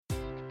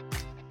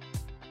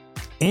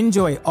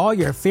Enjoy all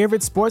your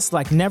favorite sports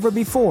like never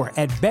before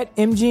at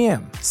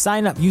BetMGM.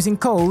 Sign up using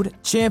code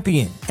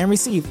CHAMPION and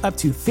receive up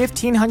to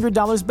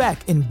 $1,500 back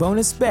in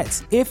bonus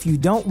bets if you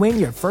don't win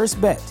your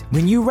first bet.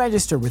 When you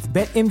register with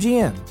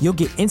BetMGM, you'll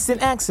get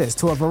instant access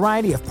to a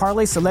variety of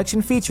parlay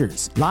selection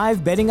features,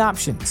 live betting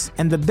options,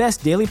 and the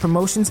best daily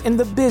promotions in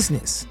the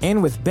business.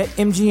 And with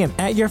BetMGM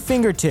at your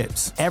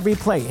fingertips, every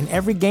play and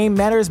every game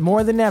matters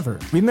more than ever.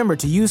 Remember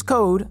to use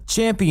code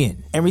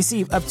CHAMPION and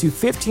receive up to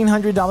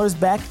 $1,500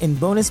 back in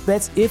bonus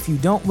bets if you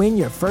don't win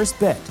your first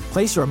bet.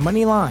 Place your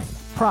money line,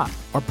 prop,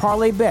 or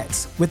parlay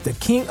bets with the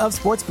king of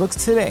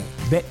sportsbooks today.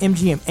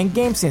 BetMGM and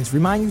GameSense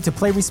remind you to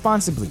play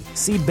responsibly.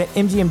 See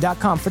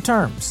BetMGM.com for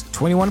terms.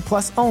 21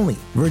 plus only.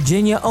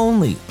 Virginia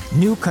only.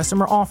 New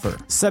customer offer.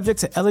 Subject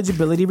to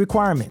eligibility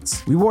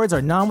requirements. Rewards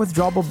are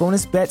non-withdrawable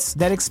bonus bets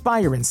that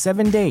expire in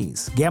 7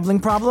 days. Gambling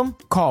problem?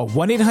 Call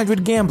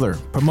 1-800-GAMBLER.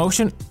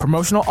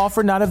 Promotional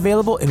offer not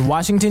available in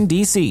Washington,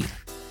 D.C.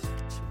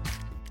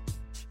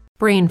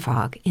 Brain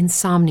fog,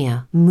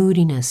 insomnia,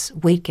 moodiness,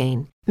 weight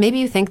gain. Maybe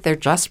you think they're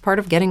just part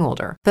of getting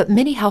older, but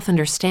MIDI Health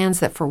understands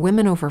that for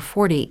women over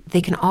 40,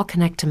 they can all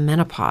connect to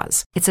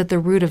menopause. It's at the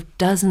root of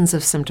dozens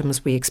of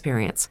symptoms we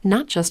experience,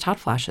 not just hot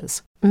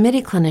flashes.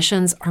 MIDI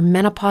clinicians are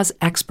menopause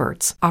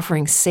experts,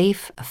 offering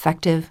safe,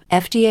 effective,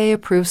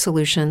 FDA-approved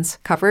solutions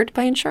covered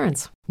by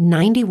insurance.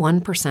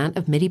 91%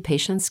 of MIDI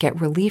patients get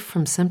relief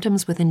from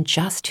symptoms within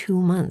just 2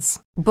 months.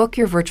 Book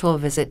your virtual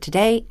visit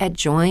today at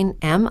joinmidi.com.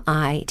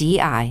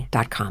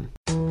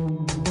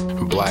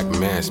 Black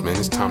mass, man,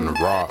 it's time to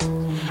rock.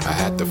 I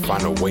had to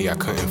find a way, I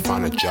couldn't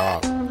find a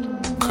job.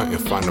 Couldn't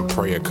find a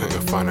prayer,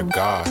 couldn't find a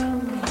God.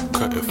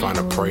 Couldn't find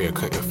a prayer,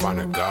 couldn't find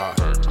a God.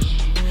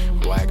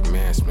 Black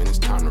mass, man, it's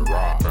time to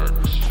rock.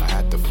 I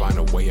had to find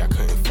a way, I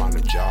couldn't find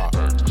a job.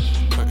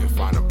 Couldn't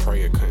find a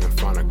prayer, couldn't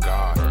find a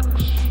God.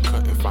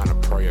 Couldn't find a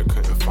prayer,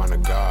 couldn't find a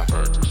God.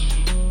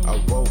 I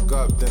woke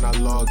up, then I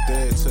logged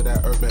in to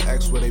that Urban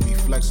X where they be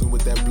flexing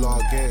with that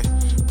blog in.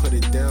 Put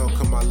it down,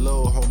 cause my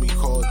little homie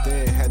called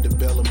in. Had to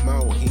bail him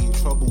out, he in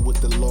trouble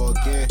with the law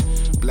again.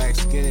 Black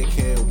skin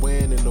can't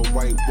win in the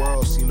white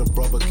world. Seen a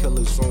brother kill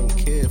his own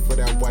kid for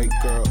that white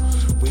girl.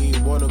 We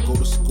ain't wanna go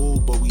to school,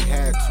 but we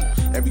had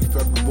to. Every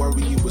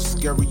February it was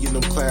scary in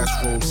them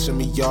classrooms.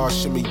 Shimmy y'all,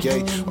 shimmy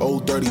yay.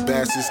 Old dirty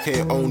bastards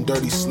can't own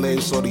dirty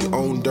slaves, or they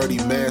own dirty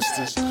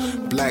masters.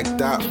 Black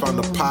Dot found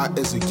a pot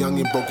as a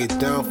youngin', broke it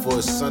down for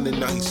his son, and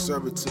now he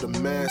serve it to the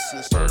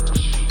masses.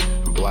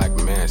 Black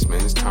mass,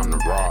 man, it's time to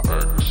rock.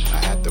 I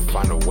had to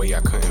find a way,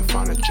 I couldn't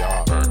find a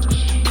job.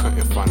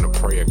 Couldn't find a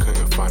prayer,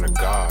 couldn't find a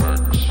God.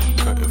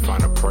 Couldn't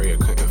find a prayer,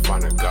 couldn't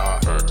find a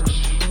God.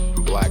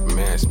 Black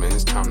mass, man,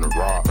 it's time to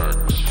rock.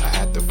 I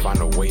had to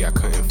find a way, I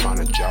couldn't find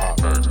a job.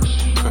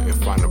 Couldn't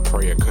find a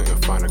prayer,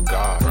 couldn't find a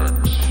God.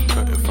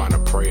 Couldn't find a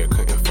prayer,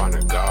 couldn't find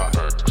a God.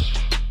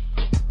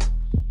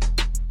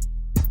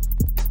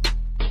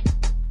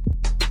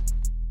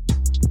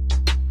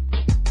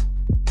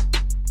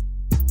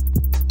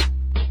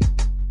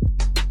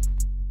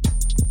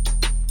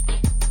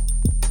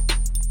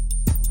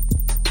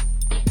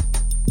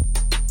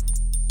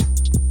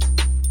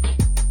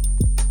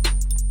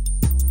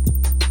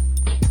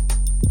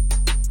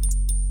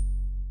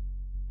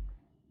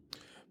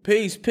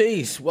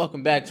 Peace.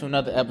 Welcome back to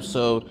another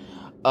episode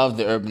of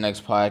the Urban X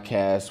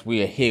Podcast.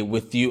 We are here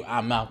with you.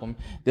 I'm Malcolm.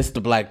 This is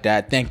the Black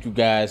Dot. Thank you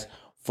guys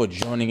for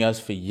joining us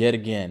for yet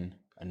again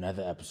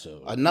another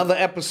episode. Another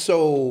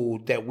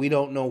episode that we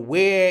don't know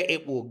where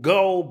it will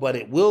go, but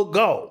it will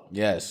go.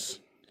 Yes.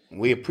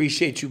 We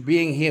appreciate you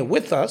being here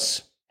with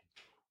us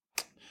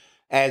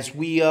as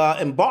we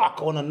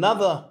embark on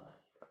another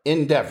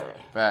endeavor.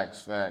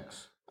 Facts.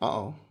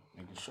 Uh-oh.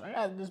 I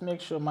gotta just make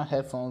sure my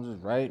headphones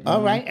is right.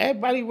 All right,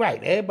 everybody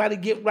right. Everybody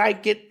get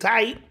right, get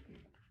tight.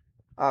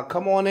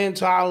 Come on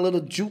into our little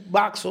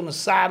jukebox on the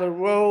side of the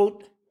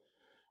road.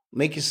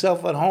 Make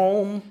yourself at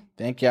home.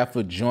 Thank y'all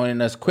for joining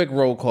us. Quick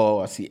roll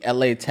call. I see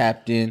LA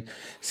tapped in,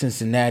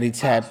 Cincinnati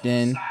tapped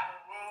in.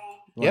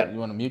 Yep. You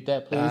want to mute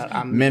that, please?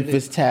 muted.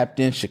 Memphis tapped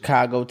in,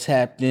 Chicago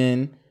tapped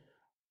in.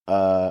 Who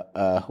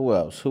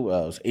else?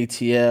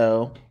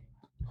 ATL.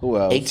 Who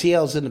else?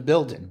 ATL's in the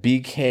building.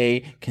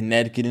 BK,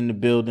 Connecticut in the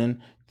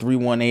building.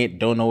 318,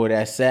 don't know where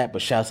that's at,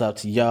 but shouts out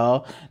to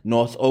y'all.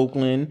 North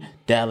Oakland,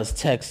 Dallas,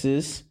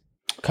 Texas,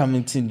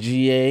 Covington,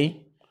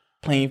 GA,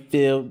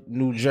 Plainfield,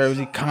 New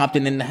Jersey,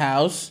 Compton in the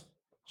house.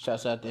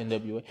 Shouts out to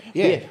NWA.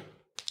 Yeah.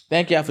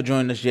 Thank y'all for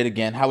joining us yet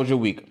again. How was your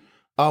week?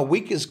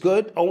 Week is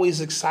good.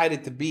 Always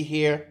excited to be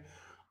here.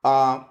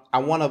 I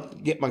want to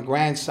get my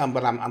grandson,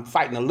 but I'm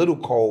fighting a little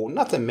cold.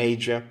 Nothing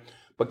major.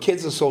 But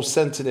kids are so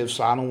sensitive,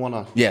 so I don't want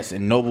to. Yes,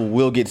 and Noble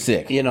will get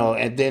sick.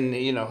 And then,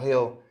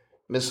 he'll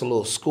miss a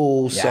little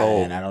school. Yeah, so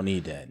and I don't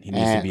need that. He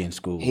needs to be in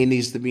school. He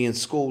needs to be in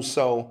school.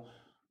 So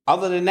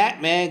other than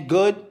that, man,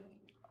 good.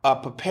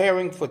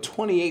 Preparing for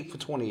 28 for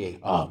 28.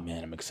 Oh,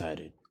 man, I'm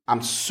excited.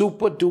 I'm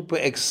super duper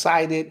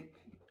excited.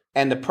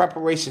 And the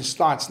preparation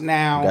starts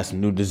now. We got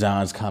some new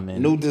designs coming.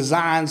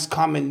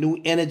 New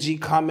energy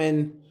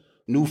coming,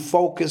 new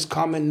focus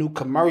coming, new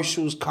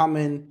commercials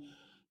coming.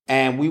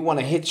 And we want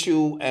to hit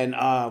you and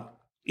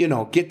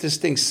get this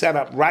thing set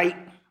up right.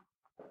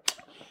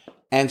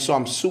 And so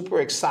I'm super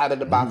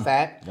excited about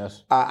that.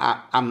 Yes.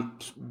 I'm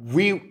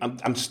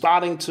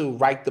starting to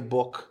write the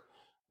book,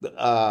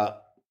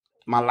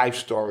 my life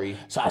story.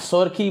 So I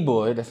saw the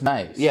keyboard. That's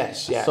nice.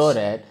 Yes. I saw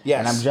that. Yes.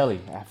 And I'm jelly.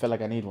 I feel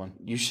like I need one.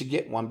 You should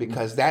get one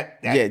because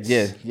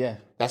Yeah.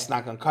 that's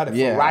not gonna cut it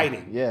Yeah. for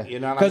writing. Yeah. You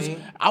know what I mean?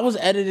 Because I was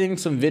editing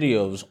some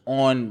videos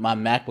on my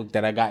MacBook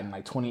that I got in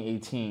like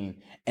 2018,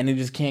 and it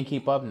just can't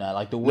keep up now.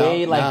 Like the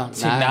way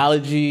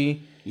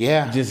technology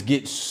just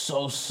gets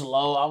so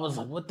slow. I was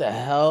like, what the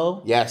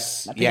hell?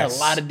 Yes. I paid a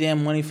lot of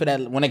damn money for that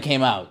when it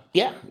came out.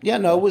 Yeah.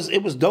 No,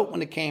 it was dope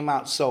when it came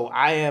out. So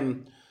I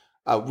am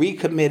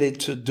recommitted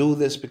to do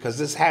this because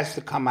this has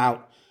to come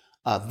out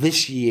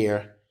this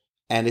year,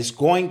 and it's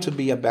going to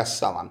be a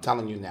bestseller. I'm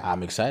telling you now.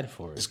 I'm excited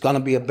for It's it. going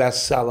to be a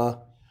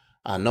bestseller.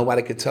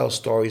 Nobody could tell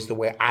stories the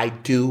way I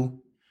do.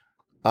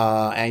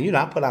 And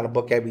I put out a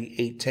book every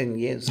 8-10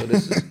 years, so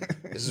this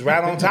is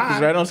right on time.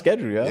 It's right on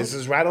schedule, yo. This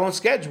is right on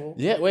schedule.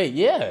 Yeah, wait,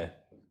 yeah.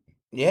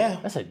 Yeah.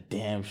 That's a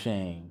damn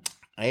shame.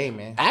 Hey,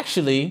 man.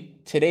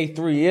 Actually, today,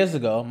 3 years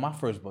ago, my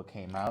first book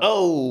came out.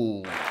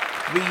 Oh,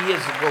 3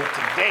 years ago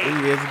today.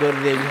 3 years ago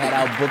today, we had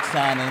our book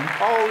signing.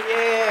 Oh,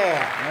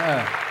 yeah.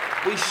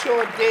 Yeah. We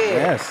sure did.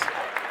 Yes.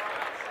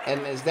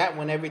 And is that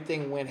when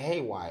everything went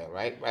haywire,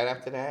 right? Right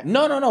after that?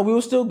 No. We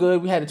were still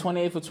good. We had the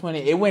 28 for 20.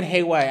 It went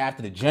haywire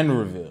after the gender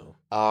reveal.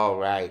 All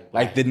right.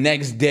 Like the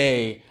next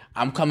day,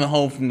 I'm coming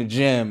home from the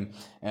gym,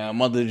 and my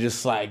mother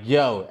just like,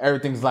 yo,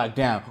 everything's locked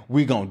down.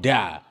 We gonna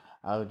die.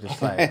 I was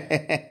just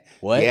like,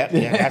 what? Yeah,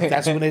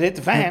 that's when it hit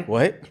the fan.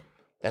 What?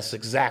 That's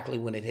exactly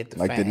when it hit the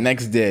Like fan. the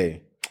next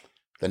day.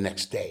 The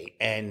next day.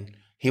 And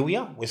here we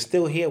are. We're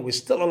still here. We're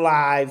still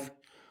alive.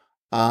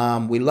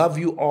 We love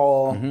you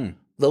all. Mm-hmm.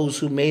 Those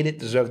who made it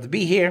deserve to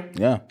be here.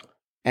 Yeah.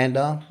 And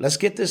let's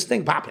get this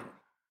thing popping.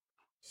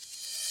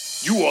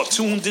 You are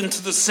tuned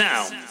into the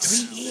sounds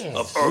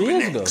of 3 Urban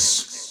years ago.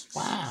 X.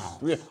 Wow.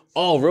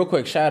 Oh, real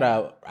quick, shout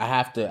out. I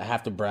have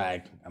to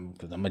brag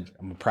because I'm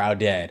a proud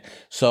dad.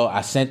 So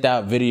I sent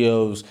out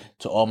videos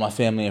to all my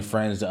family and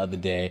friends the other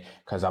day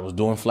because I was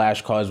doing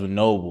flashcards with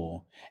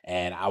Noble,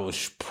 and I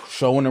was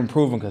showing and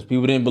proving because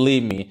people didn't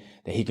believe me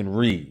that he can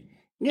read.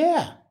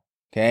 Yeah.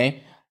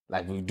 Okay.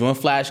 Like we were doing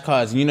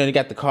flashcards, and they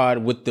got the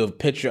card with the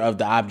picture of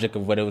the object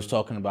of what it was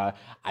talking about.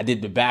 I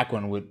did the back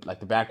one with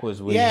the back was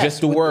Yes,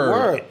 just the with the word.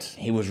 words.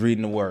 He was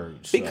reading the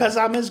words. So. Because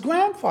I'm his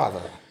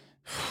grandfather.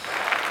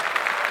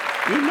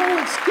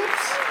 It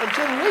skips a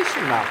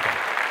generation, Malcolm.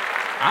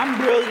 I'm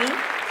brilliant.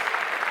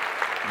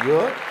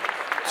 You're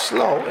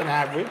slow and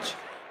average.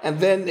 And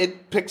then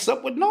it picks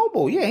up with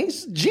Noble. Yeah,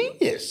 he's a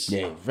genius.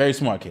 Yeah, very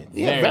smart kid.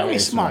 Yeah, very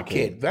smart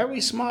kid. Very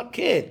smart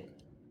kid.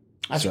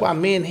 That's why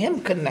me and him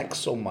connect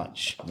so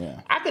much.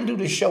 Yeah. I could do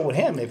this show with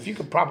him if you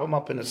could prop him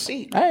up in a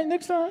seat. All right,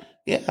 next time.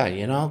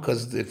 Yeah,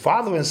 because the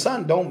father and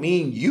son don't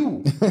mean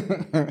you.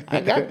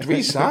 I got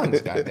 3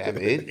 sons, goddamn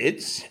it.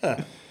 It's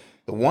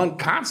the one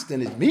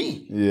constant is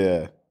me.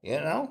 Yeah.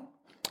 All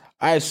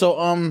right, so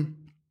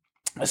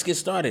let's get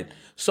started.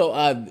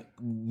 So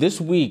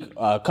this week,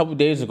 a couple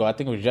days ago, I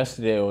think it was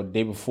yesterday or the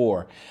day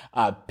before,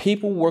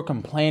 people were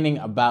complaining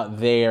about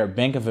their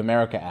Bank of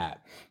America app.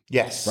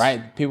 Yes.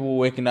 Right? People were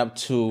waking up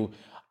to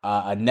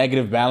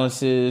negative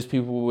balances.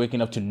 People were waking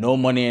up to no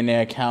money in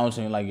their accounts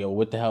and like, yo,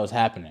 what the hell is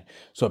happening?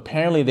 So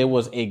apparently there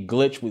was a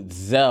glitch with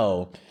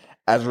Zelle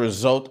as a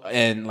result,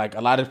 and like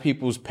a lot of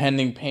people's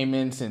pending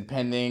payments and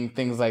pending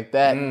things like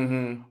that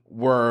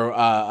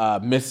were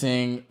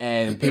missing,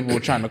 and people were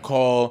trying to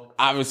call.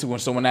 Obviously,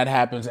 when that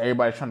happens,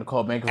 everybody's trying to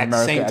call Bank of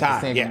America at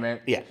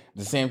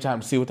the same time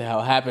to see what the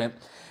hell happened.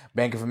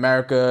 Bank of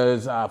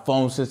America's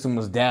phone system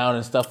was down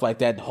and stuff like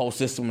that. The whole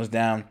system was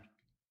down.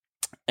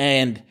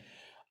 And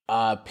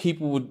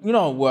people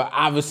were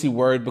obviously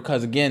worried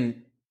because,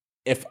 again,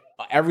 if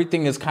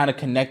everything is kind of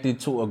connected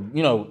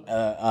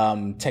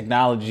to,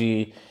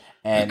 technology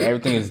and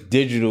everything is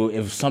digital,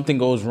 if something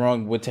goes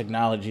wrong with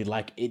technology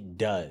like it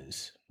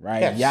does,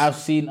 right? Yes. Y'all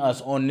seen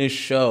us on this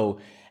show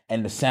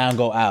and the sound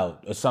go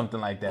out or something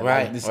like that.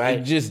 Right,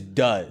 It just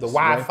does. The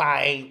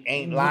Wi-Fi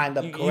ain't lined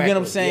up correctly. You get what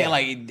I'm saying? Yeah.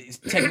 Like it's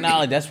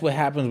technology. That's what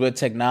happens with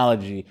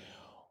technology.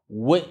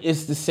 What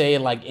is to say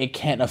like it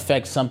can't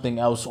affect something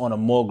else on a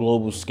more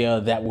global scale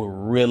that will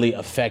really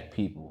affect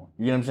people?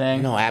 You know what I'm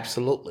saying? No,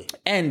 absolutely.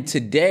 And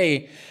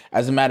today,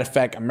 as a matter of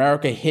fact,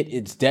 America hit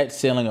its debt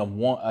ceiling of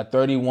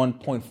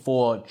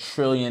 $31.4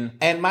 trillion.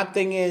 And my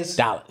thing is,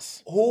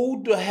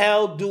 who the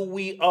hell do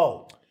we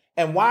owe?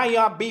 And why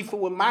y'all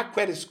beefing with my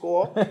credit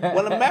score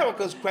when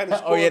America's credit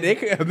score?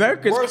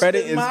 America's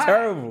credit is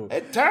terrible.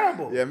 It's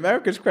terrible. Yeah,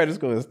 America's credit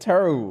score is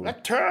terrible.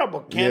 That's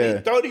terrible,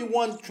 Kenny.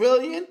 31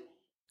 trillion?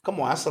 Come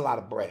on, that's a lot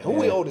of bread. Who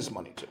we owe this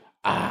money to?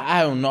 I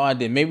have no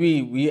idea.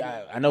 Maybe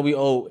I know we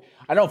owe.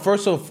 I know.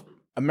 First off,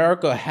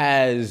 America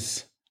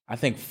has, I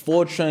think,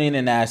 $4 trillion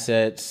in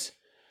assets.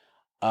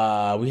 We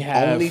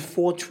have only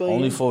 $4 trillion.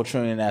 Only $4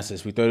 trillion in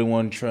assets. We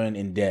 $31 trillion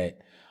in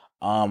debt.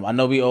 I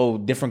know we owe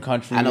different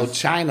countries. I know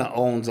China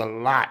owns a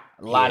lot.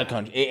 A lot of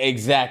countries.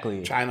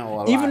 Exactly. China owes a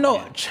lot. Even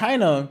though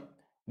China,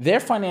 their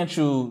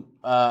financial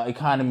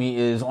economy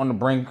is on the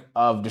brink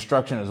of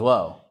destruction as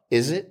well.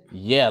 Is it?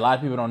 Yeah, a lot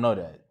of people don't know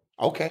that.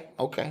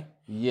 Okay.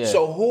 Yeah.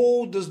 So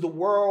who does the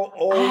world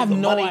owe the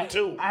money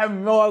to? I have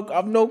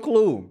no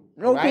clue.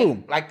 No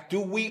clue. Like,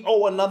 do we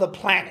owe another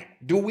planet?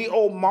 Do we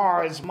owe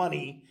Mars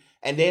money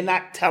and they're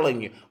not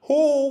telling you?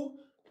 Who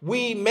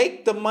we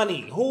make the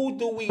money? Who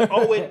do we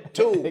owe it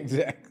to?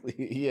 Exactly.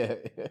 Yeah.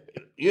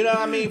 You know what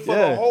I mean? For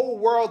the whole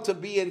world to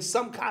be in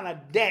some kind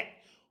of debt,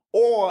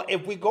 or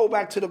if we go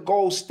back to the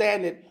gold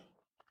standard,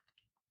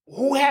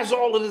 who has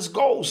all of this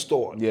gold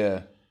stored?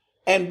 Yeah.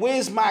 And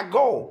where's my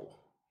gold?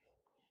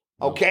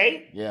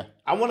 Okay? Yeah.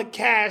 I want to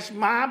cash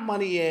my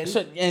money in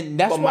And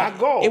that's for why my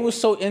gold. it was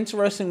so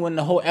interesting when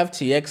the whole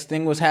FTX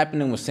thing was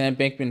happening with Sam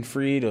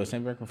Bankman-Fried or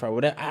Sam Bankman-Fried,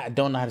 whatever. I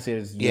don't know how to say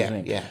his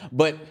name. Yeah.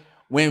 But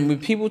when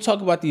people talk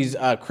about these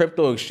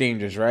crypto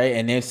exchanges, right,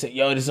 and they say,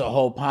 yo, this is a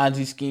whole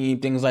Ponzi scheme,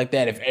 things like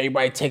that. If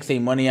everybody takes their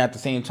money out at the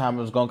same time,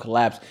 it was going to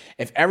collapse.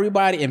 If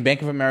everybody in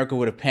Bank of America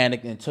would have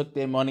panicked and took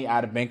their money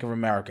out of Bank of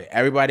America,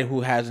 everybody who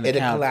has an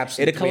account,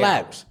 it'd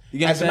collapse. You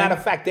get As a matter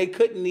of fact, they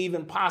couldn't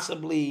even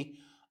possibly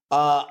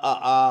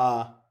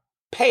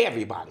pay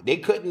everybody. They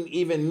couldn't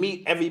even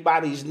meet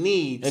everybody's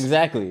needs.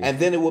 Exactly. And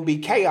then it would be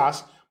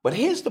chaos. But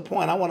here's the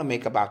point I want to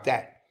make about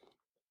that.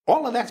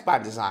 All of that's by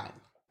design.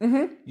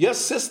 Mm-hmm. Your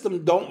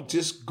system don't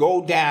just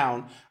go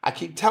down. I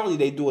keep telling you,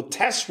 they do a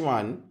test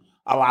run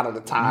a lot of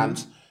the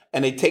times,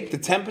 and they take the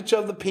temperature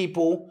of the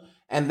people,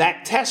 and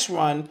that test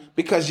run,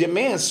 because your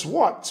man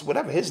Schwartz,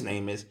 whatever his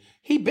name is,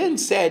 he been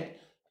said,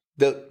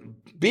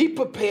 be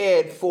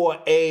prepared for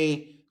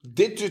a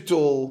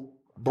digital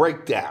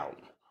breakdown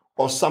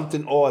or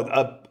something,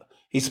 or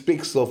he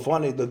speaks so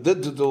funny, the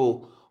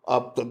digital...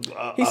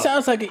 he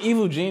sounds like an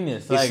evil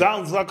genius. He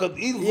sounds like an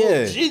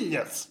evil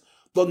genius.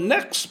 The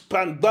next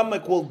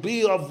pandemic will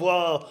be of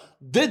a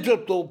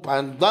digital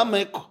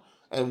pandemic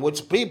in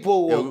which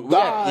people will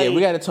die. We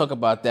got to talk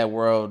about that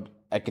World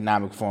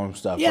Economic Forum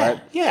stuff,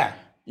 right? Yeah.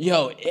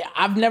 Yo,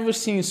 I've never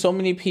seen so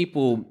many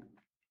people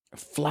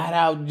flat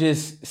out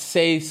just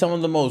say some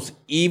of the most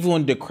evil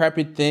and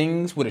decrepit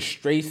things with a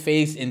straight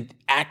face and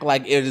act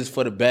like it is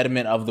for the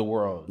betterment of the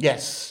world.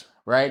 Yes.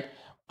 Right?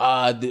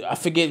 I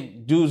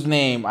forget dude's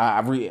name.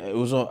 I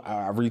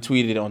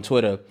retweeted it on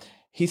Twitter.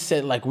 He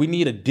said, like, we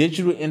need a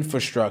digital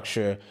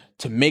infrastructure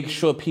to make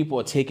sure people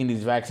are taking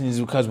these vaccines,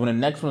 because when the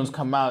next ones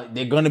come out,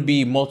 they're going to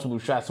be multiple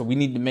shots. So we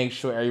need to make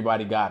sure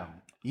everybody got them.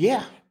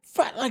 Yeah.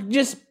 Like,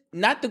 just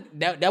not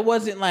that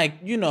wasn't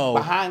like,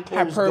 behind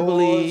closed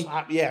hyperbole.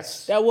 doors.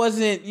 Yes. That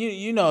wasn't,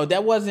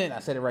 that wasn't, I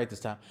said it right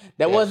this time.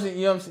 That wasn't,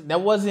 what I'm saying?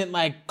 That wasn't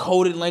like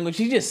coded language.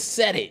 He just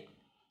said it.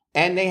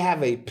 And they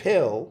have a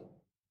pill.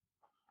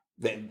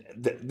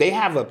 They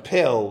have a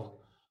pill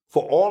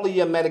for all of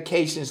your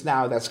medications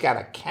now that's got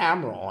a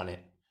camera on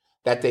it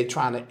that they're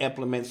trying to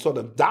implement. So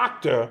the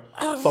doctor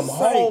from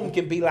home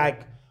can be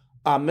like,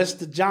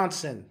 Mr.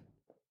 Johnson,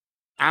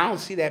 I don't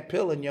see that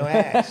pill in your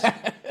ass.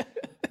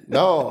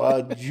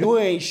 No, you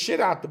ain't shit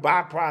out the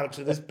byproducts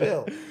of this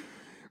pill.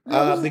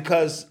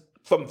 Because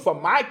from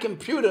my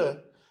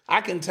computer, I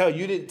can tell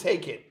you didn't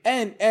take it.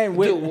 And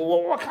dude,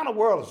 what kind of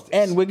world is this?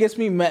 And what gets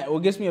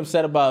me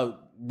upset about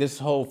this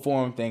whole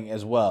forum thing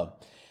as well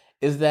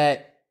is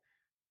that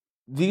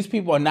these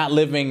people are not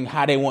living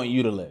how they want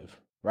you to live,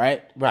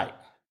 right? Right.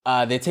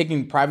 They're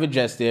taking private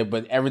jets there,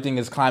 but everything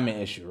is climate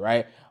issue,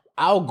 right?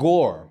 Al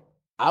Gore,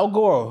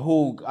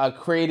 who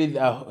created,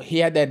 he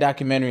had that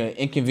documentary,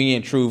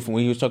 Inconvenient Truth,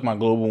 when he was talking about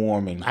global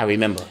warming. I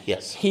remember,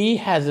 yes. He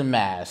has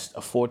amassed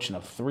a fortune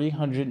of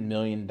 $300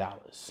 million.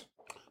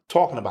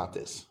 Talking about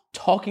this.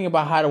 Talking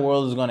about how the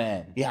world is going to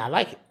end. Yeah, I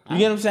like it. You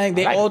get what I'm saying?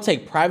 They all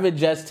take private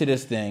jets to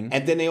this thing.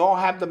 And then they all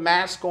have the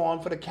mask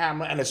on for the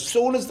camera. And as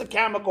soon as the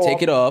camera goes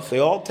take it off, they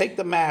all take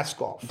the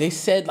mask off. They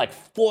said like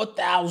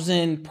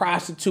 4,000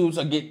 prostitutes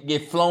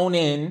get flown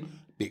in.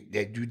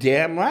 You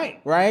damn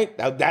right. Right?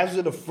 Those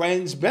are the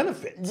friends'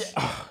 benefits.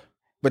 Yeah.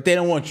 But they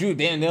don't want you.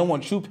 They don't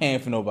want you paying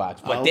for no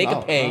box. But they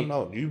can pay.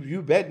 No,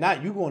 you bet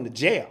not. You going to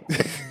jail.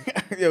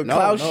 Yo,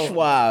 Klaus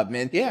Schwab,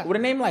 man. Yeah. With a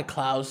name like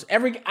Klaus,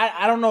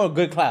 I don't know a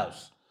good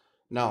Klaus.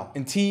 No.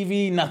 In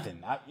TV,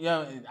 nothing. I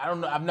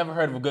don't know. I've never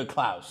heard of a good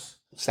Klaus.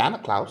 Santa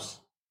Claus.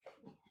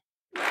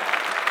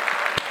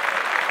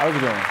 How's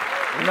it going?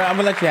 I'm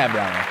gonna let you have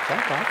that one.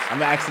 Santa Claus. I'm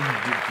gonna ask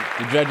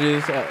the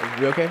judges.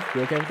 You okay?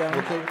 You okay with that?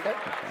 Okay with that?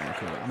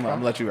 Okay. I'm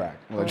gonna let you rock.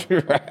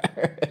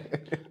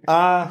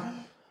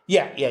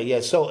 Yeah.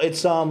 So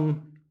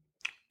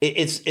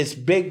it's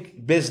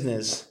big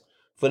business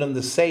for them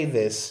to say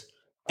this,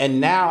 and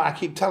now I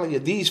keep telling you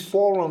these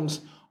forums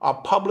are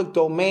public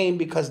domain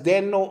because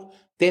they're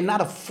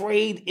not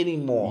afraid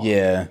anymore.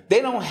 Yeah.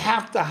 They don't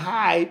have to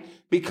hide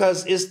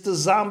because it's the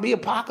zombie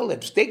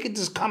apocalypse. They could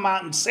just come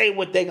out and say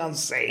what they're going to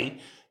say.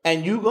 And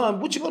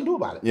what you going to do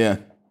about it? Yeah.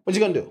 What you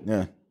going to do?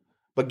 Yeah.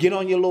 But get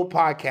on your little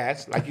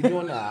podcast like you're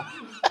doing now.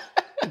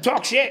 And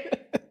talk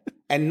shit.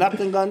 And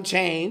nothing going to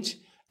change.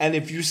 And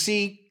if you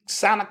see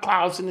Santa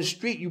Claus in the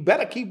street, you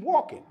better keep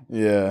walking.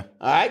 Yeah.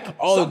 All right?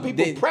 Some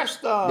people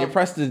pressed... They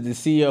pressed the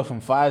CEO from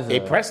Pfizer. They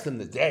pressed him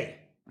today.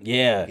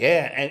 Yeah.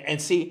 Yeah.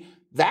 And see...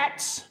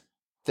 that's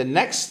the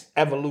next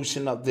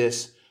evolution of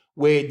this,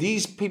 where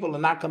these people are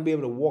not going to be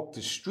able to walk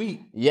the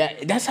street.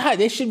 Yeah, that's how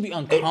they should be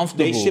uncomfortable.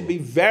 They should be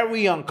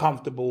very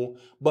uncomfortable,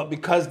 but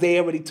because they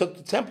already took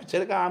the temperature,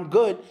 they go, I'm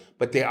good.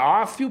 But there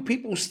are a few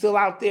people still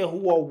out there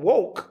who are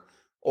woke,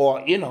 or,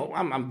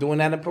 I'm doing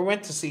that in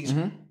parentheses,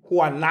 who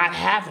are not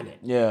having it.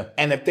 Yeah.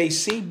 And if they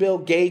see Bill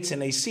Gates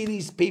and they see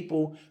these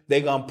people, they're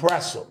going to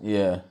press them.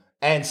 Yeah.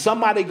 And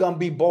somebody going to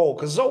be bold,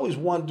 because there's always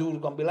one dude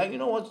who's going to be like, you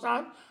know what,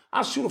 son?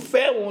 I'll shoot a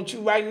fair one with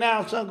you right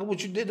now, son,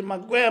 what you did to my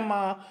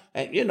grandma.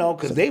 And,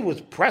 because they was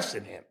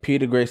pressing him.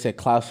 Peter Gray said,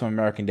 Klaus from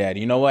American Dad.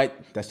 You know what?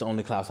 That's the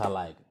only Klaus I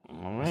like. All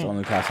right. That's the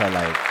only Klaus I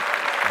like.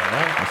 All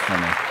right. That's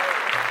funny.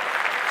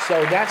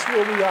 So that's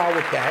where we are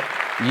with that.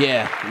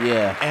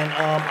 Yeah. And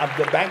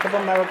the Bank of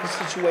America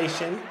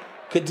situation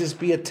could just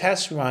be a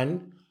test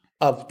run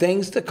of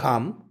things to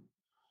come,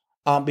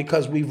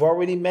 because we've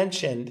already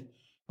mentioned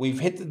we've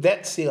hit the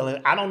debt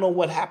ceiling. I don't know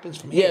what happens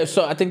from here. Yeah,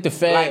 so I think the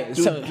Fed...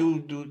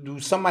 Do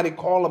somebody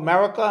call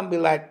America and be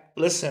like,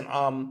 listen,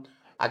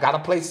 I got a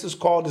place this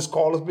call. This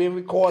call is being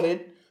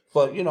recorded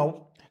for,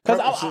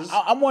 Because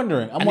I'm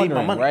wondering,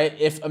 right?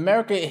 If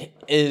America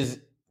is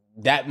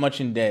that much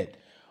in debt,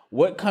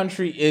 what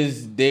country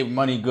is their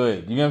money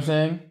good? You know what I'm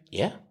saying?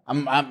 Yeah.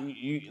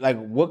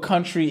 What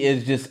country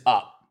is just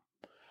up?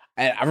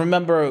 And I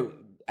remember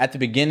at the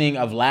beginning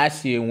of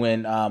last year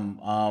when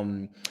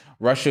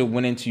Russia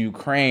went into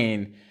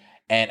Ukraine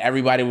and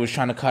everybody was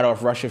trying to cut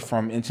off Russia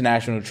from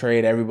international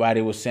trade.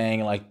 Everybody was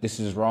saying like this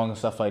is wrong and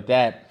stuff like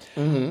that.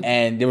 Mm-hmm.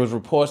 And there was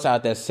reports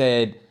out that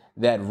said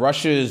that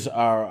Russia's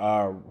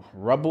are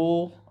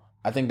ruble.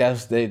 I think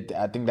that's their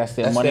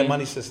money. Their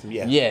money system.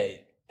 Yeah. Yeah.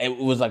 It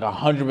was like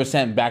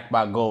 100% backed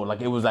by gold.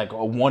 Like it was like a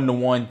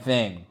 1-to-1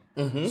 thing.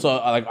 Mm-hmm. So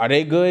are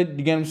they good?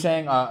 You get what I'm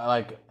saying?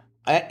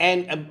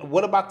 And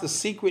what about the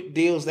secret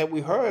deals that we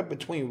heard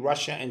between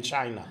Russia and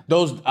China?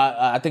 Those,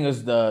 I think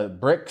it's the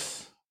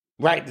BRICS.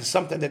 Right, there's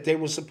something that they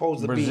were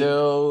supposed to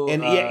Brazil, be.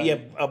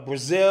 And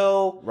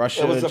Brazil,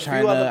 Russia, there was a China,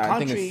 few other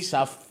countries. I think it's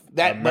South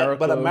that, America.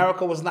 But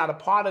America was not a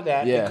part of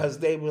that because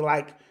they were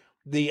like,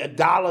 the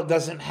dollar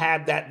doesn't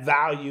have that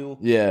value.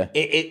 Yeah,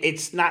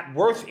 it's not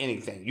worth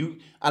anything.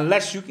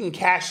 Unless you can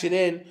cash it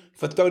in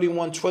for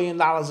 $31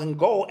 trillion in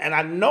gold, and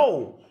I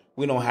know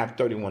we don't have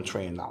 $31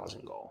 trillion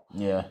in gold.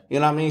 Yeah, you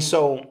know what I mean.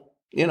 So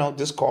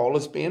this call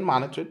is being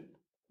monitored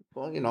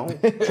for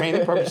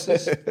training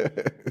purposes.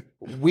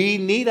 We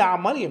need our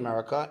money,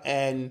 America,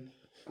 and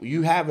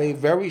you have a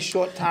very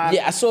short time.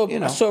 Yeah, I saw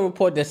a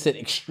report that said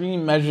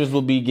extreme measures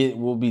will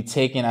be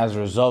taken as a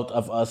result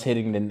of us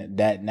hitting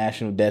that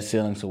national debt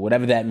ceiling. So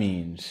whatever that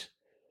means.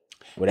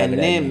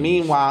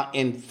 Meanwhile,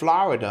 in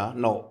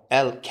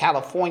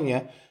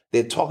California,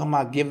 they're talking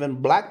about giving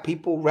black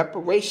people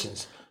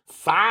reparations,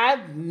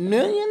 $5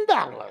 million.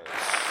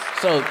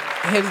 So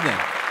here's the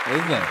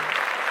thing,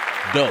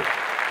 dope,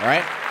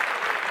 right?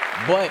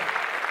 But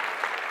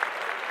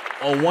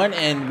on one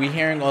end, we're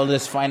hearing all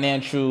this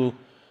financial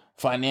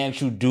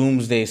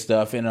doomsday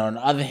stuff, and on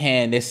the other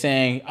hand, they're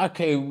saying,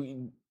 okay,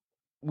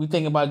 we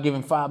think about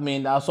giving $5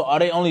 million. So are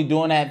they only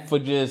doing that for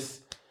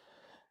just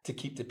to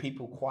keep the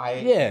people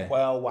quiet? Yeah.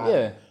 Well,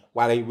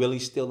 why they really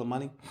steal the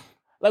money?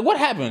 Like, what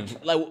happens?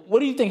 Like, what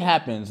do you think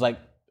happens? Like,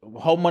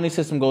 whole money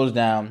system goes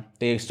down.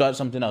 They start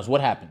something else.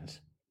 What happens?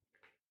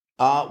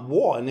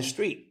 War in the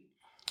street.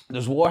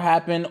 Does war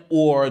happen,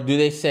 or do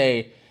they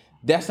say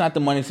that's not the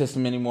money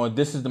system anymore?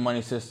 This is the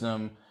money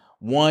system.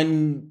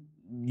 One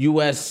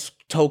U.S.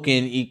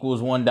 token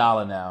equals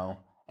 $1 now,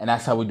 and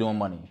that's how we're doing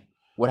money.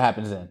 What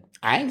happens then?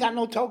 I ain't got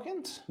no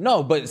tokens.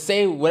 No, but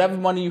say whatever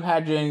money you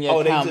had in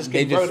your account,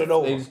 they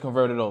just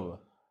convert it over.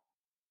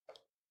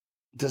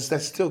 Does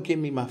that still give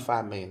me my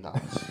 $5 million?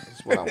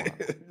 That's what I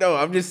want. No,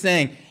 I'm just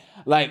saying,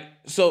 like,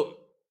 so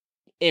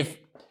if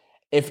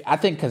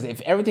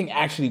everything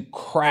actually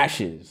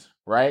crashes,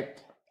 right?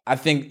 I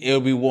think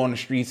it'll be war on the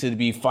streets. It'll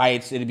be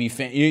fights. It'll be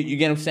you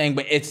get what I'm saying?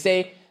 But they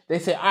say,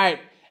 all right,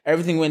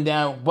 everything went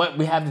down, but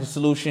we have the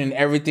solution.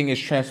 Everything is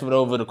transferred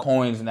over to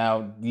coins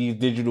now. These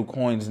digital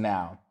coins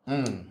now.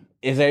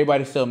 Is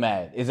everybody still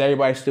mad? Is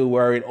everybody still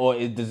worried, or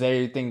does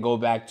everything go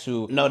back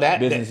to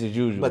business as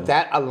usual? But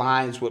that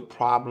aligns with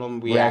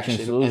problem, reaction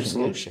and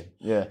solution.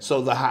 Yeah.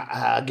 So the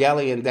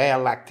Hegelian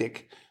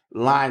dialectic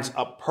lines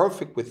up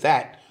perfect with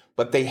that.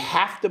 But they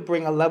have to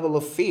bring a level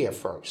of fear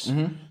first.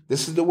 Mm-hmm.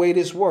 This is the way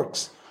this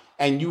works.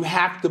 And you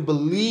have to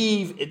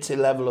believe it's a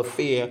level of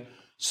fear.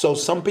 So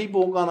some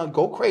people are going to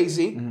go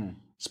crazy,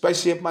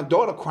 especially if my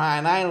daughter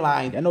crying. I ain't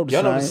lying. You know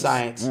the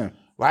science. Yeah.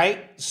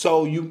 Right?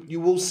 So you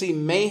will see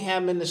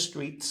mayhem in the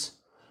streets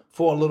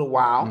for a little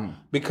while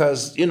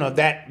because,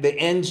 that the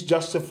ends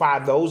justify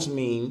those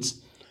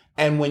means.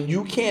 And when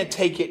you can't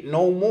take it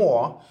no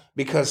more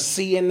because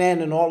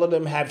CNN and all of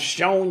them have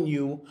shown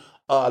you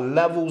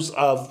levels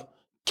of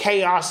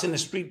chaos in the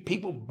street,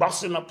 people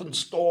busting up in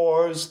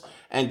stores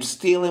and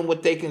stealing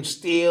what they can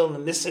steal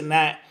and this and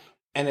that,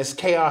 and there's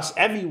chaos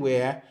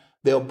everywhere,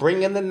 they'll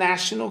bring in the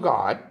National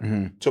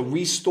Guard to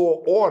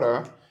restore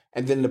order,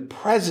 and then the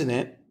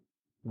president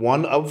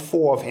one of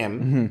 4 of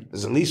him,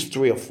 there's at least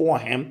 3 or 4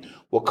 of him,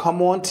 will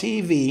come on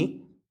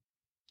TV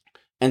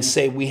and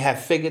say, we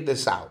have figured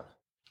this out.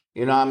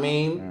 You know what I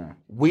mean? Yeah.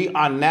 We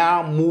are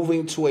now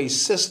moving to a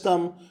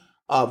system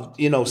of,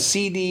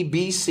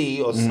 CDBC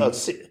or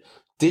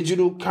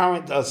digital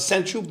current,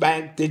 central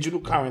bank digital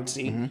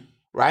currency,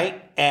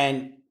 right?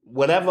 And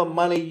whatever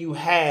money you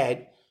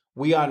had,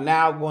 we are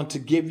now going to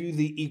give you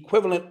the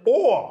equivalent,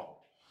 or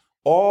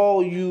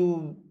all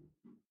you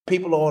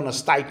people are on a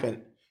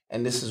stipend,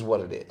 and this is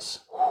what it is.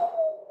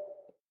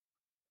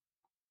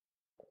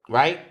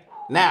 Right?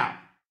 Now,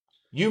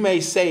 you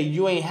may say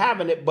you ain't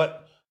having it,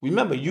 but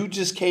remember, you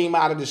just came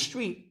out of the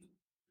street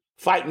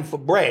fighting for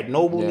bread,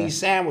 Noble Lee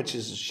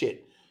sandwiches and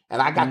shit.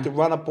 And I got to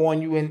run up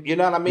on you, and you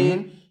know what I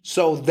mean?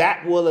 So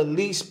that will at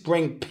least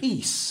bring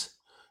peace.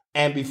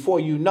 And before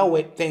you know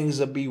it, things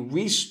will be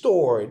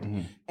restored.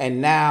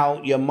 And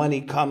now your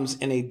money comes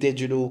in a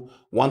digital,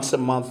 once a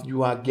month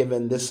you are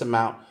given this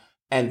amount.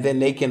 And then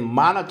they can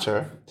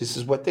monitor, this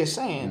is what they're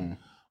saying,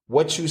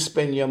 what you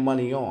spend your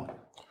money on.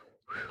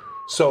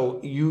 So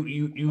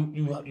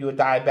you're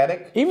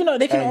diabetic? Even though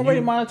they can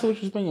already monitor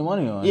what you spend your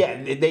money on.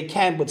 Yeah, they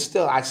can, but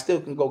still, I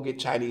still can go get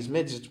Chinese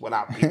midgets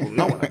without people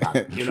knowing about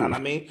it. You know what I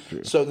mean?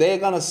 True. So they're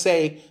going to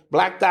say,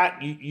 Black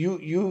Dot,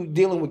 you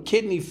dealing with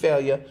kidney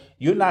failure,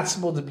 you're not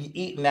supposed to be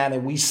eating that,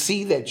 and we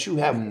see that you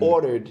have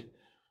ordered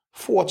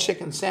 4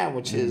 chicken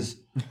sandwiches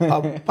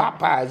of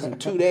Popeyes in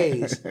 2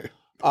 days.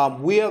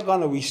 We are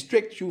going to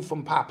restrict you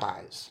from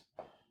Popeyes.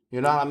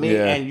 You know what I mean?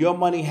 Yeah. And your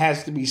money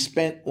has to be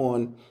spent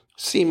on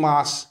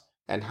CMOS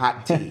and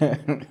hot tea.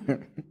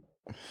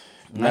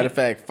 Matter of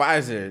fact,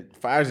 Pfizer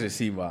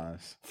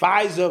CMOS.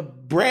 Pfizer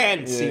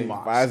brand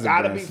CMOS. It's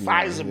got to be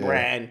Pfizer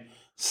brand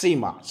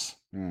CMOS.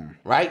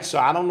 Right? So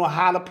I don't know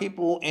how the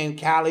people in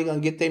Cali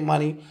going to get their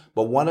money,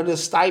 but one of the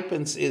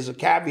stipends is a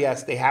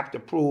caveat. They have to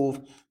prove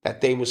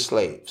that they were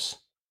slaves.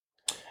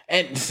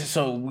 And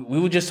so we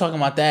were just talking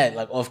about that,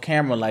 like off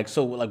camera. Like,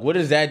 so, like, what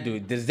does that do?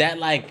 Does that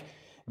like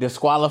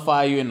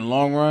disqualify you in the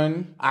long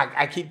run?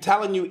 I keep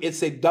telling you,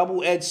 it's a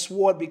double-edged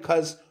sword,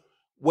 because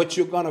what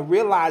you're going to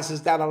realize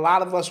is that a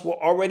lot of us were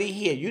already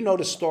here. You know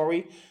the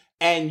story.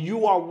 And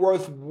you are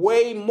worth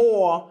way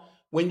more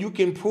when you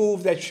can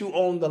prove that you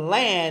own the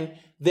land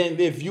than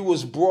if you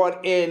was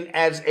brought in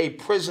as a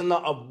prisoner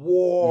of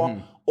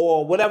war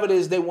or whatever it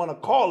is they want to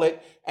call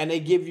it, and they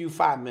give you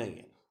 $5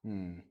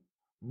 million.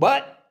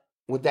 But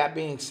with that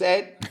being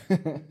said,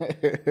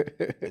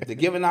 if they're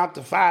giving out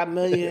the $5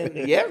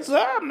 million, yes,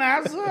 sir,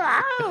 master.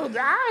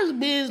 I was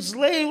being a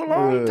slave a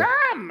long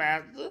time,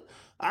 master.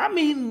 I'm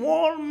eating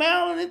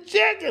watermelon and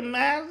chicken,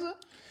 master.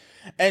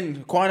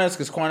 And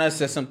Quanez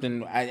said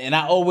something, and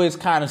I always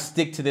kind of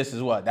stick to this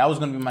as well. That was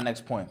going to be my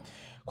next point.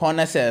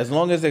 Quanez said, as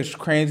long as there's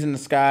cranes in the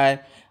sky,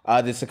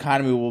 this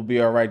economy will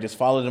be all right. Just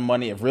follow the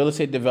money. If real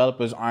estate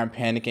developers aren't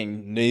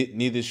panicking,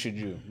 neither should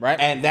you, right?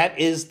 And that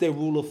is the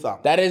rule of thumb.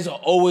 That is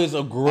always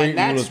a great rule of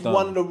thumb. And that's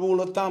one of the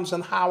rule of thumbs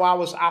and how I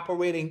was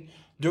operating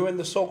during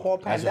the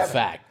so-called pandemic. That's a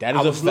fact. That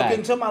is a fact. I was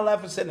looking to my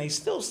left and said, they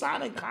still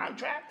signing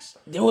contracts?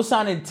 They were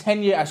signing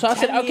 10 years. So I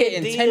said, okay,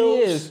 in 10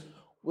 years,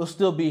 we'll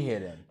still be here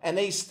then. And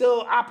they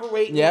still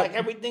operating like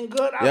everything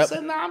good? I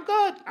said, no,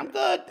 I'm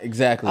good.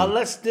 Exactly.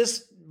 Unless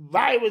this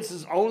virus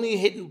is only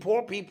hitting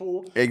poor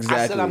people.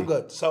 Exactly. I said, I'm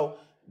good. So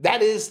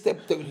that is the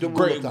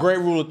rule of thumb. Great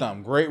rule of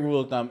thumb. Great rule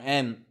of thumb.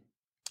 And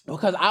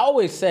because I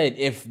always said,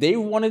 if they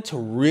wanted to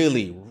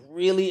really,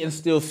 really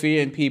instill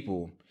fear in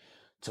people,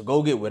 to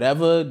go get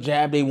whatever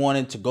jab they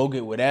wanted, to go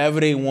get whatever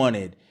they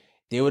wanted,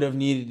 they would have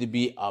needed to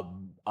be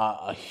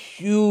a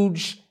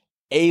huge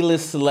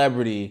A-list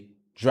celebrity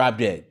drop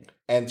dead.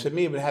 And to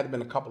me, it had to have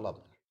been a couple of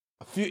them.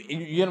 A few,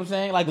 you know what I'm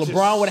saying? Like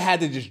LeBron would have had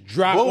to just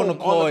drop on the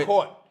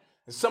court.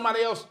 And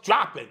somebody else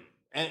dropping.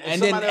 And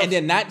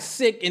then not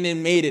sick and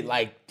then made it.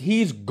 Like,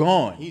 he's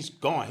gone. He's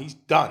gone. He's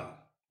done.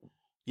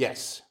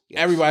 Yes.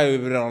 Everybody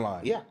would have been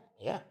online.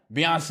 Yeah.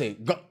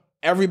 Beyonce.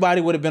 Everybody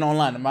would have been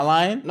online. Am I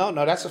lying? No,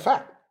 that's a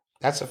fact.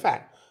 That's a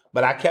fact.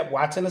 But I kept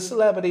watching the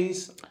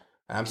celebrities.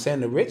 And I'm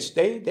saying the rich,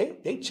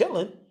 they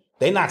chilling.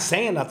 They not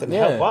saying nothing to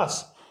help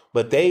us.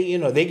 But they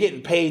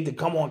getting paid to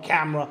come on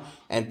camera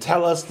and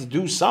tell us to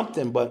do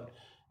something. But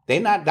they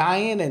not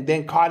dying. And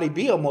then Cardi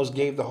B almost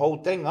gave the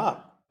whole thing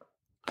up.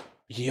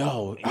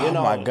 Yo,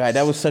 my God,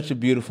 that was such a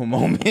beautiful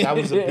moment. That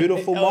was a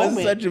beautiful moment. It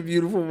was such a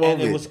beautiful moment.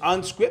 And it was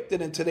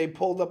unscripted until they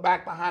pulled her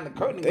back behind the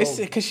curtain.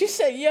 Because she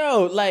said,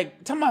 yo,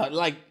 like, talking about,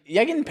 like,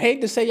 y'all getting paid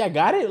to say y'all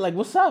got it? Like,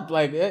 what's up?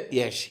 Like,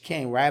 yeah, she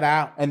came right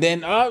out. And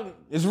then,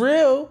 it's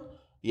real.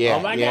 Yeah. Oh,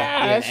 my gosh.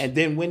 Yeah. And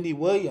then Wendy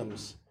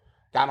Williams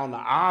got on the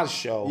Oz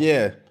show.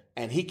 Yeah.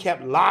 And he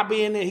kept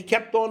lobbying it. He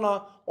kept on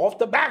off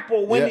the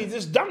backboard. Wendy,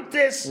 just dump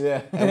this.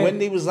 Yeah. And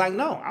Wendy was like,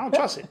 no, I don't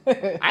trust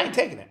it. I ain't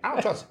taking it. I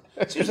don't trust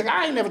it. She was like,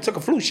 I ain't never took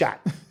a flu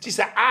shot. She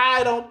said,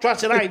 I don't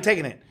trust it. I ain't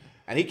taking it.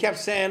 And he kept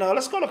saying,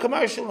 let's go to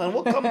commercial and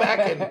we'll come back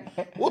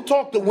and we'll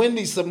talk to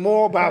Wendy some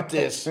more about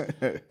this.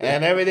 And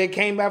every day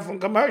came back from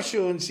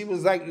commercial and she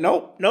was like,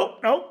 nope.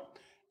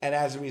 And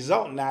as a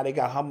result, now they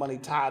got her money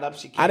tied up.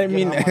 She can't I didn't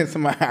mean get her money.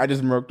 somebody. I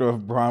just murked off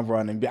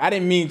Braun and I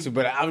didn't mean to,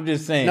 but I was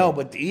just saying. No,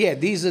 but yeah,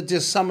 these are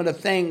just some of the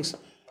things.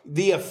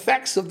 The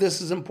effects of this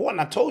is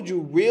important. I told you,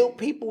 real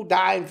people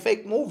die in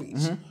fake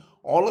movies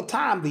all the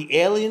time. The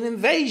alien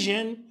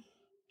invasion.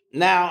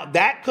 Now,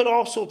 that could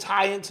also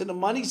tie into the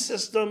money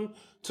system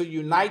to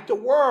unite the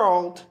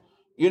world,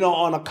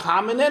 on a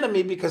common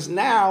enemy, because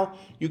now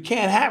you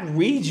can't have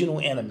regional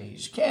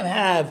enemies. You can't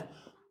have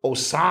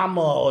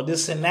Osama or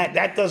this and that.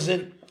 That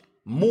doesn't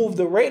move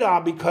the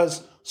radar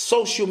because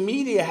social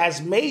media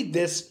has made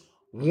this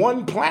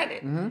one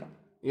planet.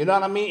 You know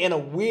what I mean? In a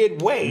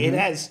weird way. It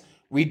has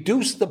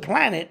reduced the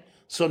planet.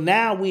 So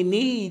now we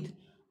need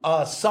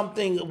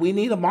something. We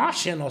need a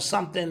Martian or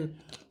something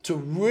to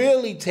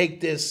really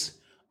take this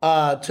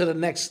to the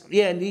next.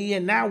 Yeah,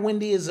 now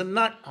Wendy is a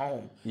nut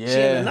home. Yeah. She's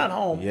in a nut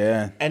home.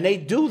 Yeah. And they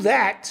do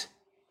that,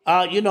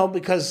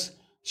 because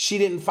she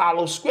didn't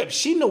follow script.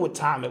 She knew what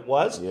time it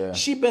was. Yeah.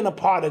 She been a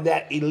part of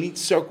that elite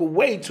circle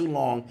way too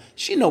long.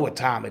 She know what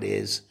time it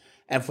is.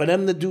 And for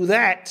them to do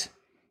that,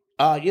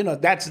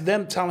 that's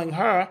them telling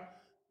her,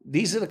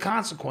 these are the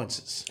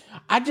consequences.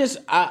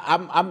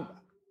 I'm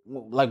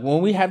like,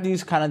 when we have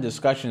these kind of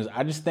discussions,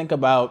 I just think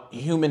about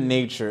human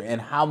nature and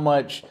how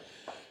much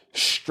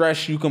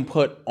stress you can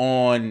put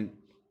on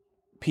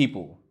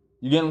people.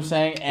 You get what I'm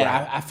saying? And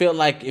Right. I feel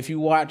like if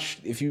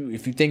you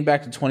think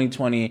back to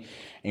 2020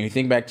 and you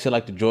think back to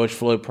like the George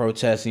Floyd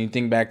protests and you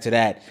think back to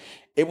that,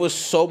 it was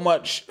so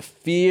much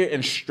fear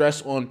and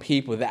stress on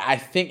people that I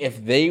think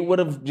if they would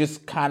have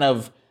just kind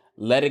of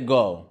let it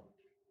go,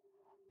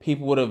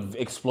 people would have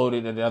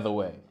exploded the other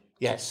way.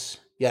 Yes.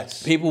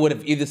 People would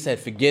have either said,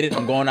 forget it,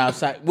 I'm going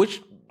outside,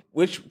 which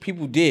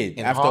people did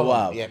In after Harlem, a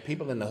while. Yeah,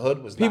 people in the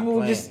hood was People not were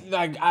playing. just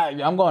like,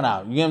 I'm going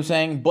out. You know what I'm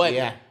saying? But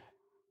Yeah.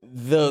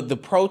 the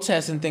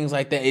protests and things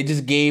like that, it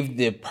just gave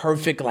the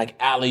perfect like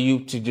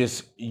alley-oop to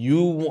just,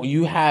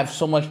 you have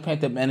so much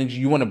pent-up energy.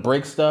 You want to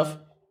break stuff,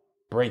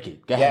 break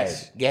it. Go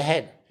Yes.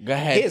 ahead. Go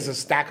ahead. Here's a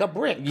stack of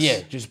bricks.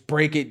 Yeah, just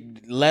break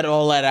it. Let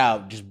all that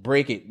out. Just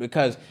break it.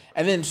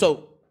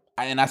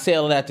 And I say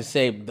all that to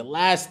say, the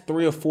last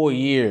 3 or 4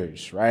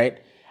 years, right,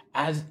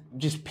 as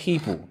just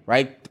people,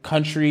 right, the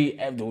country,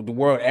 the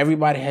world,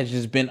 everybody has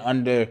just been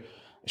under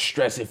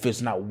stress. If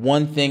it's not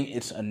one thing,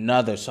 it's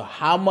another. So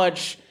how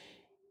much?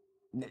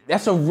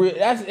 It's a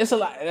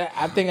lot.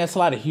 I think that's a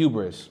lot of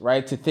hubris,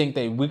 right? To think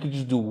that we could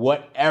just do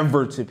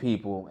whatever to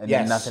people and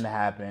then Yes. nothing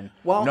happen.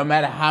 Well- no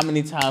matter how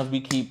many times we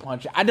keep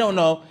punching. I don't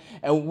know.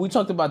 And we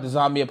talked about the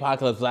zombie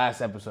apocalypse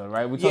last episode,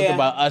 right? We talked Yeah.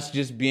 about us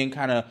just being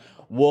kind of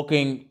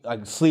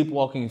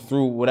sleepwalking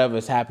through whatever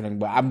is happening.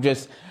 But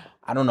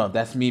I don't know if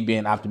that's me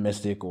being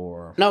optimistic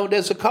or. No,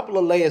 there's a couple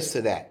of layers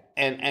to that.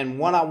 And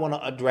one I want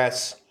to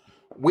address,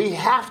 we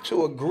have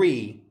to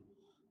agree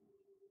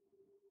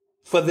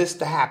for this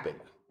to happen.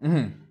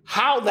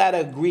 How that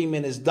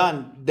agreement is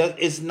done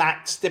is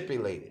not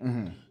stipulated.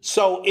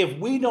 So if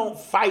we don't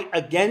fight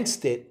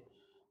against it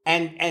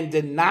and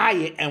deny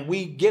it, and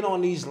we get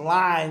on these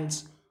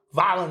lines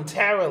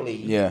voluntarily,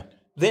 Yeah.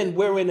 then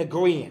we're in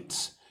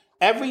agreement.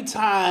 Every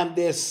time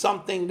there's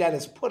something that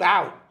is put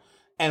out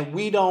and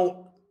we don't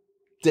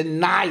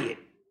deny it,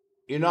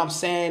 you know what I'm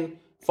saying?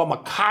 From a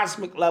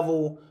cosmic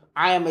level,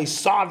 I am a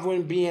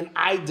sovereign being,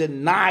 I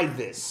deny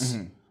this.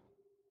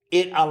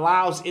 It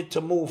allows it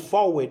to move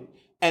forward.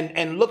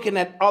 And looking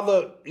at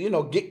other,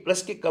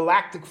 let's get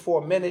galactic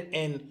for a minute.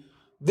 And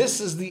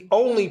this is the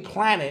only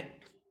planet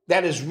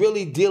that is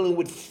really dealing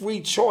with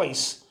free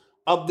choice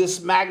of this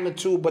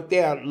magnitude, but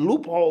there are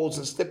loopholes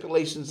and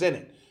stipulations in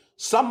it.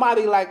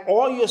 Somebody like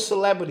all your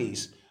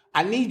celebrities,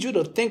 I need you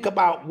to think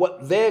about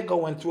what they're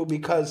going through,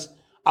 because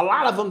a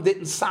lot of them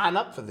didn't sign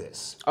up for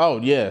this. Oh,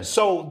 yeah.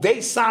 So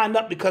they signed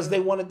up because they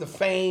wanted the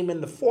fame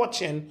and the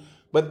fortune,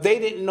 but they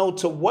didn't know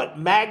to what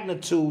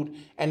magnitude.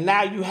 And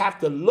now you have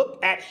to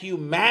look at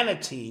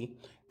humanity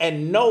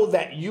and know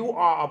that you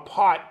are a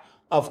part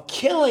of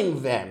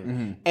killing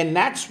them. And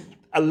that's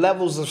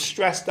levels of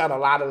stress that a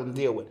lot of them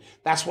deal with.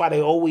 That's why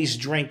they're always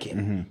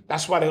drinking.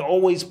 That's why they're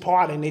always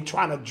partying. They're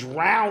trying to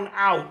drown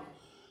out.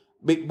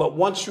 But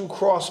once you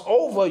cross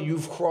over,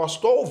 you've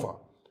crossed over.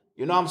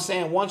 You know what I'm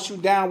saying? Once you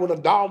down with a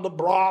Donald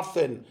Broth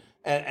and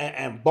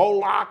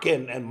Bolak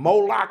and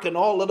Moloch and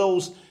all of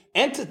those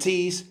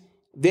entities,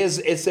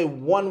 it's a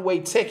one-way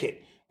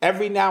ticket.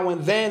 Every now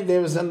and then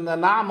there's an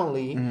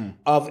anomaly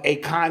of a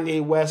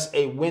Kanye West,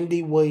 a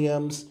Wendy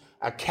Williams,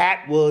 a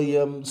Cat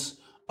Williams,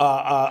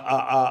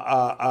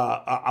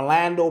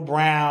 Orlando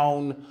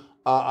Brown,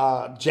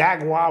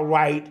 Jaguar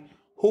Wright,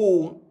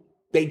 who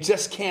they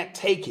just can't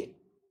take it.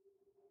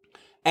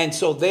 And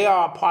so they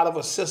are a part of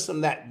a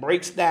system that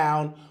breaks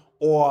down,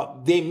 or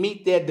they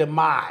meet their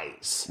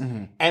demise.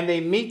 And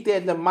they meet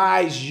their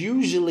demise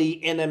usually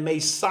in a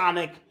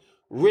Masonic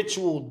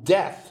ritual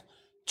death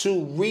to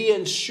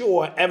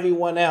reinsure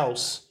everyone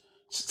else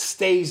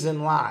stays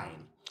in line.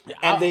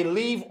 And they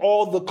leave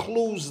all the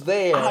clues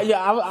there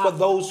for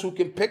those who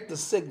can pick the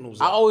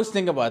signals I up. always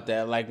think about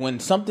that. Like when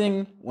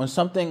something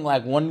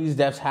like one of these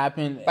deaths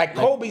happen, Like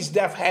Kobe's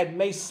death had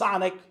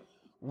Masonic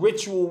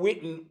ritual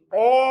written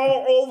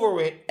all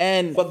over it,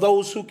 And- for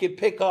those who can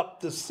pick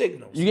up the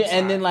signals.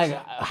 And then like,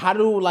 how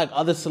do like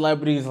other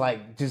celebrities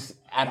like just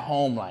at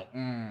home like,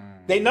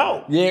 they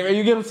know. yeah,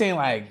 you get what I'm saying?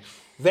 Like,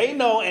 They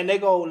know, and they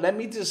go, let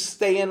me just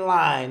stay in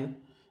line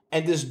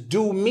and just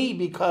do me,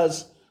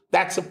 because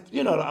that's a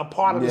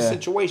part of the Yeah.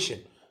 situation.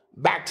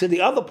 Back to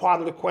the other part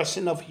of the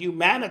question of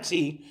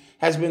humanity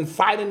has been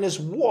fighting this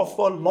war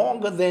for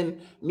longer than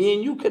me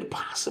and you could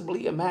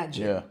possibly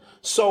imagine. Yeah.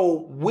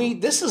 So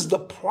this is the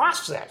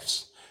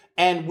process,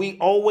 and we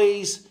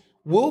always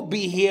will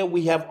be here.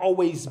 We have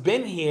always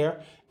been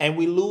here, and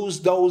we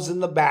lose those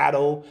in the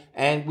battle,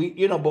 and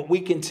but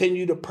we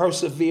continue to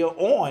persevere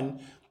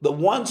on. The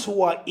ones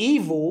who are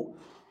evil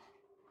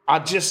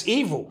are just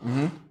evil,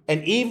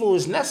 and evil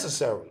is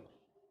necessary.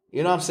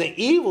 You know what I'm saying?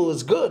 Evil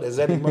is good, as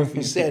Eddie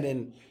Murphy said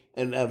in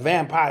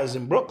Vampires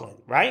in Brooklyn,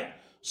 right?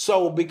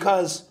 So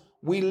because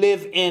we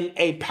live in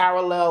a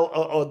parallel,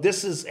 or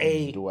this is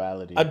a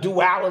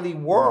duality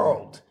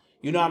world,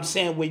 you know what I'm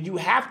saying, where you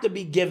have to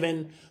be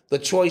given the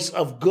choice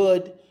of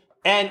good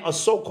and a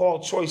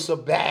so-called choice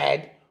of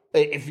bad,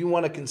 if you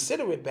want to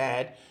consider it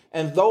bad,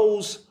 and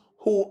those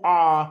who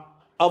are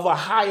of a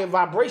higher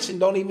vibration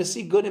don't even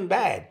see good and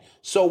bad.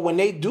 So when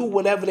they do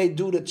whatever they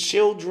do to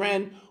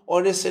children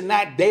or this and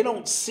that, they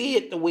don't see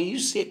it the way you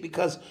see it,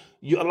 because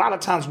a lot of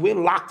times we're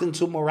locked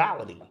into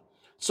morality.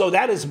 So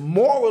that is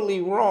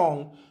morally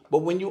wrong. But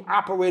when you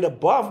operate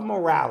above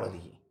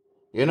morality,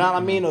 you know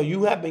what I mean? Or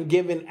you have been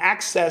given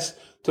access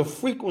to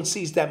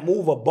frequencies that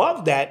move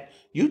above that,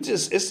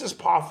 it's just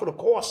par for the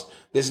course.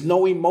 There's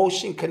no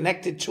emotion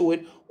connected to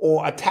it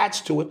or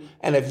attached to it.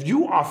 And if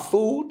you are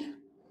food,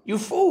 you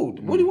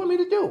food. What do you want me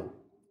to do?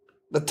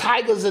 The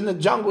tigers in the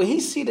jungle, he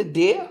see the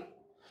deer.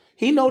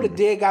 He know the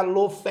deer got a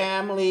little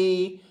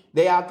family.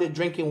 They out there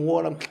drinking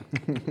water.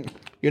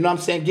 You know what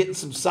I'm saying? Getting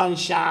some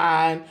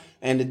sunshine.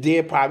 And the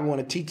deer probably want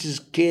to teach his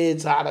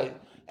kids how to.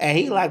 And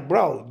he like,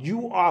 bro,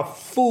 you are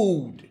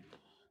food.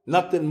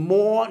 Nothing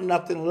more,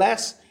 nothing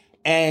less.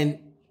 And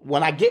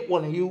when I get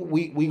one of you,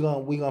 we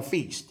gonna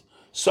feast.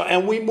 So,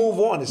 and we move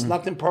on. It's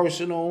nothing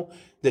personal.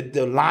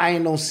 The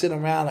lion don't sit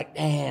around like,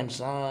 damn,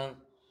 son,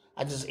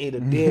 I just ate a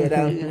deer.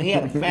 He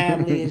had a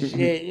family and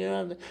shit. You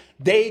know,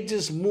 they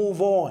just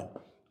move on.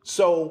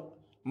 So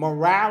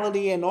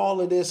morality and all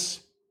of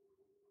this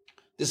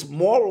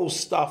moral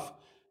stuff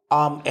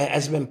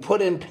has been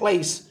put in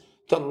place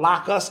to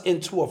lock us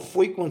into a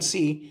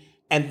frequency.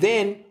 And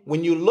then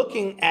when you're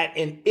looking at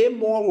an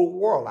immoral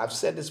world, I've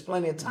said this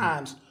plenty of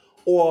times,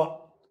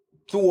 or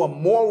through a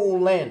moral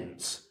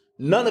lens,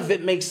 none of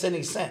it makes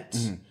any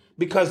sense.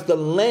 Because the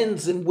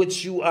lens in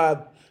which you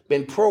have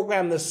been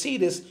programmed to see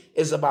this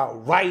is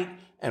about right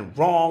and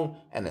wrong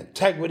and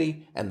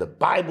integrity, and the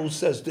Bible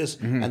says this,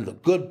 and the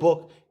good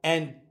book,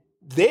 and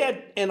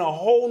they're in a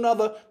whole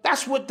nother,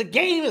 that's what the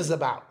game is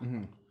about.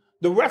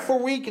 The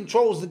referee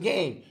controls the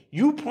game.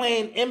 You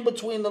playing in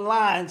between the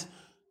lines.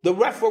 The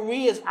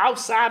referee is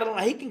outside of the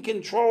line. He can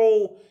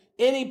control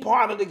any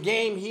part of the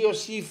game he or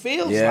she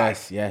feels like.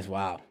 Yes,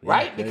 wow.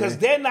 Right? Because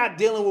they're not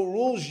dealing with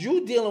rules.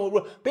 You dealing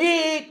with rules.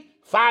 Big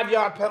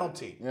 5-yard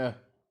penalty. Yeah.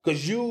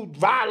 Because you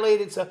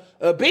violated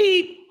a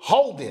beep,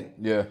 holding.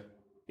 Yeah.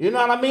 You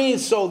know what I mean?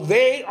 So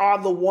they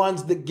are the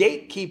ones, the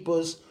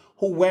gatekeepers,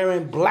 who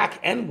wearing black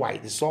and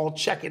white. It's all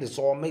checkered. It's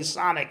all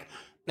Masonic.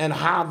 And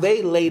how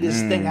they lay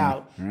this thing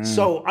out.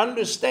 So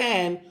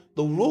understand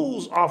the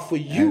rules are for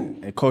you.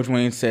 And Coach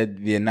Wayne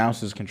said the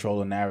announcers control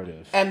the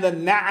narrative. And the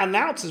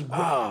announcers,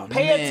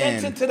 pay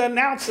attention to the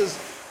announcers,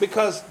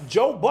 because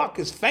Joe Buck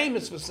is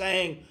famous for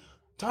saying,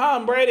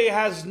 Tom Brady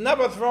has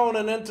never thrown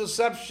an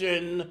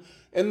interception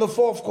in the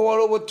fourth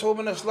quarter with 2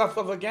 minutes left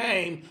of a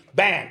game.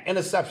 Bam,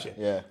 interception.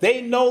 Yeah.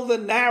 They know the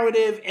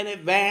narrative in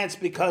advance,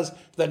 because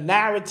the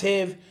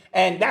narrative,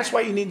 and that's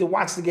why you need to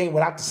watch the game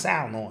without the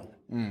sound on.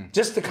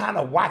 Just to kind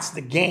of watch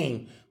the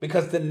game,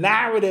 because the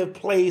narrative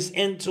plays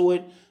into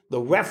it. The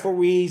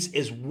referees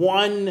is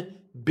one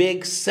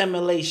big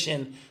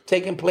simulation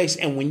taking place.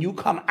 And when you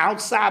come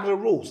outside of the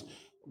rules,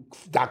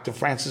 Dr.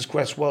 Francis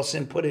Cress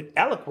Welsing put it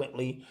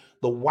eloquently,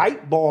 the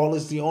white ball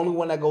is the only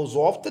one that goes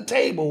off the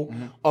table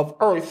of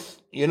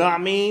Earth, you know what I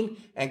mean,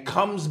 and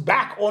comes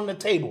back on the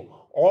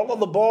table. All of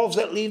the balls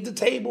that leave the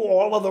table,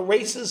 all of the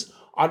races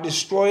are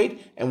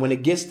destroyed. And when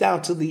it gets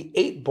down to the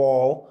 8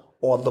 ball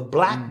or the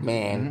black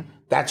man,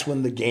 that's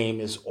when the game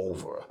is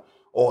over.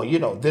 Or,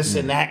 this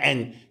and that.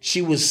 And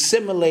she was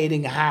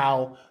simulating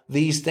how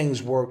these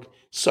things work.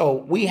 So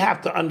we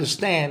have to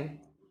understand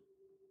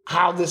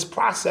how this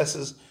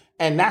processes.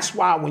 And that's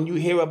why when you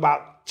hear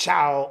about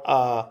child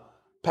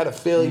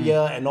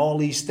pedophilia and all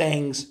these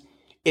things,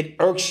 it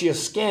irks your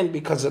skin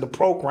because of the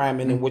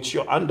programming in which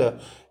you're under.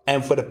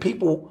 And for the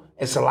people,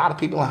 it's a lot of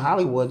people in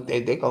Hollywood,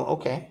 they go,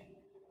 okay,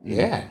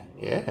 yeah.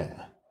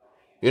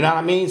 You know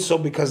what I mean? So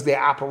because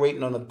they're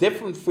operating on a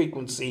different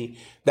frequency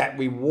that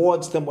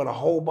rewards them with a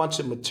whole bunch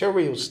of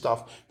material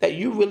stuff that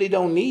you really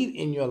don't need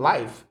in your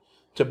life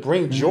to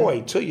bring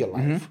joy to your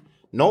life.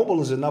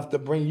 Noble is enough to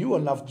bring you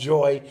enough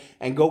joy,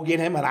 and go get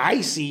him an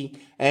icy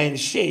and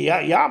shit.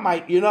 Y'all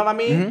might, you know what I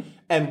mean?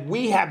 And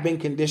we have been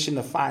conditioned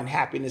to find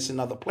happiness in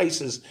other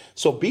places.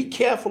 So be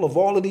careful of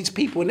all of these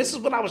people. And this is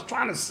what I was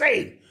trying to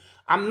say.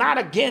 I'm not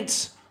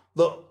against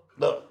the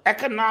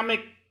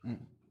economic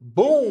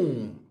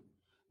boom,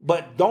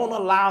 but don't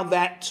allow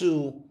that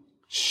to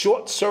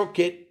short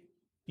circuit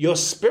your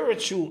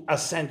spiritual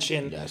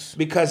ascension,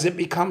 because it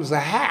becomes a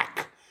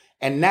hack.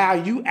 And now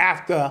you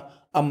after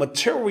a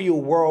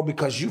material world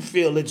because you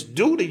feel it's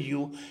due to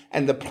you,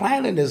 and the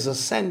planet is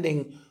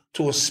ascending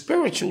to a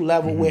spiritual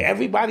level where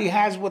everybody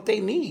has what they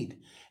need.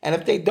 And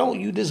if they don't,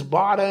 you just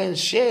barter and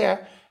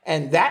share,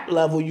 and that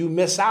level you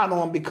miss out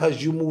on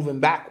because you're moving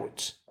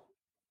backwards.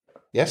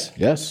 Yes?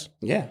 Yes.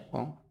 Yeah,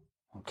 well,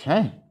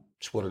 Okay.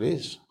 it's what it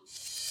is.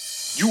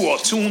 You are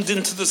tuned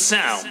into the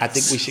sound. I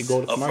think we should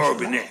go to of commercial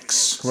Urban now.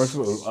 X.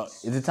 Commercial.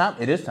 Is it time?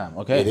 It is time.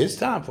 Okay. It is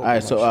time for All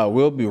right. commercial. So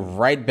we'll be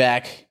right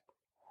back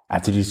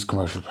after these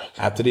commercial breaks.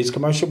 After these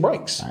commercial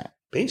breaks. All right.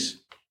 Peace.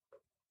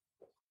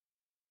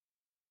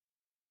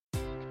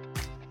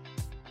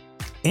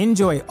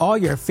 Enjoy all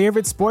your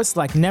favorite sports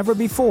like never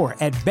before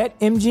at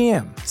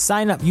BetMGM.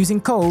 Sign up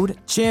using code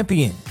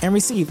CHAMPION and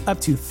receive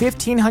up to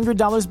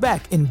 $1,500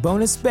 back in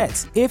bonus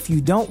bets if you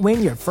don't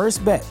win your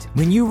first bet.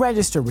 When you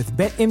register with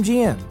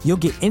BetMGM, you'll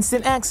get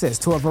instant access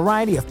to a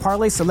variety of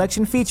parlay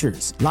selection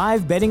features,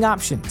 live betting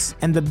options,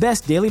 and the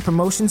best daily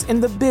promotions in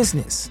the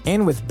business.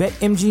 And with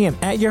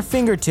BetMGM at your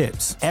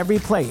fingertips, every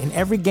play and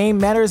every game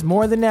matters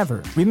more than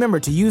ever. Remember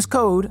to use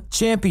code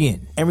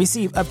CHAMPION and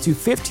receive up to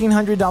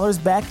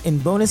 $1,500 back in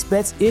bonus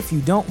bets if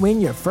you don't win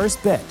your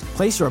first bet.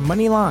 Place your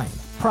money line,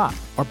 prop,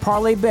 or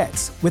parlay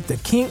bets with the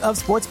king of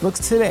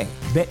sportsbooks today.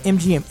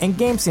 BetMGM and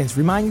GameSense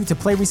remind you to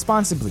play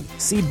responsibly.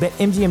 See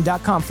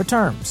BetMGM.com for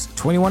terms.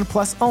 21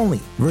 plus only.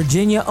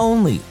 Virginia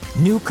only.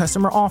 New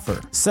customer offer.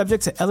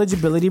 Subject to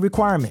eligibility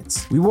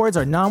requirements. Rewards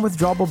are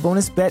non-withdrawable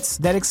bonus bets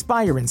that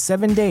expire in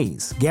 7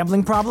 days.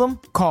 Gambling problem?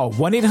 Call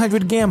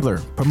 1-800-GAMBLER.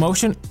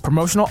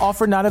 Promotional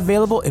offer not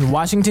available in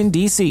Washington,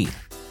 D.C.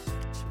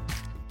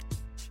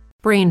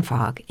 Brain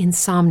fog,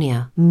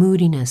 insomnia,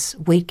 moodiness,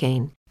 weight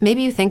gain.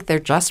 Maybe you think they're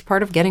just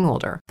part of getting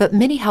older, but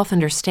MIDI Health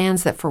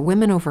understands that for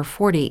women over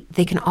 40,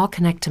 they can all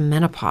connect to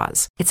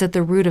menopause. It's at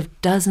the root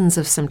of dozens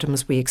of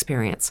symptoms we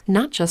experience,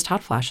 not just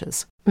hot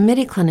flashes.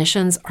 MIDI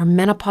clinicians are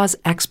menopause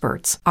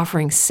experts,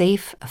 offering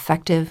safe,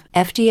 effective,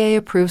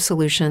 FDA-approved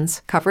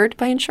solutions covered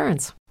by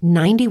insurance.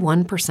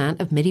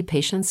 91% of MIDI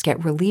patients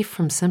get relief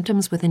from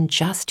symptoms within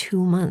just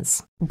 2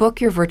 months.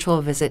 Book your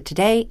virtual visit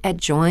today at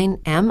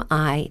joinmidi.com.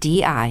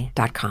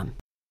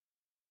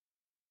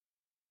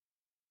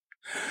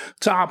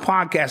 To our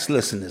podcast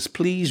listeners,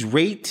 please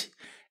rate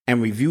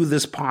and review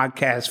this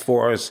podcast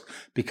for us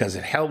because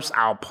it helps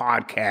our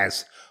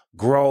podcast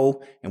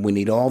grow, and we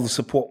need all the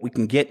support we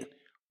can get.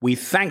 We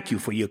thank you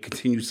for your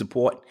continued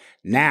support.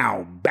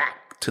 Now,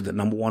 back to the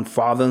 #1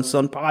 father and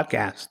son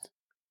podcast.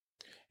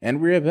 And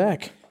we're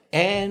back.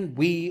 And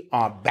we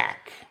are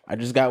back. I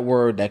just got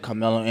word that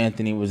Carmelo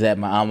Anthony was at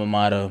my alma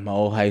mater, my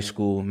old high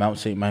school, Mount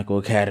St. Michael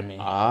Academy.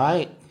 All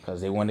right.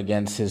 Because they went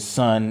against his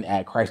son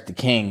at Christ the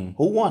King.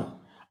 Who won?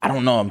 I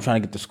don't know. I'm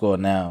trying to get the score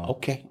now.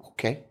 Okay.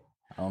 I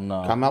don't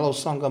know. Carmelo's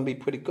son gonna be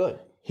pretty good.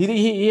 He's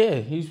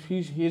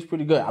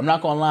pretty good. I'm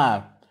not gonna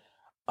lie.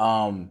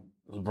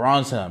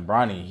 LeBron's son,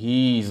 Bronny,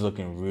 he's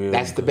looking real.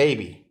 That's the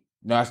baby.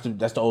 No,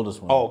 that's the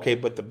oldest one. Oh, okay,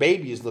 but the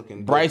baby is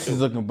looking. Bryce good is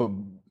too. looking, but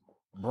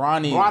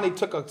Bronny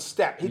took a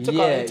step. He took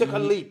a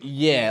leap.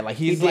 Yeah, like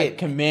he's He like did.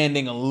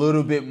 commanding a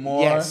little bit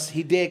more. Yes,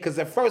 he did. Because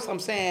at first I'm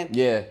saying,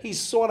 Yeah. he's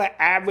sort of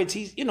average.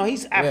 He's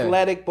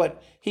athletic,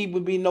 but he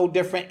would be no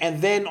different. And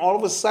then all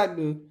of a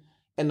sudden,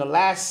 in the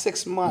last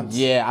 6 months,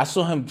 Yeah, I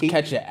saw him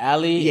catch an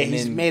alley. yeah, and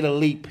he's then made a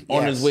leap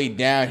on Yes. his way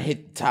down,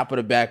 hit the top of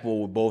the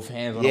backboard with both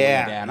hands on the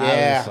way down.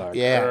 I was like,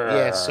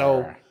 yeah.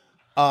 So,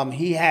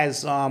 he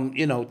has,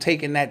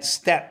 taken that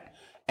step,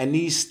 and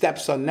these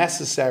steps are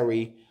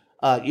necessary,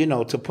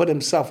 to put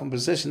himself in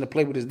position to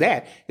play with his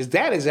dad. His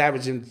dad is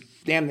averaging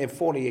damn near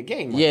 40 a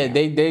game. Yeah,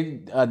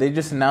 now. they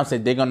just announced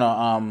that they're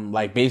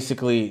gonna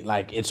basically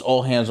it's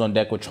all hands on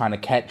deck with trying to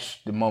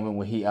catch the moment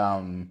when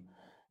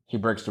he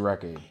breaks the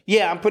record.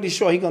 Yeah, I'm pretty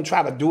sure he's gonna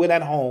try to do it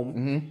at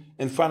home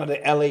in front of the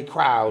LA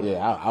crowd. Yeah,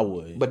 I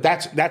would. But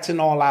that's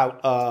an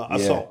all-out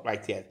assault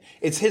right there.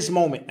 It's his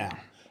moment now,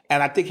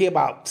 and I think he's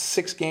about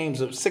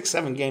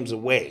 6-7 games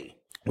away,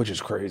 Which is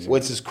crazy.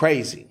 which is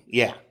crazy.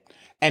 Yeah,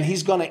 and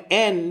he's gonna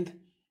end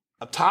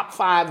a top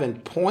 5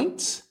 in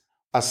points,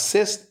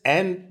 assists,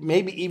 and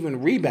maybe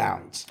even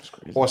rebounds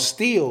or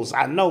steals.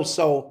 I know.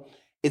 So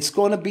it's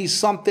going to be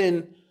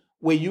something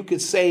where you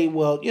could say,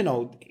 well,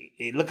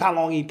 look how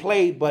long he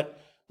played, but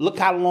look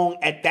how long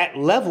at that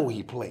level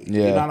he played.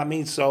 Yeah. You know what I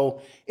mean?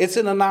 So it's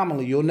an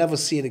anomaly. You'll never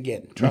see it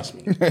again. Trust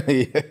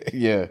me.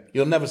 Yeah.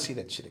 You'll never see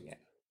that shit again.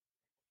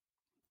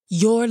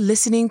 You're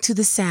listening to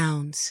the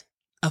sounds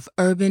of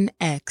Urban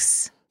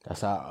X.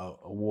 That's our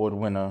award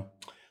winner.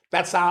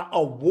 That's our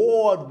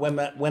award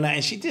winner,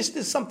 and she just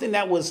did something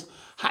that was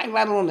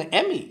highlighted on the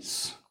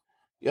Emmys.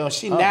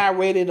 She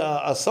narrated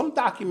some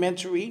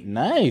documentary.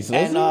 Nice.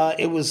 And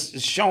it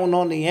was shown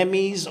on the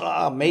Emmys,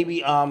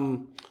 maybe,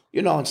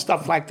 and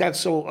stuff like that.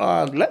 So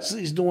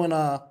Leslie's doing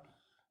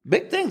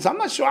Big things. I'm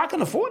not sure I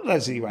can afford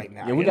Leslie right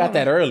now. Yeah, we got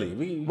that early.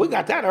 We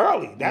got that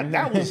early.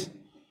 That was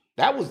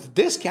the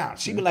discount.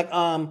 She'd be like,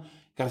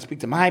 gotta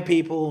speak to my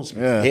people, speak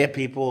to their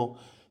people,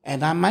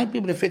 and I might be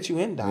able to fit you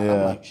in, Don.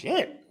 I'm like,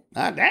 shit,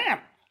 god damn.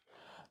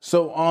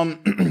 So,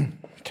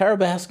 Carol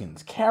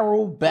Baskins,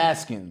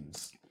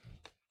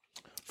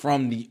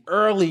 from the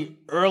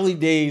early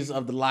days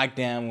of the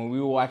lockdown when we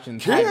were watching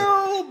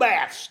Carol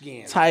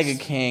Baskins, Tiger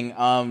King.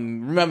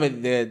 Remember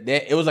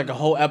it was like a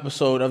whole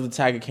episode of the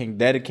Tiger King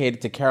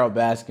dedicated to Carol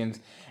Baskins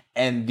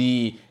and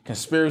the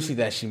conspiracy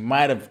that she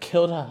might have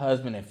killed her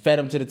husband and fed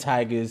him to the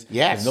tigers.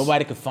 Yes.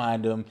 Nobody could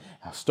find him.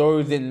 Her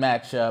stories didn't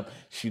match up.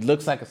 She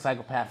looks like a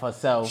psychopath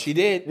herself. She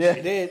did. Yeah.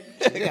 She did.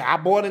 I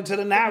bought into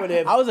the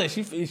narrative. I was like,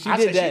 she did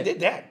that. She did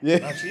that.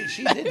 Yeah.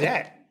 She did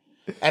that.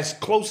 As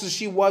close as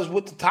she was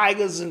with the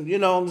tigers, and you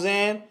know what I'm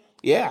saying?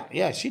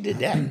 Yeah, she did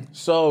that.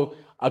 So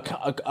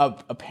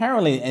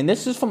apparently, and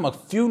this is from a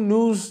few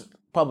news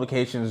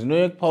publications, New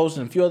York Post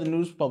and a few other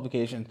news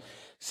publications,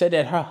 said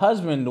that her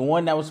husband, the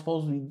one that was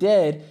supposed to be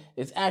dead,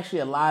 is actually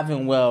alive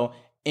and well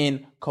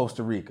in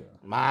Costa Rica.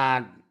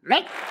 I'd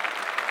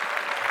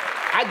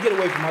get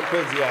away from her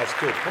crazy ass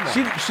too. Come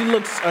on. She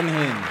looks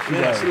unhinged. She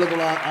looks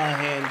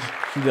unhinged.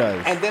 She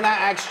does. And then I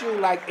asked you,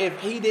 like, if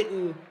he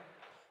didn't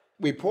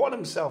report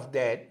himself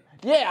dead.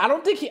 Yeah, I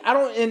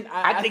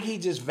think he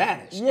just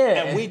vanished.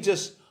 Yeah. And we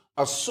just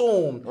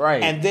assumed.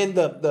 Right. And then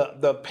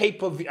the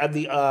pay-per-view,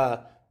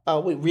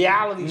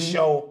 reality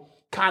show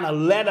kind of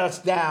led us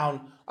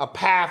down a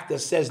path that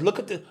says, look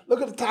at the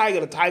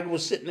tiger. The tiger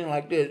was sitting there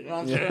like this. You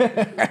know what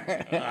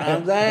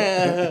I'm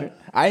saying?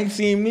 I ain't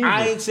seen him either.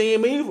 I ain't seen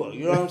him either.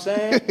 You know what I'm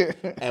saying?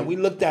 And we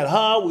looked at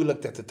her. We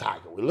looked at the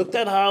tiger. We looked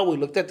at her. We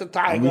looked at the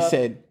tiger. And we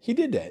said, he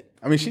did that.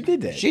 I mean, she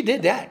did that. She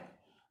did that.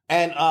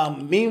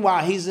 And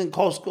meanwhile, he's in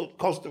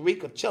Costa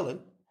Rica chilling.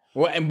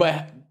 Well,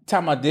 but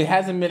time out, there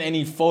hasn't been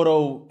any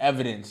photo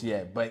evidence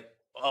yet. But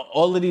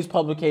all of these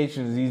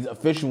publications, these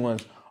official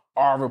ones,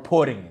 are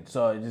reporting it.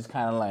 So it's just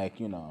kind of like,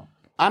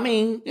 I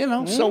mean,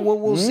 so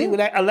we'll see with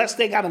that. Unless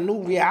they got a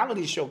new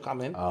reality show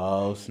coming.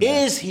 Oh,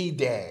 snap. Is he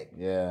dead?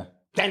 Yeah.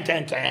 Dun,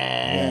 dun,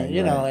 dun.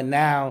 Yeah, and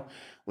now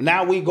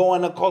we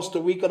going to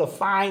Costa Rica to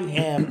find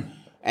him,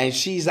 and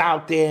she's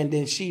out there, and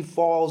then she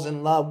falls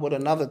in love with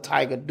another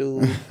tiger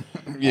dude.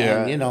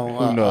 Yeah. And,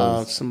 who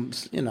knows?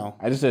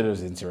 I just said it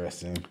was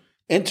interesting.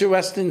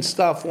 Interesting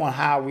stuff on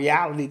how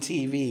reality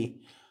TV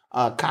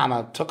kind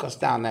of took us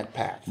down that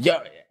path.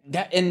 Yeah,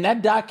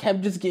 that doc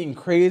kept just getting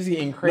crazy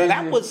and crazy. No,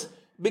 that was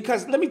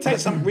because let me tell you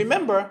something.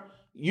 Remember,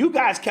 you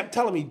guys kept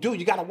telling me, dude,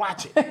 you got to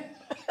watch it.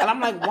 And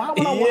I'm like, why would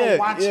I want to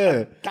watch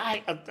a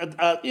guy,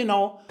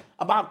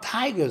 about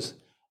tigers?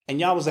 And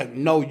y'all was like,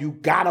 no, you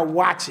got to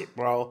watch it,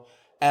 bro.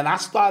 And I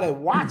started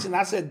watching.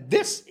 I said,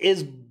 this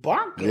is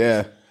bonkers.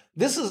 Yeah.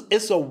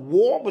 It's a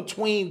war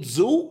between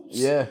zoos.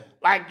 Yeah.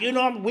 Like,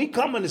 we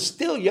coming to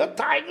steal your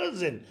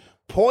tigers and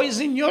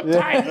poison your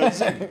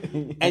tigers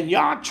and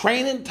y'all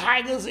training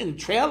tigers in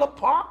trailer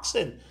parks.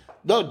 And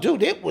no,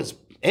 dude, it was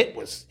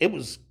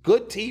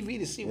good TV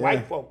to see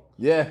white folk.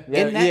 Yeah.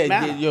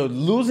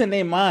 Losing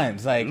their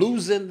minds. Like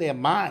losing their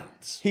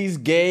minds. He's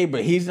gay,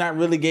 but he's not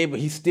really gay, but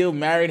he still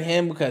married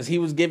him because he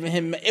was giving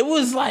him. It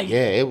was like.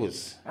 Yeah, it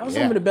was. That was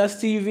some of the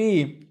best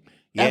TV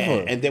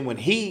ever. And then when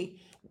he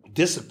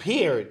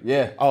disappeared,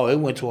 it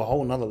went to a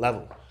whole nother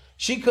level.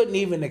 She couldn't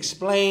even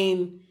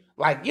explain,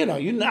 like, you know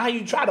how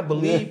you try to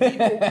believe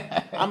people.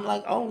 I'm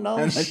like, oh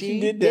no, she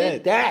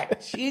did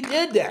that. She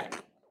did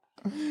that.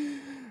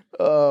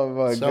 Oh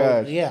my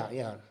gosh.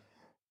 Yeah.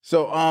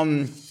 So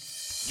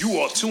you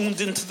are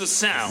tuned into the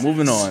sound.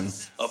 Moving on.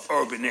 Of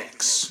Urban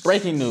X.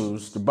 Breaking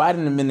news: the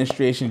Biden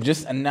administration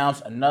just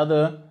announced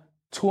another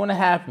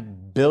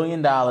 $2.5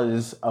 billion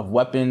of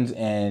weapons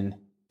and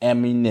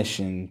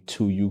ammunition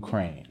to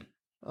Ukraine.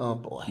 Oh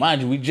boy!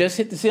 Mind you, we just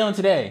hit the ceiling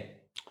today,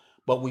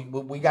 but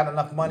we got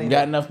enough money. We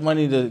got enough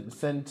money to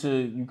send to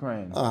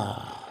Ukraine.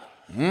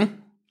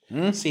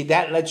 See,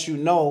 that lets you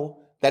know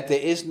that there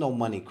is no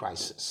money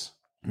crisis.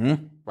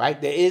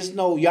 Right? There is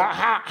no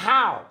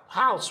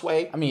how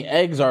Sway? I mean,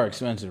 eggs are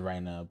expensive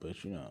right now, but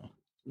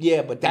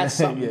Yeah, but that's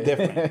something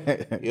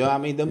different. You know what I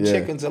mean? Them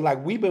chickens are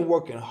like, we've been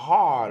working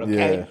hard,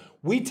 okay? Yeah.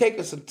 We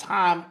taking some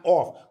time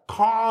off.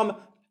 Calm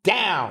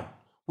down.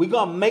 We're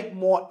going to make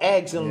more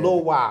eggs in a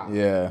little while.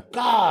 Yeah.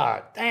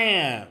 God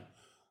damn.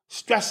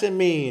 Stressing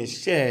me and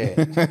shit.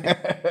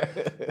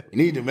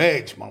 Need them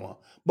eggs, mama.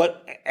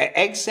 But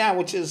egg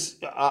sandwiches,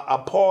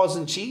 paws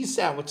and cheese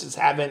sandwiches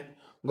haven't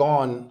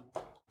gone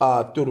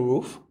through the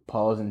roof.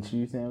 Paws and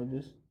cheese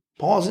sandwiches?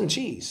 Paws and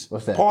cheese.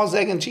 What's that? Paws,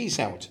 egg, and cheese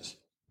sandwiches.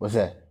 What's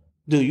that?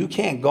 Dude, you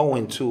can't go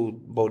into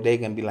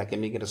bodega and be like, let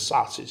me get a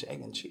sausage,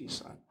 egg, and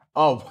cheese, son.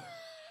 Oh.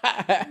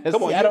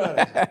 Come on, I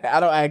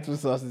don't ask for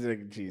sausage,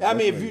 egg, and cheese. I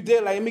mean, if you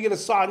did, like, let me get a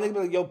sausage, nigga be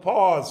like, yo,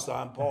 pause,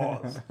 son,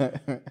 pause.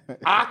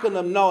 I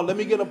couldn't know. Let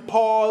me get a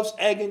paws,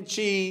 egg, and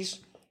cheese.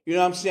 You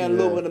know what I'm saying? A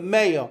little bit of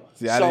mayo.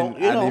 See, I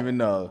didn't even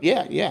know.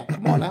 Yeah.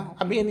 Come on now.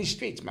 I be in these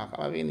streets, man.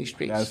 I be in these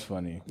streets. That's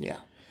funny. Yeah.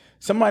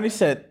 Somebody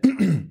said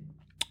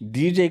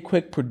DJ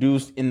Quick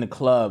produced In the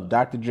Club.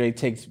 Dr. Dre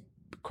takes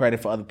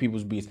credit for other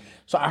people's beats.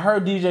 So I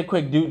heard DJ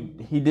Quick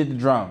he did the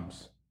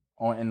drums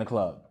in the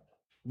club.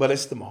 But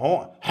it's the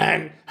horn.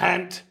 I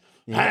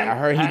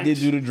heard he did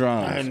do the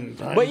drums.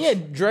 But yeah,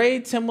 Dre,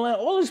 Timbaland,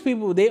 all these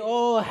people, they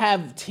all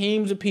have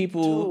teams of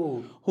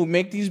people who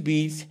make these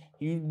beats.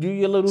 You do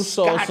your little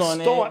sauce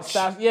on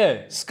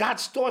it. Scott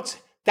Storch,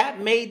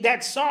 that made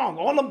that song.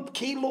 All them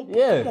key little,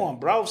 come on,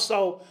 bro.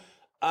 So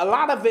a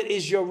lot of it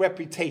is your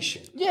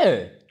reputation.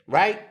 Yeah.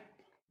 Right?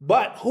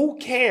 But who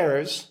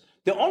cares?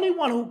 The only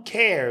one who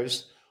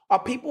cares are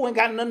people who ain't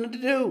got nothing to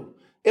do.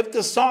 If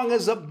the song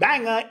is a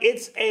banger,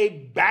 it's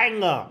a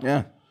banger.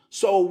 Yeah.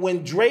 So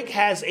when Drake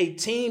has a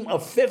team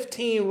of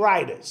 15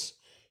 writers,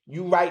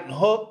 you writing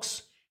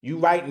hooks, you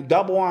writing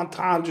double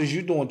entendres,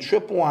 you doing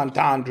triple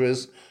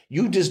entendres,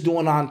 you just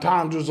doing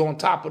entendres on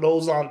top of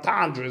those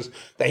entendres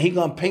that he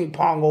gonna ping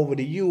pong over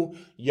to you.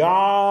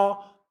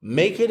 Y'all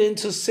make it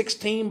into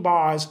 16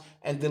 bars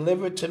and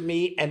deliver it to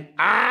me, and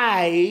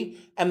I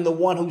am the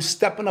one who's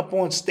stepping up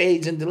on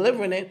stage and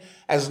delivering it,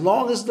 as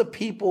long as the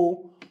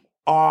people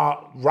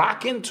are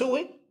rocking to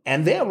it,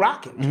 and they're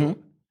rocking to it.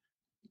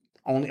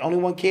 Only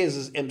one cares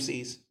is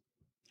MCs,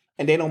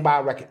 and they don't buy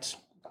records.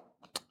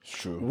 It's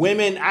true.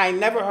 Women, I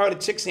never heard a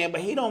chick saying,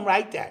 but he don't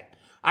write that.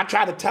 I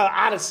try to tell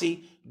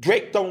Odyssey,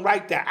 Drake don't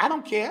write that. I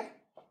don't care.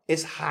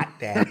 It's hot,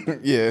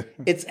 Dad. Yeah.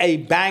 It's a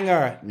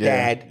banger,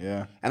 Dad.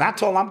 Yeah. And I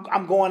told him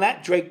I'm going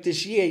at Drake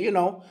this year,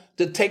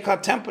 to take her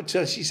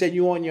temperature. She said,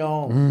 you on your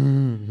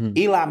own.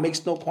 Eli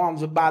makes no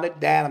qualms about it.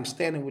 Dad, I'm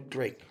standing with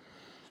Drake.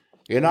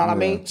 You know what I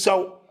mean?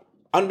 So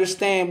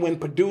understand when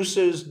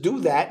producers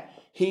do that,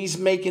 he's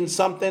making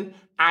something,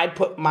 I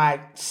put my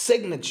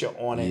signature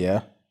on it.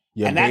 Yeah.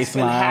 And that's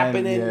been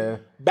happening. Yeah.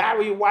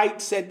 Barry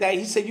White said that.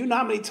 He said, you know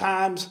how many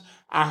times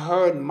I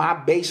heard my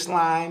bass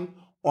line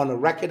on a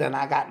record and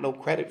I got no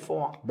credit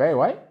for? Barry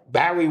White?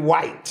 Barry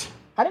White.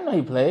 I didn't know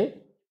he played.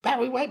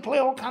 Barry White played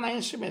all kind of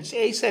instruments.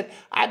 Yeah, he said,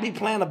 I'd be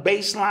playing a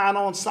bass line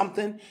on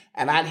something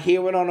and I'd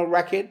hear it on a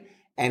record.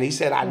 And he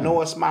said, I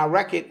know it's my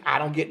record. I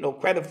don't get no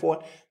credit for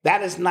it.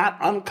 That is not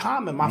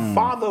uncommon. My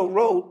father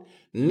wrote,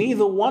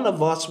 neither one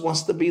of us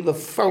wants to be the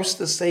first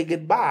to say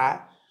goodbye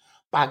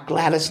by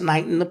Gladys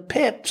Knight and the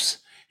Pips.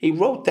 He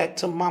wrote that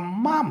to my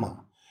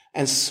mama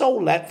and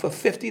sold that for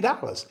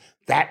 $50.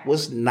 That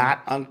was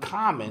not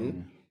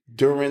uncommon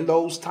during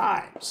those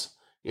times.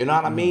 You know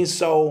what I mean?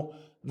 So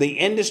the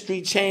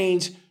industry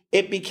changed.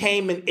 It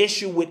became an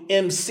issue with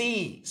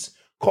MCs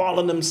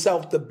calling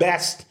themselves the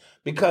best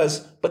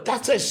but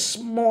that's a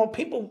small,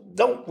 people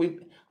don't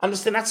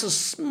understand, that's a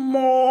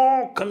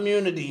small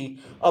community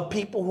of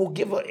people who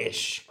give a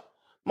ish.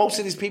 Most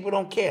of these people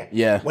don't care.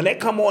 Yeah. When they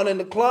come on in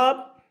the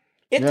club,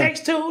 it takes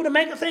two to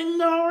make a thing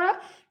go right.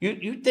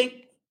 You think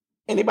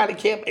anybody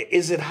care?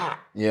 Is it hot?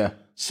 Yeah.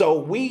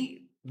 So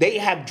they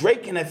have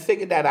Drake and have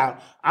figured that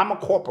out. I'm a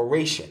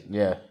corporation.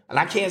 Yeah. And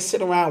I can't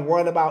sit around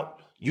worrying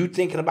about you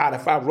thinking about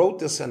if I wrote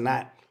this or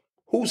not.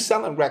 Who's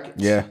selling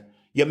records? Yeah.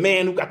 Your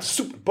man who got the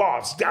super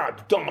bars,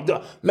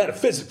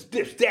 metaphysics,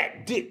 this,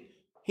 that, this.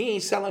 He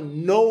ain't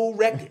selling no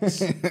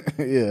records.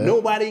 Yeah.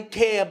 Nobody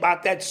care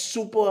about that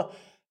super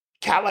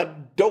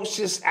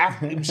calidocious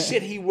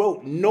shit he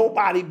wrote.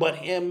 Nobody but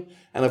him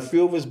and a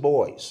few of his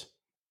boys.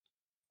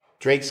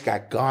 Drake's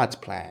got God's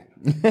plan.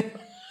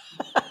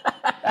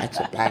 That's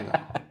a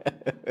banger.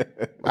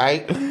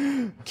 Right?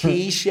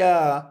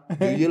 Keisha,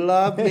 do you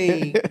love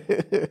me?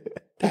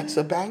 That's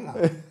a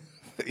banger.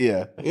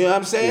 Yeah. You know what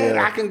I'm saying?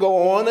 Yeah. I can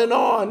go on and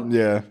on.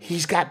 Yeah.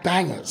 He's got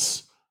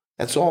bangers.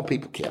 That's all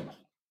people care about.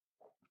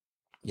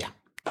 Yeah.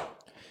 All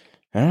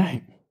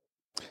right.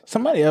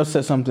 Somebody else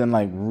said something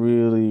like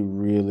really,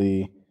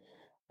 really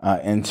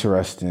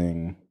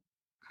interesting.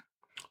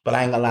 But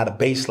I ain't got a lot of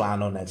bass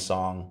line on that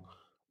song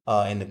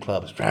in the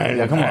clubs.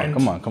 Yeah,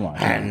 come on.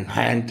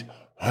 Hand.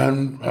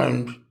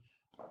 No.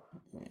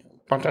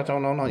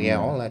 Yeah,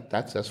 all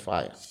that's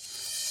fire.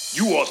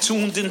 You are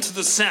tuned into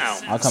the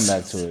sound. I'll come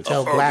back to it.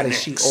 Tell Gladys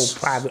she owed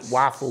Private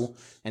Waffle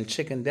and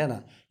chicken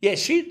dinner. Yeah,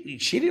 she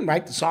didn't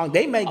write the song.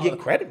 They may get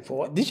credit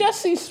for it. Did y'all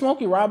see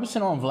Smokey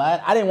Robinson on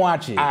Vlad? I didn't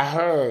watch it. I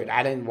heard.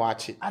 I didn't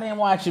watch it.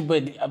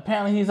 But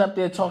apparently he's up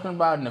there talking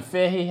about an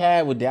affair he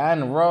had with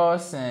Diana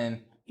Ross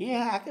and...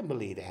 Yeah, I can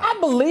believe that. I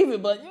believe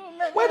it, but...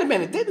 Wait a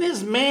minute. Didn't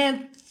his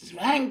man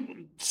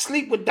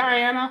sleep with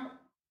Diana?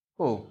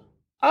 Who?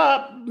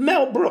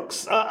 Mel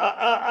Brooks.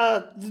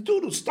 The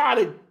dude who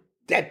started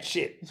that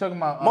shit. You talking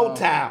about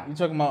Motown? You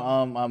talking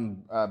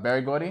about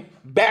Barry Gordy?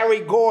 Barry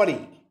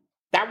Gordy.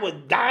 That was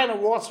Diana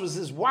Ross was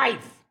his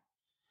wife.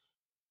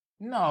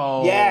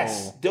 No.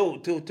 Yes,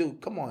 dude.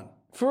 Come on,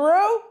 for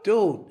real,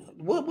 dude.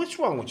 What's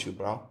wrong with you,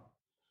 bro?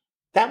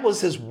 That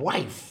was his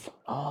wife.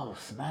 Oh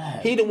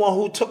snap! He the one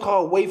who took her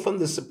away from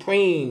the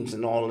Supremes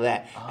and all of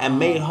that, and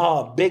made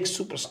her a big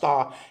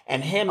superstar.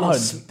 And him and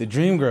the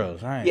Dream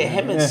Girls, right? Yeah,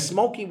 him and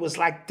Smokey was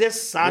like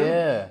this, son.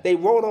 Yeah. They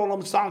wrote all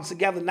them songs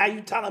together. Now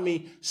you telling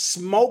me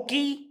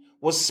Smokey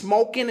was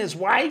smoking his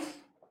wife?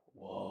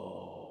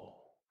 Whoa!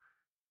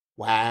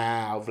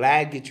 Wow,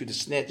 Vlad get you to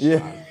snitch. Yeah.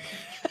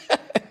 Son.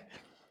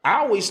 I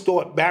always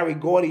thought Barry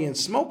Gordy and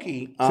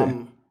Smokey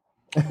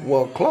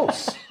were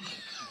close.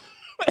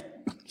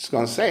 Just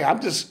gonna say,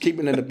 I'm just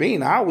keeping it a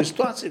bean. I always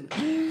thought, I said,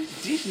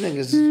 these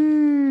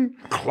niggas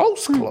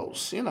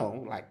close, you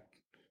know, like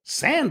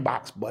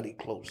sandbox buddy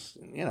close,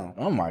 you know.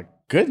 Oh my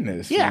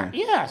goodness. Yeah, man.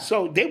 yeah.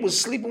 So they was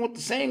sleeping with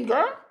the same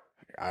girl.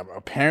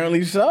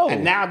 Apparently so.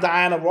 And now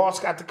Diana Ross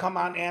got to come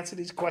out and answer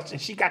these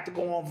questions. She got to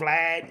go on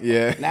Vlad.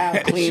 Yeah.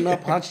 Now clean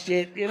up her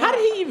shit. You know? How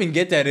did he even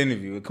get that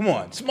interview? Come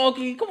on,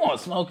 Smokey. Come on,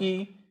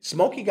 Smokey.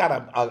 Smokey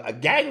got a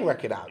gang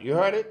record out. You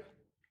heard it?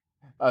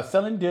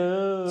 Selling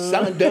dope.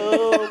 Selling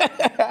dope.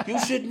 You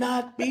should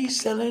not be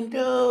selling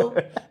dope.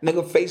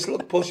 Nigga face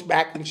look pushed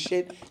back and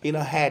shit. You know,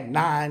 had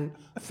 9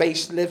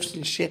 facelifts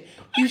and shit.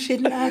 You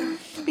should not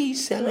be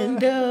selling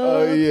dope.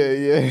 Oh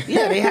yeah.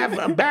 Yeah, they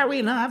have Barry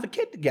and I have a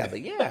kid together.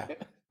 Yeah.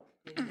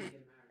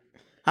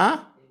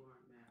 Huh?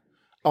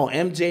 Oh,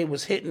 MJ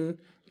was hitting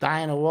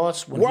Diana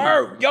Ross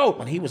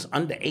when he was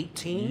under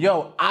 18.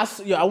 Yo, I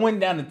went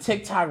down the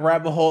TikTok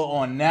rabbit hole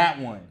on that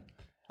one.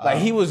 Like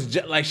he was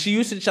like she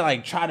used to try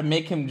to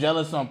make him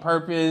jealous on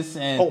purpose.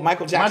 And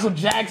Michael Jackson.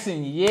 Michael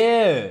Jackson,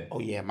 yeah. Oh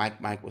yeah,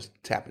 Mike was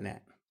tapping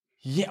that.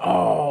 Yeah.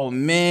 Oh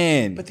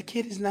man. But the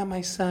kid is not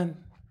my son.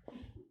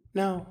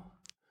 No.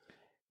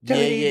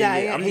 Dirty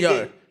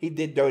Diana. He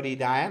did Dirty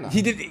Diana.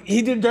 He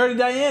did Dirty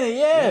Diana.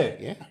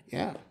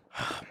 Yeah.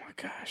 Oh my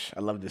gosh, I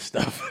love this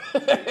stuff.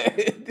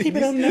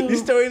 People don't know.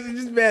 These stories are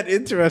just mad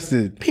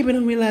interesting. People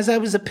don't realize I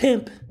was a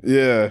pimp.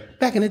 Yeah.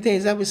 Back in the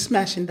days, I was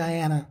smashing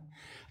Diana.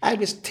 I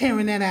was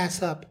tearing that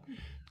ass up.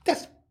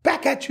 That's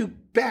back at you,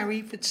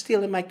 Barry, for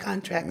stealing my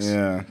contracts.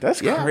 Yeah, that's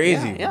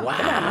crazy. Yeah.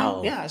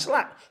 Wow. Yeah, it's a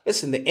lot.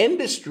 Listen, the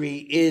industry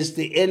is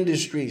the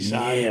industry,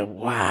 son. Yeah,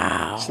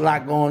 wow. It's a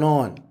lot going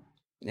on.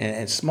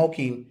 And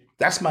Smokey,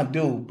 that's my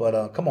dude,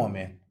 but come on,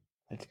 man.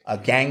 A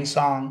gang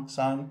song,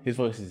 son. His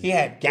voice is... He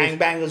had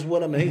gangbangers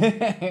with him.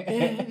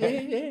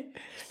 And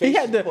he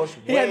had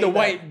the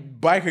white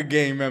biker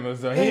gang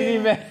members, though. He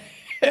didn't even...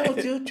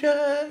 Don't do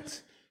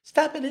drugs.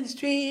 Stop it in the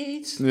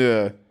streets.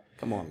 Yeah.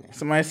 Come on, man.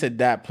 Somebody said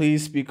that.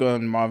 Please speak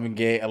on Marvin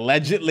Gaye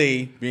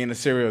allegedly being a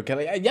serial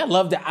killer. Yeah, I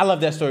love that. I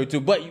love that story too.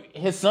 But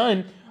his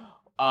son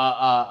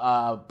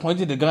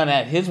pointed the gun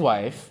at his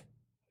wife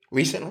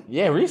recently.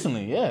 Yeah,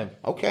 recently. Yeah.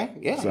 Okay.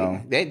 Yeah.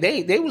 So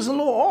they was a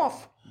little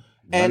off,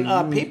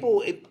 and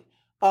people.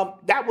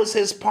 That was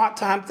his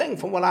part-time thing,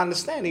 from what I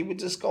understand. He would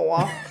just go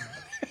on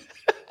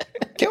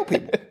kill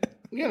people.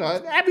 You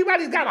know,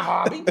 everybody's got a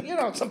hobby. You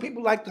know, some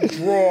people like to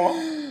draw.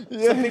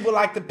 Yeah. Some people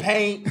like to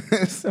paint.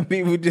 Some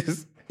people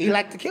just... He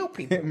like to kill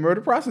people.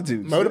 Murder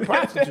prostitutes.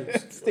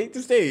 State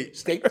to state.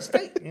 State to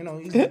state. You know,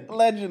 he's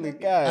allegedly,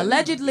 guys.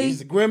 Allegedly. He's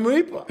the Grim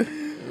Reaper.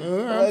 You know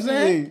what I'm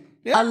saying?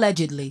 Yeah.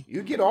 Allegedly.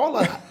 You get all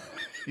the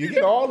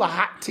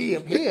hot tea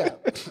up here.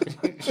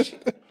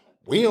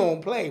 We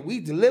don't play. We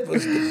deliver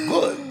the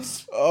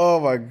goods. Oh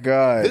my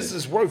God. This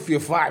is worth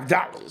your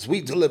 $5. We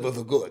deliver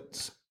the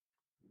goods.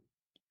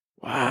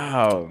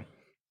 Wow.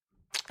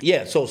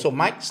 Yeah, so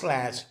Mike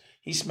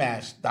he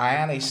smashed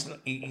Diana,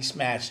 he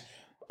smashed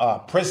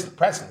Presley.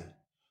 Presley.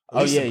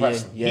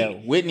 Yeah.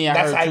 Whitney, I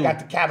heard that's how he too. got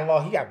the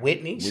catalog. He got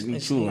Whitney.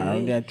 Too. I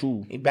heard that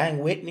too. He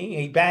banged Whitney.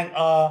 He banged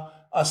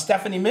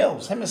Stephanie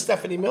Mills. Him and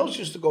Stephanie Mills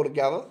used to go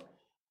together.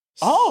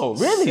 Oh,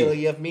 really?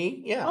 Silly of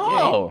me. Yeah.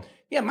 Oh.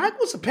 Yeah, Mike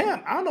was a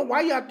pimp. I don't know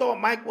why y'all thought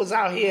Mike was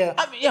out here.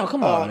 I mean,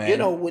 come on, man. You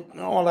know, with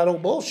all that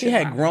old bullshit. She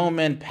had grown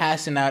men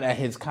passing out at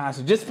his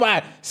concert just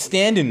by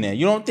standing there.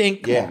 You don't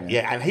think? Yeah.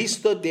 And he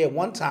stood there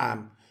one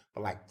time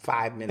for like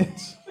 5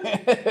 minutes.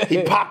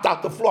 He popped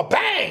out the floor,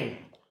 bang!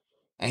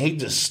 And he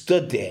just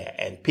stood there,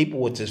 and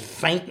people were just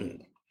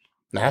fainting.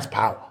 Now, that's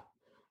power.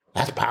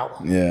 That's power.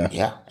 Yeah.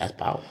 Yeah, that's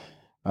power.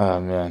 Oh,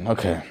 man.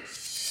 Okay.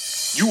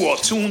 You are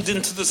tuned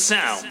into the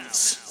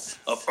sounds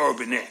of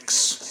Urban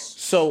X.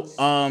 So,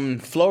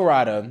 Flo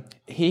Rida,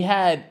 he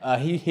had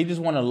he just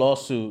won a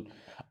lawsuit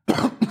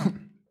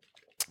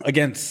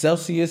against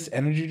Celsius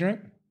energy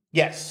drink.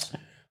 Yes.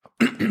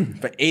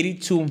 For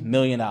 $82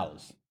 million.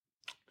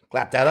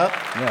 Clap that up.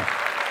 Yeah.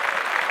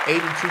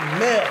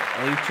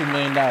 $82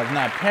 million.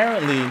 Now,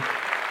 apparently,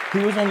 he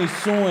was only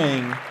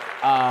suing.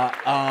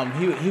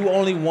 He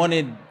only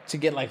wanted to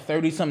get like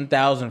 30-something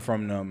thousand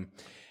from them.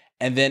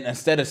 And then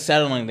instead of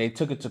settling, they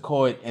took it to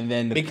court, and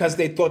then because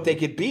they thought they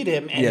could beat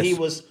him, and he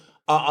was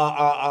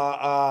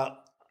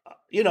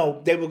you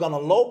know, they were gonna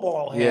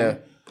lowball him. Yeah.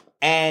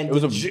 And it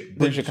was a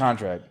breach of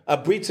contract. A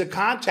breach of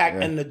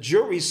contract, and the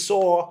jury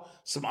saw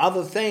some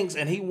other things,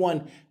 and he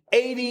won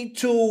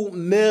 $82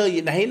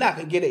 million. Now he's not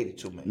gonna get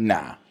 $82 million.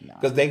 Nah.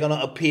 Because they're gonna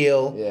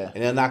appeal,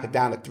 and they'll knock it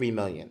down to $3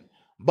 million.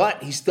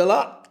 But he's still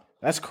up.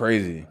 That's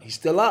crazy. He's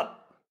still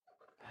up.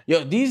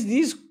 Yo,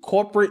 these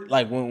corporate,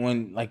 like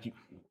when like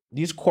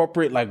these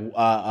corporate like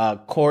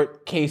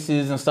court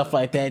cases and stuff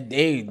like that,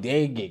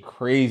 they get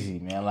crazy,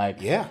 man.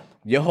 Like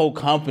your whole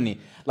company.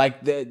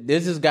 Like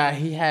there's this guy,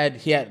 he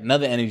had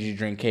another energy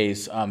drink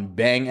case,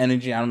 Bang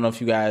Energy. I don't know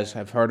if you guys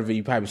have heard of it.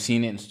 You probably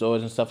seen it in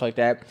stores and stuff like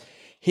that.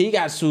 He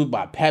got sued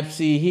by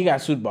Pepsi. He got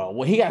sued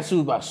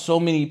by so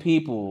many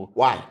people.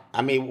 Why?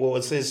 I mean, what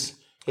was his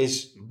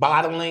He's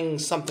bottling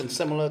something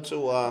similar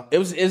to. It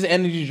was an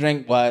energy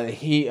drink, but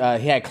he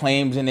had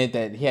claims in it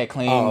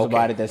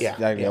about it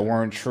that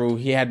weren't true.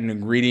 He had an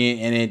ingredient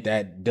in it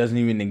that doesn't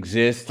even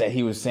exist that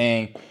he was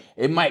saying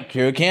it might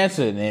cure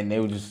cancer, and then they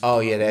were just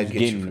that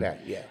gets you for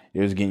that. Yeah,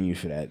 it was getting you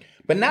for that.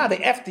 But now the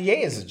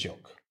FDA is a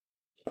joke.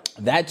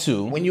 That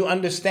too. When you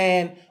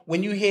understand,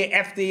 when you hear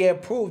FDA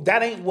approved,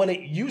 that ain't what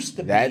it used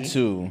to be. That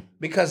too.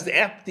 Because the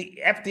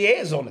FDA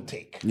is on the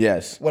take.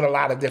 Yes. With a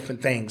lot of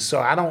different things. So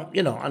I don't,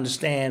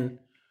 understand.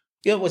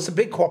 It's a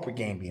big corporate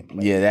game being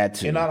played. Yeah, that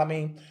too. You know what I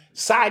mean?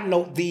 Side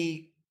note,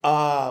 the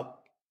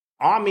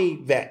Army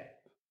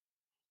vet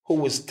who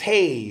was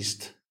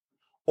tased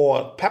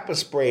or pepper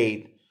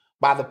sprayed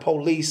by the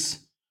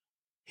police,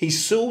 he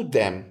sued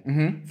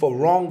them for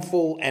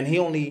wrongful, and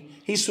he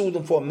sued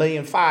them for $1.5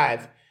 million.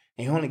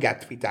 And he only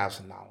got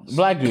 $3,000.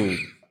 Black dude.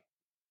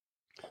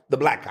 The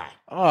black guy.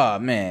 Oh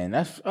man,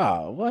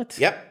 what?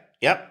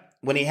 Yep.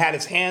 When he had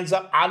his hands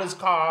up out his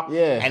car,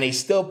 and they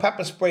still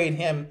pepper sprayed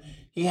him,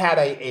 he had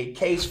a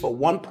case for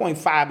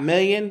 $1.5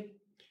 million.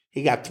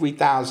 He got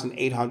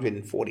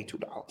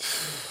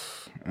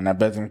 $3,842. And I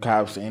bet them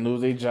cops ain't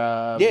lose their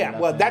job. Yeah,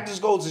 well, that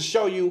just goes to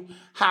show you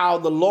how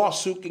the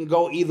lawsuit can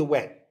go either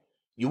way.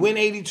 You win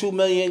 $82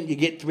 million, you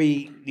get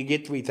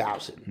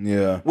 $3,000.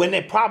 Yeah. When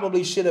it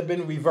probably should have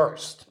been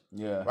reversed.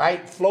 Yeah.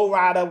 Right? Flo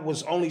Rida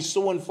was only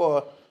suing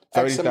for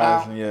X 30,000,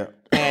 amount. yeah.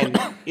 And,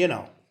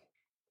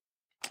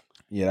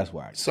 Yeah, that's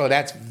whack. So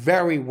that's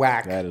very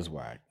whack. That is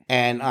whack.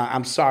 And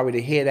I'm sorry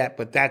to hear that,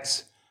 but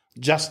that's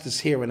justice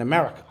here in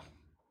America.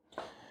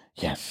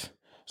 Yes.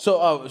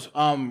 So,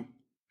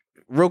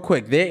 real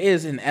quick, there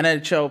is an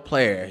NHL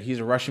player. He's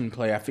a Russian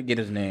player. I forget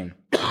his name.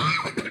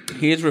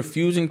 He is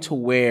refusing to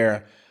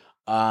wear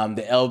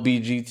the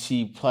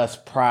LBGT plus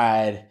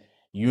pride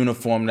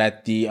uniform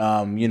that the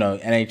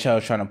NHL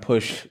is trying to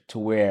push to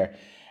wear,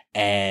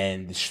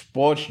 and the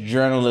sports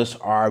journalists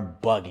are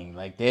bugging.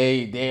 Like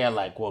they are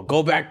like, well,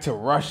 go back to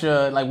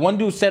Russia. Like one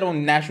dude said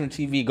on national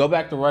TV, go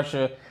back to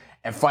Russia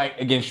and fight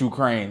against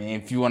Ukraine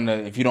if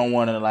you don't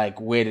want to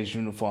like wear this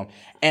uniform.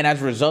 And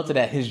as a result of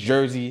that, his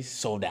jersey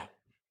sold out.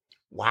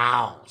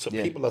 Wow. So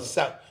people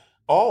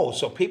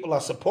are people are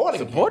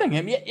supporting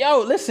him.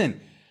 Yo, listen.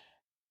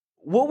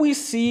 What we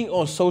see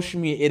on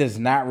social media, it is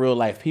not real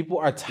life. People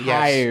are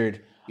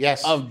tired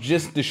of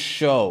just the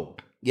show.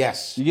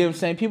 Yes. You get what I'm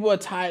saying? People are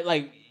tired.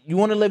 Like, you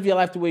want to live your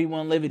life the way you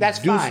want to live it. That's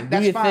fine.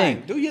 Do your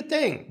thing. Do your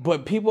thing.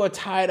 But people are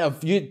tired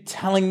of you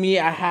telling me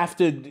I have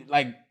to,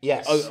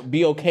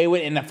 be okay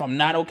with it. And if I'm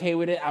not okay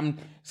with it, I'm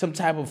some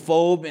type of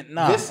phobe. And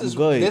This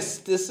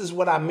is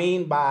what I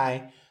mean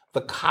by the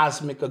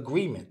cosmic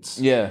agreements.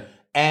 Yeah.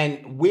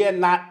 And we're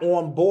not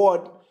on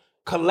board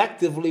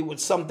collectively with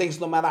some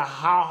things, no matter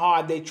how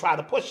hard they try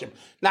to push them.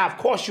 Now, of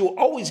course, you'll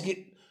always get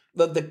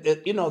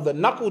the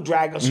knuckle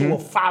draggers who will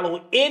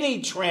follow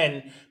any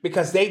trend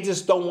because they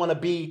just don't want to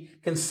be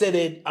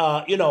considered,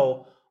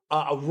 wrong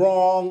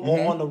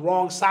or on the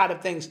wrong side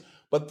of things.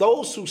 But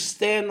those who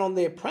stand on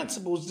their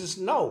principles just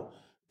know,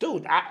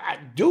 dude, I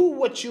do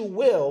what you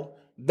will.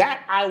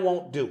 That I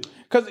won't do.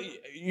 Because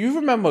you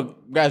remember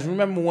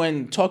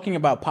when talking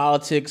about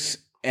politics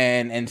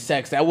and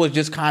sex, that was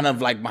just kind of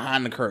like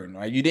behind the curtain,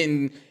 right? You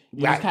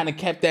just kind of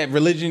kept that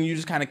religion. You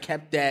just kind of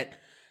kept that.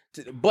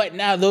 But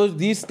now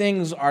these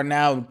things are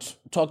now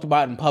talked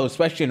about in public,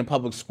 especially in the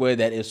public square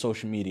that is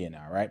social media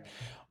now, right?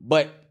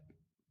 But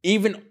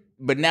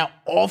now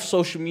off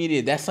social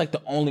media, that's like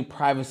the only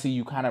privacy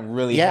you kind of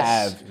really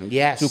have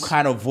to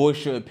kind of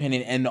voice your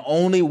opinion. And the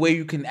only way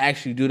you can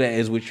actually do that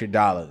is with your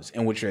dollars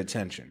and with your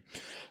attention.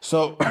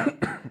 So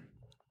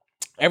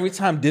every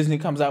time Disney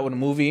comes out with a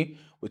movie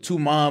with two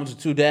moms or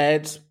two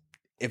dads,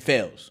 it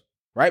fails,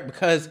 right?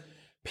 Because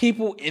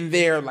people in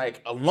their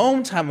like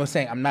alone time are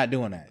saying, I'm not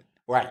doing that.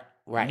 Right.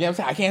 You know what I'm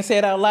saying? I can't say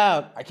it out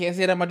loud. I can't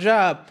say it at my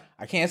job.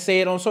 I can't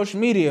say it on social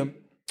media.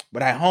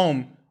 But at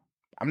home,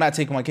 I'm not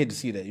taking my kid to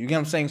see that. You get what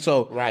I'm saying?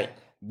 So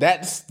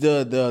that's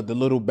the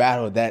little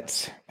battle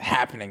that's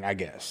happening, I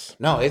guess.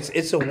 No,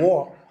 it's a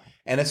war.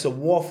 And it's a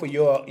war for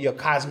your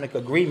cosmic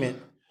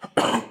agreement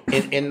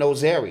in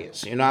those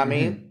areas. You know what I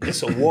mean?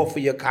 It's a war for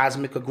your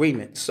cosmic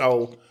agreement.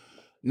 So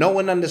no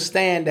one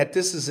understand that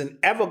this is an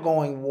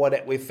ever-going war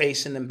that we're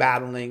facing and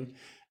battling.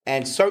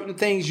 And certain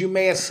things you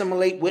may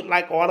assimilate with,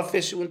 like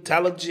artificial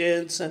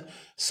intelligence and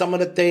some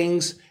of the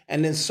things.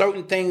 And then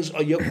certain things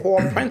are your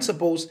core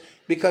principles,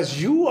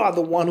 because you are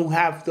the one who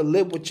have to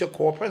live with your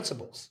core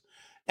principles.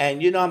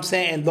 And you know what I'm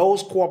saying? And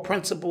those core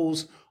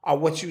principles are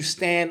what you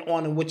stand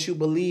on and what you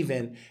believe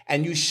in.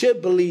 And you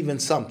should believe in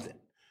something,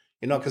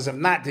 because if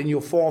not, then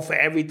you'll fall for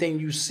everything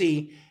you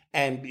see.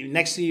 And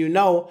next thing you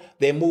know,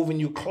 they're moving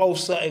you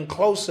closer and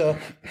closer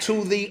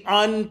to the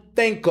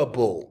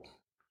unthinkable.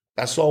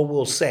 That's all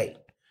we'll say.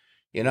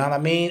 You know what I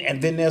mean?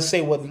 And then they'll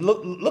say, well,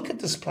 look at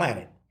this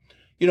planet.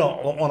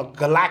 On a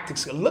galactic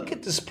scale, look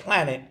at this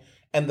planet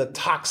and the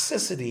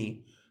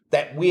toxicity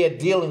that we are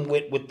dealing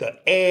with the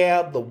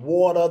air, the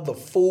water, the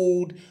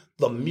food,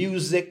 the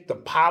music, the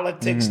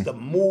politics, the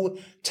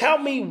mood. Tell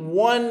me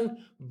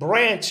one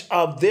branch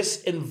of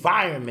this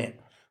environment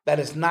that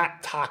is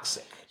not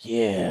toxic.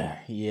 Yeah.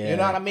 You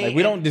know what I mean? Like,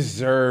 we don't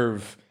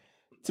deserve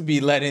to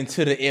be let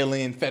into the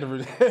alien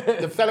federation.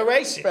 The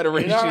Federation.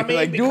 You know what I mean?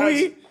 Like, do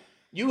we?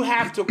 You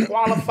have to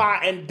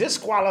qualify and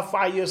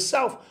disqualify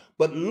yourself.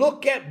 But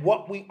look at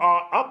what we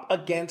are up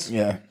against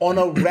on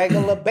a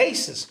regular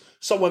basis.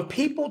 So when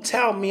people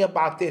tell me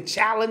about their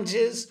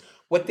challenges,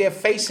 what they're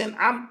facing,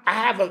 I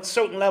have a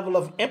certain level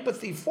of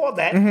empathy for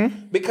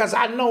that because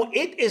I know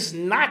it is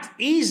not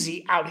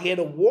easy out here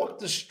to walk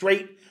the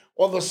straight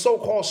or the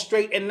so-called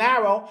straight and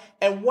narrow.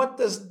 And what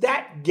does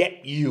that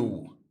get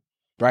you?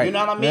 Right. You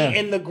know what I mean?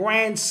 In the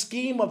grand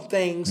scheme of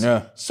things.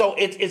 Yeah. So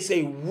it's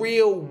a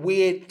real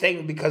weird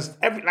thing because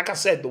like I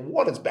said, the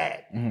water's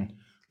bad.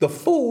 The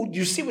food,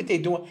 you see what they're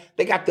doing?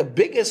 They got the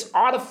biggest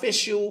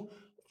artificial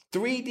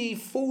 3D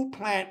food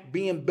plant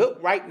being built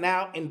right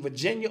now in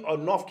Virginia or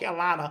North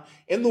Carolina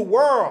in the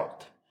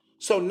world.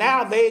 So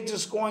now they're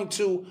just going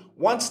to,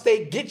 once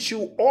they get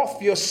you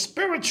off your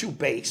spiritual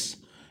base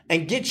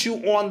and get you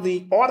on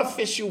the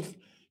artificial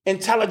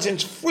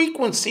intelligence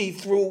frequency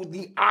through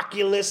the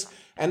Oculus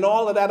and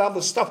all of that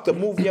other stuff to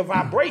move your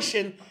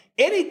vibration,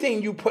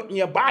 anything you put in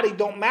your body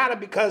don't matter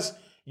because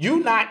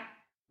you're not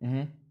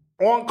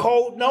on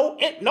code,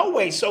 no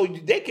way. So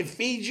they can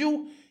feed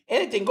you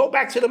anything. Go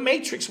back to the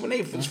Matrix when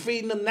they was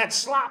feeding them that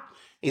slop.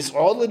 It's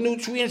all the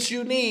nutrients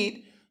you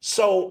need.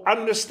 So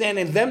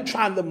understanding them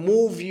trying to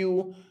move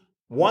you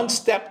one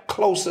step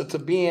closer to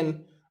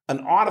being an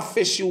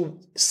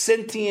artificial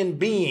sentient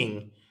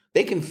being,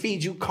 they can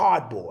feed you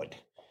cardboard.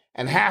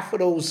 And half of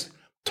those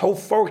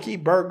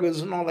tofurkey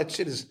burgers and all that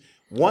shit is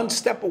one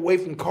step away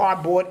from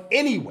cardboard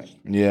anyway.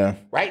 Yeah.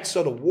 Right?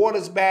 So the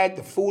water's bad,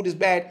 the food is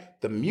bad,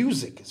 the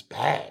music is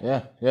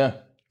bad. Yeah.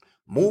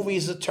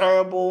 Movies are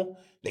terrible.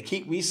 They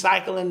keep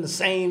recycling the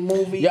same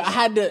movies. Yeah, I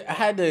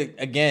had to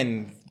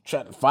again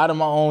try to follow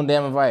my own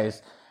damn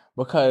advice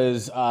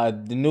because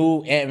the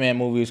new Ant-Man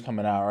movie is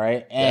coming out,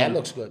 right? And it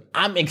looks good.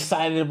 I'm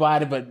excited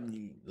about it, but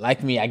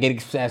like me, I get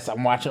obsessed.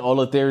 I'm watching all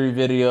the theory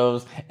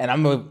videos, and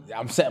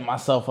I'm setting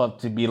myself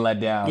up to be let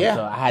down. Yeah.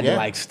 So I had to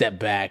like step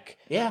back.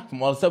 Yeah.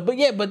 From all the stuff.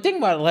 But think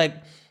about it, like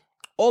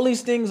all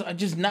these things are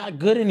just not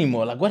good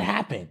anymore. Like what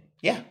happened?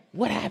 Yeah.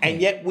 What happened?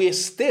 And yet we're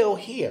still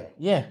here.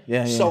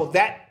 Yeah. So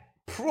that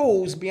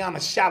proves beyond a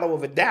shadow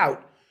of a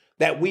doubt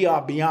that we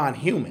are beyond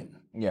human.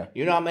 Yeah.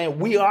 You know what I mean?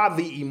 We are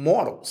the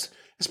immortals,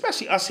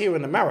 especially us here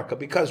in America,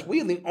 because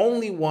we're the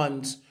only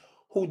ones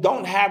who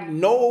don't have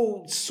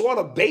no sort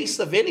of base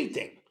of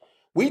anything.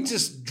 We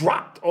just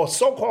dropped or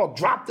so-called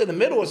dropped in the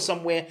middle of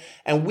somewhere,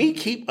 and we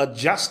keep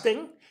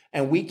adjusting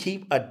and we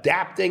keep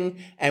adapting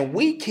and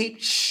we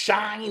keep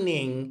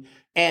shining,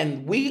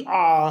 and we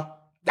are,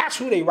 that's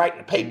who they write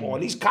the paper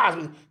on. These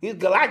galactic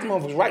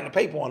motherfuckers writing the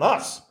paper on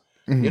us.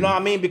 You know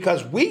what I mean?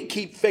 Because we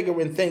keep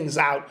figuring things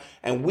out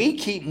and we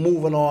keep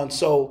moving on.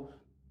 So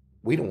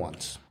we the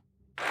ones.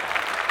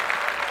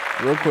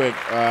 Real quick,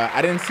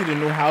 I didn't see the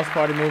new House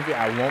Party movie.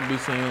 I won't be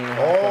seeing the new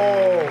House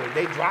Party movie.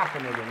 They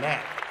dropping it in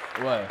that.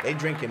 What? They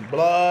drinking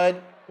blood.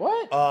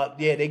 What?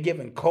 Yeah, they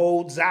giving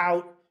codes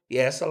out.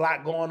 Yeah, it's a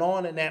lot going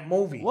on in that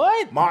movie.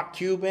 What? Mark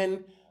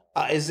Cuban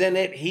is in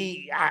it.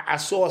 I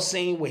saw a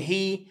scene where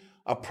he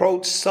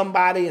approached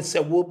somebody and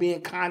said, "We'll be in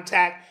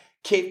contact."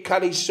 Kid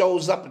Cudi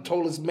shows up and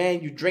told his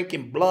man, "You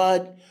drinking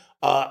blood."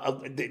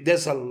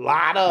 There's a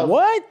lot of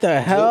what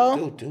the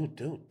hell,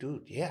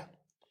 dude. Yeah,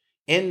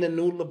 in the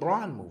new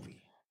LeBron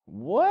movie.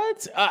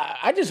 What?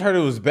 I just heard it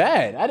was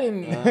bad. I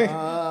didn't.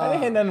 I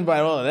didn't hear nothing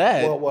about all of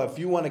that. Well, if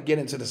you want to get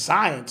into the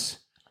science,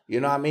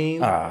 you know what I mean.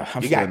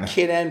 You got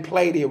Kid and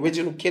Play, the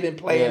original Kid and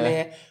Play in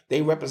there.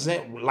 They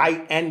represent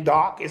light and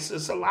dark. It's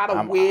a lot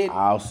of weird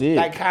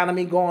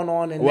dichotomy going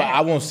on in there. I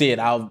won't see it.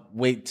 I'll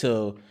wait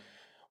till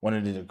one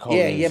of the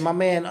callers. Yeah, my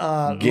man,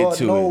 Lord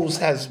knows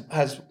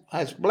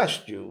has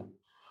blessed you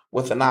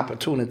with an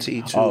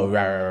opportunity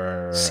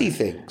to see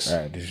things.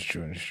 Right, this is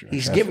true.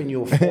 He's giving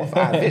you a 4 or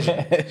 5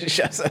 vision.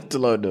 Shouts out to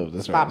Lord knows.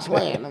 That's Stop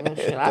right.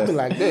 playing. I'll be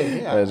like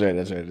this.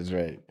 Yeah. That's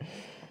right.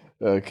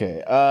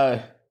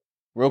 Okay.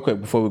 Real quick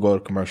before we go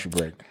to commercial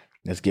break,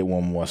 let's get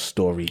one more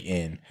story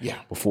in. Yeah.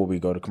 Before we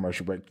go to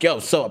commercial break.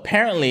 So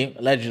apparently,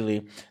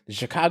 allegedly, the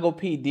Chicago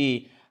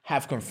PD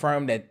have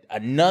confirmed that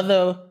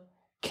another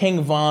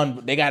King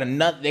Von, they got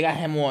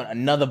him on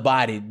another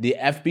body. The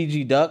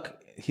FBG Duck,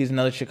 he's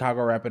another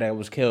Chicago rapper that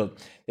was killed.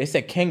 They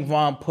said King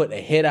Von put a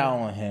hit out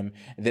on him,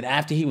 and then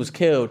after he was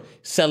killed,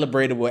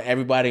 celebrated with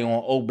everybody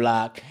on O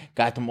Block,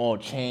 got them all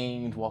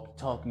chained,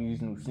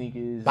 walkie-talkies, new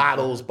sneakers,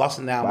 bottles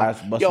busting down.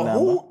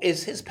 Who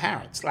is his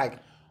parents? Like,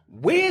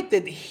 where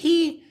did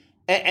he?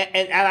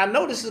 And I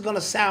know this is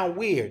gonna sound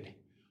weird.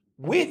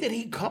 Where did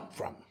he come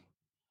from?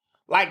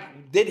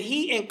 Like, did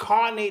he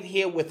incarnate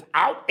here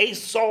without a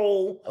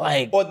soul?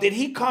 Or did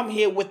he come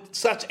here with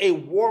such a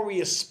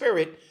warrior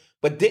spirit,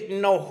 but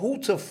didn't know who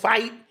to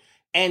fight,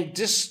 and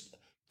just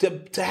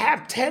to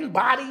have 10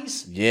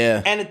 bodies?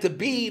 Yeah. And it to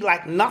be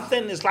like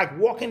nothing is like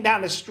walking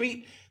down the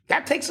street.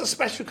 That takes a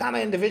special kind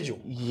of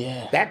individual.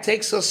 Yeah. That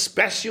takes a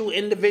special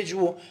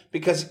individual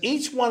because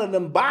each one of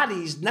them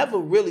bodies never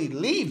really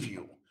leave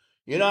you.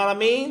 You know what I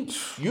mean?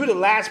 You the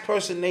last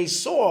person they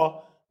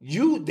saw.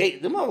 Them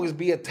motherfuckers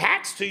be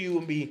attached to you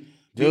and be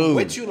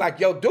with you like,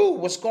 yo, dude,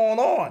 what's going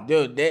on?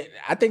 Dude,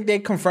 I think they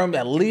confirmed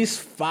at least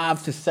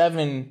 5 to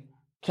 7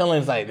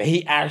 killings like that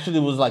he actually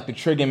was like the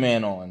trigger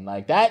man on.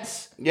 Like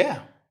that's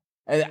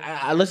And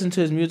I listen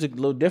to his music a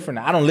little different.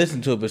 I don't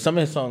listen to it, but some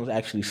of his songs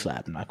actually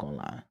slap. I'm not gonna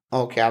lie.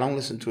 Okay, I don't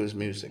listen to his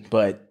music,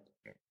 but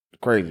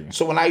crazy.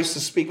 So when I used to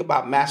speak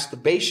about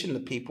masturbation to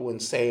people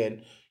and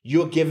saying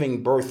you're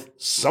giving birth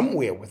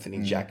somewhere with an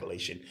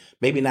ejaculation,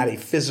 maybe not a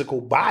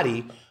physical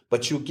body,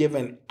 but you're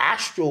giving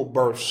astral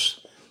births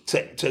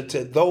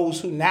to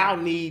those who now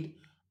need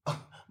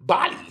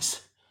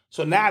bodies.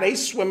 So now they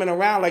swimming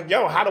around like,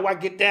 yo, how do I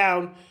get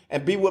down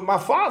and be with my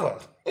father?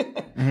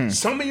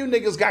 Some of you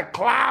niggas got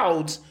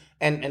clouds,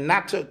 and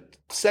not to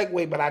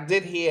segue, but I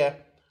did hear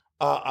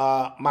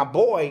my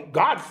boy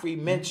Godfrey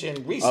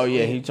mentioned recently. Oh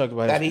yeah, he talked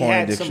about that his he porn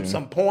had addiction.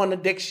 some porn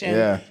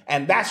addiction,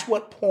 and that's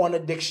what porn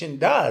addiction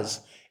does.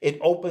 It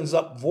opens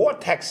up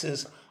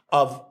vortexes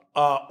of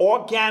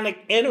organic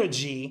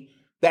energy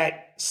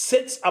that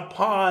sits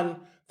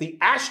upon the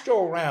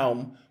astral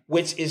realm,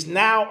 which is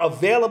now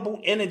available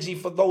energy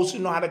for those who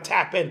know how to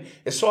tap in.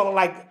 It's sort of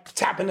like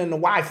tapping into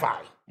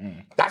Wi-Fi.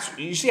 That's,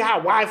 you see how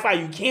Wi-Fi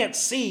you can't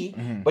see,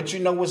 but you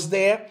know what's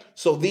there?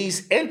 So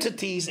these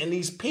entities and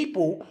these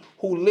people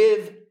who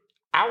live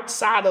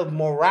outside of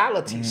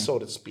morality, so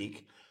to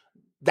speak,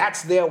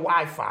 that's their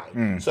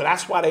Wi-Fi. So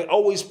that's why they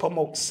always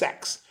promote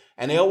sex.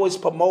 And they always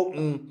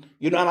promoting,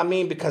 you know what I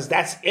mean? Because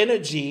that's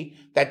energy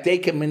that they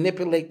can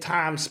manipulate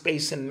time,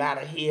 space, and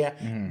matter here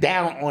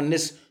down on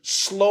this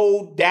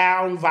slowed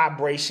down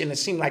vibration. It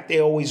seems like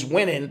they're always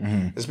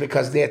winning. It's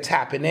because they're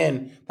tapping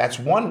in. That's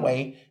one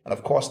way. And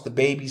of course, the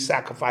baby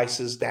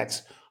sacrifices,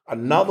 that's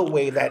another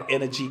way that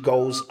energy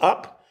goes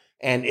up.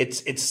 And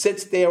it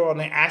sits there on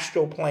the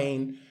astral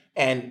plane.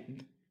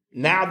 And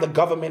now the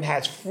government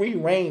has free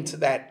reign to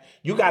that.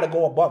 You got to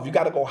go above. You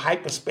got to go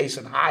hyperspace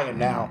and higher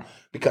now,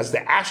 because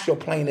the astral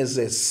plane is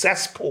a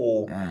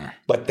cesspool,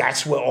 but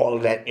that's where all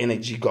of that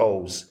energy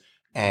goes.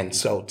 And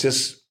so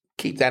just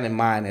keep that in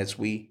mind as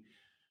we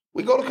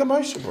go to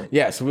commercial break.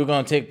 Yeah, so we're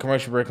going to take a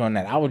commercial break on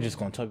that. I was just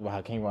going to talk about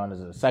how King Von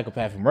is a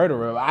psychopath and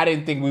murderer. I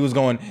didn't think we was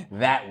going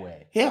that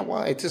way. Yeah,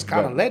 well, it just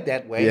kind of led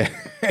that way. Yeah.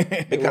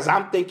 Because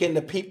I'm thinking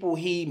the people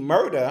he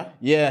murder,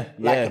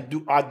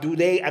 do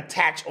they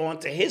attach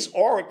onto his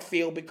auric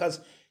field because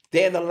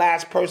they're the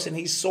last person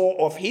he saw,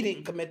 or if he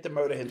didn't commit the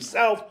murder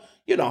himself,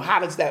 you know, how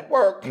does that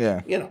work?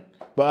 Yeah. You know.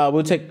 But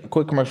we'll take a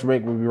quick commercial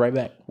break. We'll be right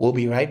back. We'll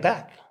be right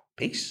back.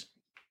 Peace.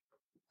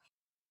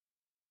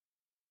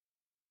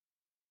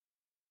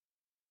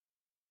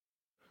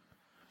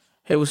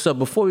 Hey, what's up?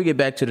 Before we get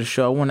back to the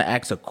show, I want to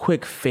ask a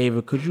quick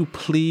favor. Could you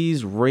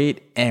please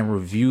rate and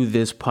review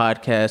this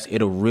podcast?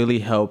 It'll really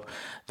help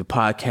the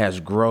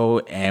podcast grow,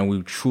 and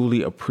we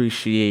truly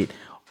appreciate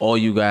all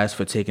you guys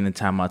for taking the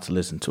time out to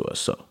listen to us.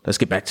 So let's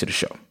get back to the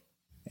show.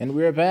 And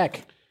we're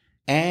back.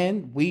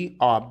 And we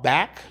are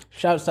back.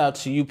 Shouts out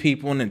to you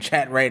people in the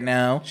chat right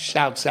now.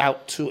 Shouts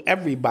out to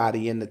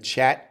everybody in the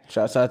chat.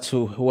 Shouts out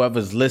to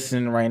whoever's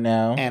listening right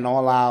now. And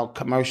all our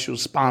commercial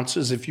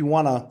sponsors. If you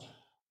want to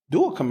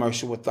do a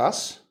commercial with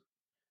us,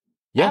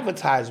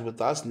 advertise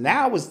with us,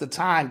 now is the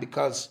time,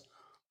 because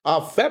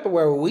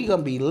February we're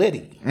gonna be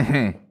litty.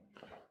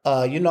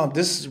 You know,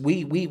 this is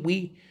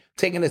we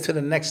taking it to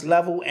the next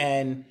level.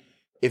 And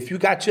if you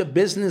got your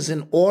business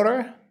in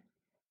order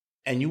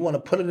and you want to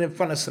put it in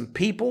front of some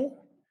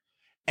people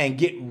and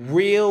get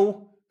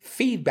real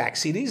feedback,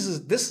 see,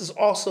 this is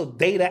also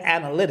data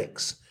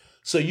analytics.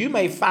 So you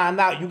may find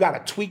out you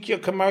got to tweak your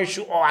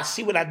commercial. Oh, I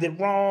see what I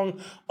did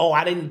wrong. Oh,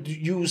 I didn't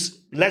use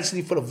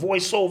Leslie for the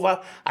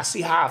voiceover. I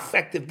see how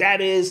effective that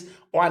is.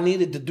 Or I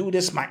needed to do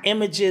this, my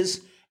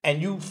images.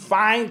 And you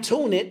fine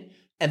tune it.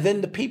 And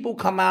then the people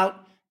come out,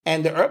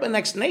 and the Urban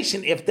X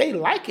Nation, if they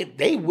like it,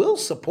 they will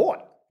support.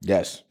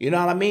 Yes. You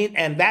know what I mean?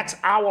 And that's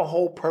our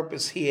whole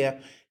purpose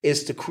here,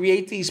 is to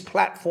create these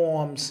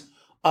platforms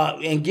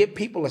and give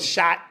people a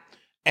shot,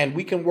 and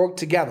we can work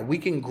together. We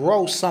can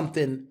grow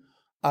something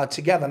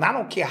together, and I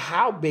don't care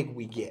how big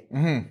we get.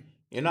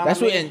 You know, that's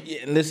what I mean?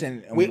 what. And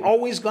listen, we're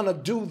always gonna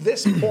do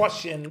this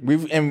portion.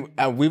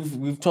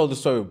 We've told the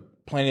story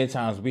plenty of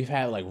times. We've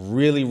had like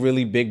really,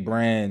 really big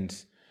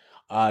brands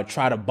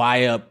try to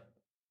buy up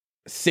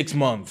 6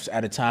 months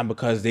at a time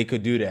because they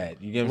could do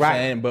that. You get what I'm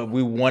saying? But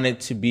we want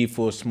it to be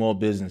for small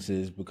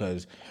businesses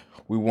because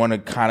we want to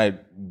kind of.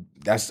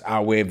 That's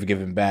our way of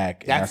giving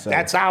back.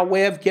 That's our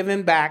way of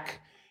giving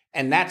back,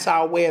 and that's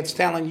our way of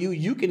telling you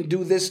you can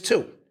do this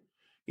too.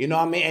 You know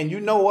what I mean? And you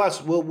know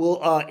us,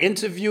 we'll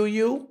interview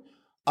you.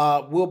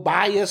 We'll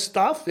buy your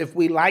stuff if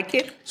we like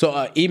it.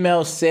 So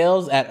email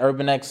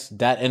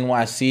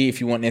sales@urbanx.nyc if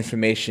you want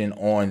information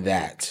on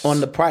that. On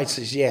the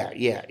prices,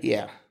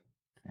 yeah.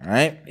 All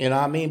right. You know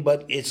what I mean?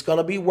 But it's going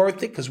to be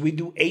worth it because we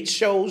do 8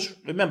 shows.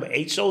 Remember,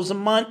 8 shows a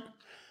month.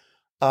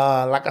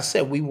 Like I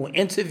said, we will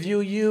interview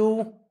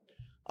you,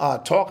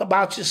 talk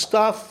about your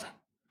stuff,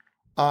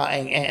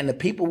 and the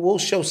people will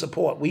show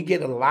support. We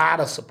get a lot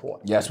of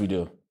support. Yes, we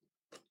do.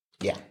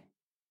 Yeah.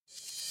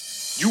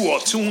 You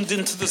are tuned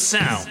into the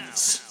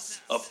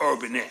sounds of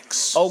Urban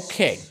X.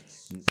 Okay.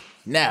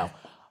 Now,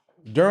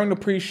 during the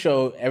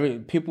pre-show,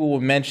 people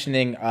were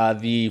mentioning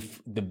the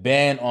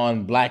ban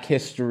on Black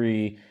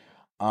History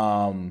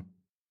classes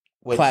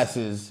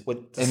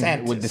with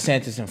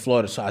DeSantis in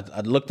Florida. So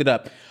I looked it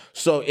up.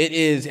 So it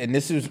is, and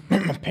this is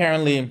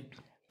apparently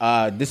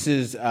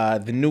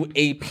the new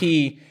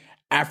AP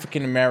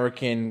African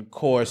American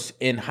course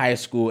in high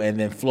school, and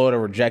then Florida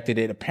rejected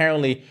it.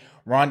 Apparently,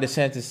 Ron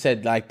DeSantis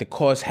said like the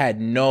course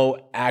had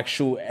no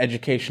actual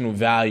educational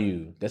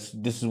value. This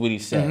is what he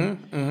said,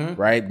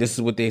 right? This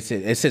is what they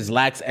said. It says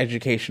lacks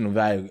educational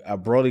value,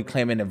 broadly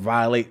claiming it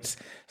violates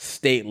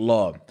state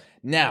law.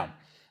 Now,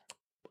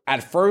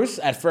 at first,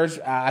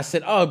 I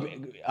said,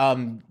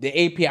 the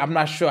AP. I'm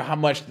not sure how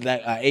much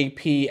that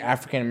AP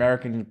African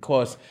American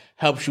course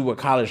helps you with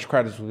college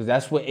credits, because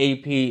that's what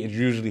AP is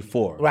usually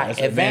for. Right, That's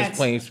advanced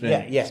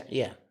placement.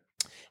 Yeah.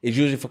 It's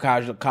usually for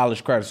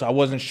college credit. So I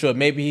wasn't sure.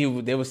 Maybe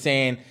they were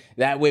saying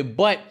that way,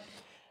 but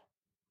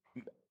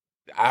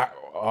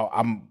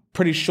I'm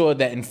pretty sure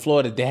that in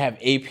Florida they have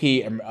AP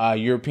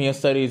European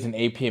Studies and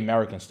AP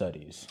American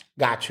Studies.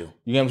 Got you.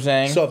 You know what I'm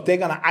saying? So if they're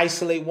going to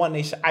isolate one,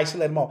 they should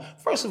isolate them all.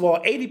 First of all,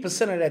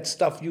 80% of that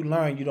stuff you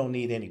learn you don't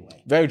need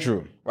anyway. Very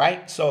true.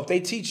 Right? So if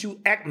they teach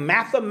you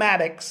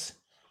mathematics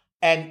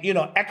and,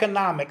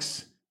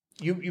 economics,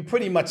 you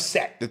pretty much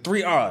set. The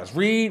 3 R's: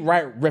 read,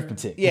 write,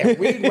 arithmetic. Yeah,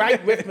 read,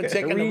 write,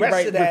 arithmetic, and the Read, rest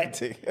write, of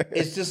that arithmetic.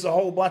 is just a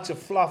whole bunch of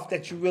fluff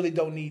that you really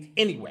don't need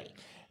anyway.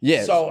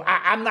 Yes. So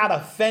I'm not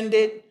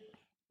offended,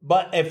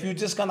 but if you're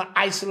just going to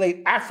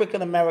isolate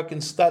African American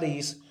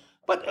studies,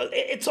 but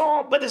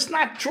it's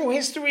not true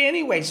history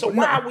anyway. So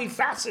why are we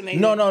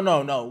fascinated?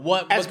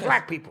 No. As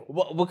Black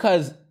people,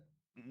 because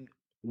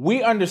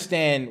we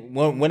understand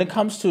when it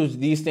comes to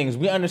these things,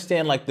 we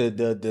understand like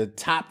the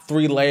top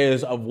 3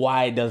 layers of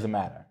why it doesn't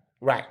matter.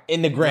 Right.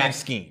 In the grand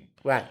scheme.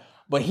 Right.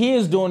 But he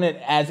is doing it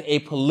as a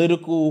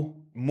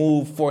political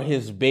move for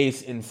his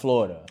base in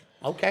Florida.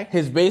 Okay.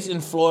 His base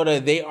in Florida,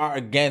 they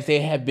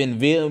have been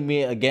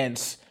vehemently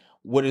against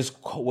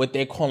what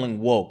they're calling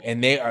woke.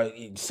 And they are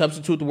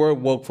substitute the word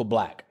woke for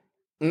Black.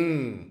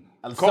 Some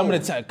of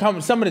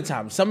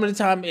the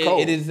time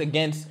it is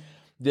against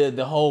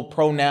the whole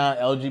pronoun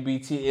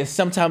LGBT. It's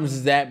sometimes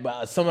is that,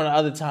 but some of the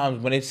other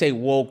times when they say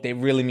woke, they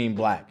really mean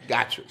Black.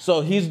 Got you.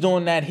 So he's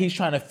doing that. He's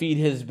trying to feed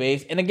his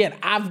base. And again,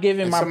 I've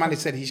given somebody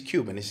said he's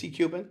Cuban. Is he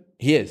Cuban?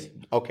 He is.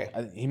 Okay.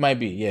 He might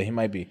be. Yeah, he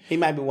might be. He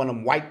might be one of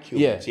them white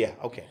Cubans. Yeah.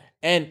 Okay.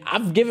 And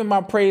I've given my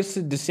praise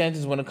to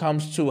DeSantis when it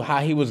comes to how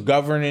he was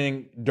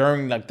governing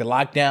during like the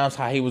lockdowns,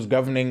 how he was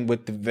governing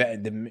with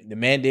the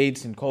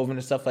mandates and COVID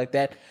and stuff like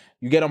that.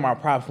 You get on my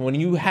props. When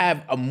you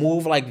have a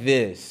move like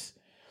this,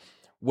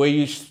 where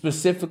you're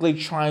specifically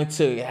trying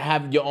to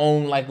have your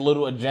own like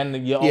little agenda,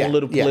 your own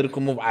little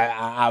political move, I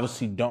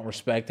obviously don't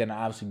respect it, and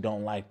I obviously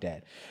don't like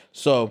that.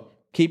 So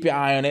keep your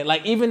eye on it.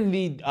 Like even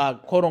the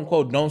quote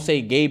unquote "Don't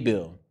Say Gay"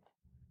 bill,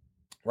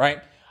 right?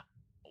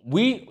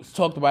 We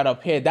talked about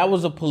up here. That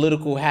was a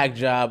political hack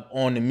job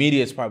on the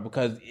media's part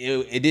because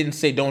it didn't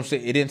say "don't say."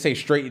 It didn't say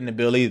straight in the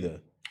bill either.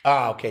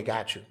 Oh, okay,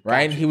 got you.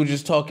 Right? He was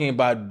just talking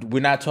about. We're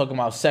not talking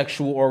about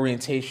sexual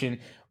orientation.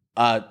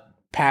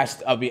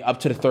 Past up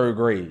to the 3rd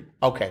grade.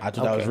 Okay. I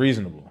thought that was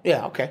reasonable.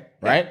 Yeah, okay.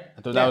 Right?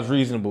 I thought that was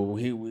reasonable.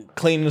 He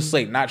cleaned the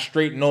slate, not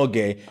straight nor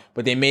gay,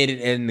 but they made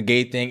it in the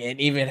gay thing and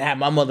even had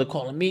my mother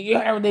calling me, you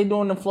heard what they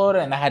doing in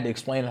Florida? And I had to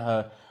explain to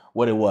her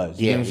what it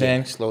was. You know what I'm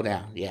saying? Slow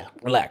down. Yeah.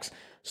 Relax.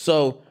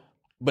 So,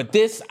 but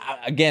this,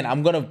 again,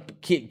 I'm going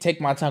to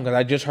take my time because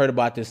I just heard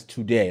about this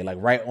today, like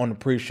right on the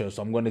pre-show.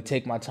 So I'm going to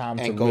take my time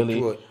to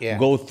really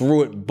go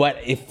through it. But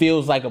it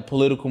feels like a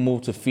political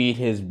move to feed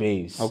his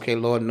base. Okay,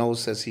 Lord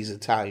knows says he's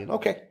Italian.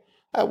 Okay.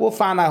 We'll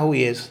find out who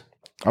he is.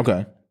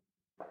 Okay,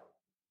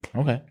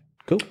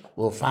 cool.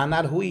 We'll find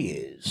out who he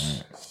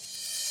is.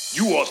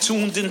 You are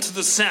tuned into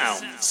the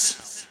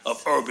sounds of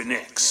Urban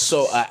X.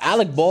 So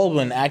Alec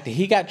Baldwin, actor,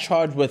 he got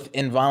charged with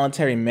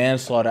involuntary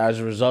manslaughter as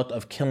a result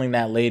of killing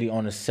that lady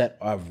on the set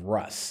of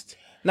Rust.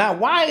 Now,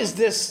 why is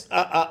this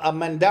a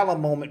Mandela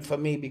moment for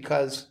me?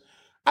 Because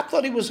I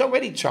thought he was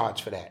already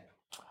charged for that.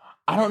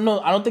 I don't know.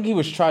 I don't think he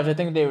was charged. I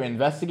think they were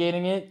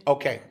investigating it.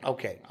 Okay.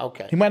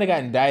 He might have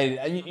gotten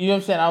indicted. You know what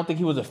I'm saying? I don't think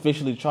he was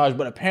officially charged,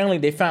 but apparently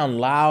they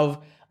found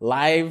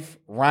live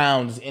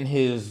rounds in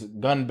his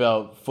gun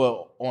belt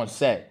on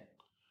set.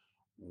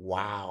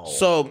 Wow.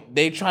 So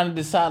they trying to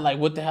decide like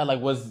what the hell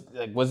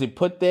was it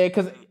put there?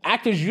 Because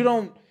actors, you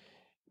don't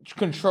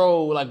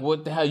control like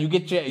what the hell you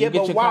get your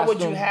but why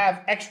would you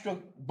have extra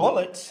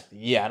bullets?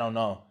 Yeah, I don't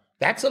know.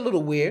 That's a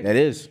little weird. That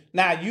is.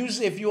 Now,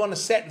 usually if you're on a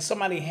set and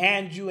somebody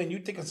hands you and you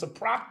think it's a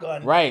prop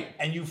gun, right,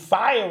 and you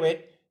fire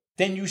it,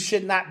 then you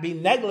should not be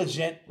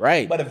negligent,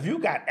 right? But if you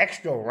got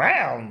extra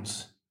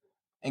rounds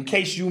in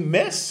case you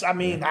miss, I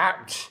mean,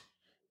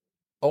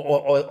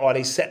 or are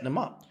they setting them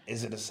up?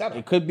 Is it a setup?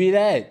 It could be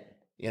that.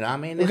 You know what I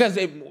mean? Because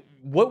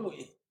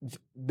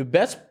the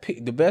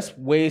best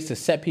ways to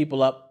set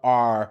people up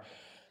are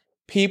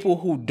people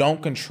who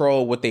don't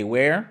control what they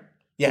wear.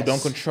 who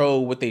don't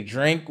control what they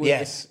drink.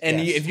 Yes. And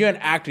if you're an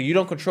actor, you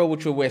don't control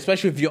what you wear,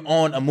 especially if you're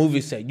on a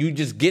movie set. You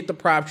just get the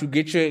props, you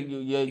get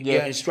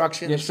your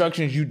instructions. Your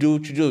instructions, you do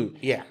what you do.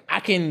 Yeah. I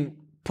can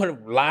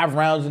put live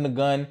rounds in the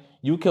gun.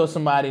 You kill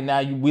somebody,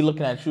 now we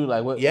looking at you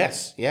like what?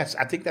 Yes.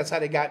 I think that's how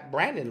they got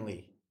Brandon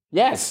Lee.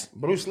 Yes.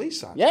 Bruce Lee's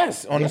son.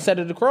 Yes, on the set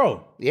of The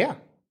Crow. Yeah.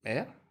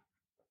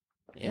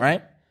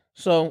 Right?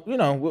 So,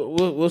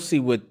 we'll see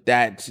what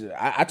that.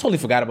 I totally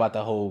forgot about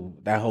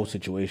that whole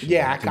situation.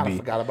 Yeah, I kind of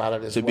forgot about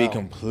it as well. To be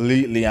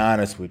completely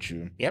honest with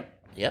you.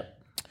 Yep. There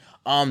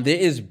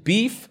is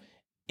beef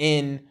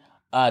in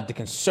the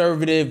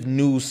conservative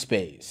news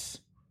space.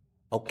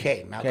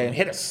 Okay, Malcolm,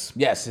 hit us.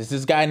 Yes, it's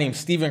this guy named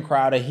Steven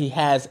Crowder. He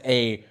has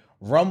a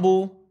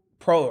Rumble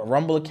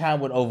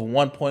account with over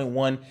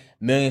 1.1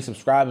 million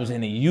subscribers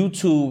and a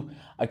YouTube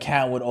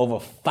account with over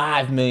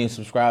 5 million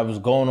subscribers,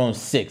 going on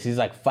 6. He's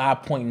like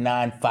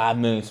 5.95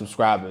 million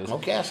subscribers.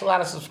 Okay, that's a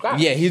lot of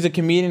subscribers. Yeah, he's a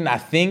comedian, I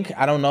think.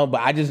 I don't know, but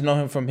I just know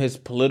him from his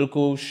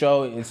political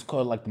show. It's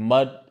called like the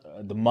Mug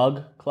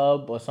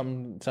Club or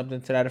something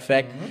to that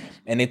effect. Mm-hmm.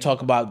 And they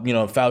talk about,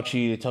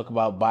 Fauci, they talk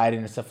about Biden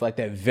and stuff like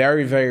that.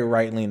 Very, very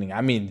right-leaning.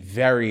 I mean,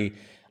 very,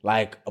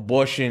 like,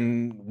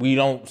 abortion. We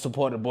don't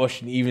support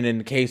abortion even in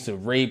the case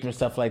of rape and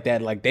stuff like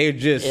that. Like, they're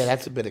just... Yeah,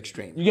 that's a bit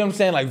extreme. You get what I'm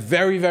saying? Like,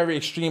 very, very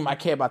extreme. I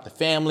care about the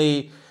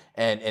family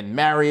and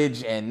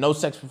marriage and no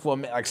sex before...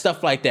 Like,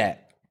 stuff like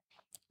that.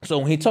 So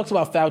when he talks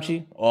about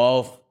Fauci,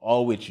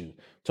 all with you.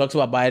 Talks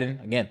about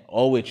Biden, again,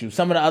 all with you.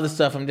 Some of the other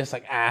stuff, I'm just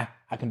like, I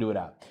can do it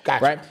out.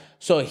 Gotcha. Right?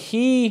 So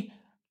he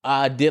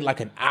did like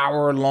an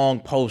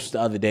hour-long post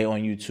the other day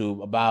on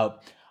YouTube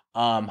about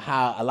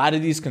how a lot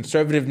of these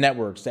conservative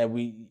networks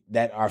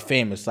that are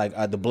famous, like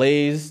The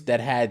Blaze that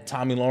had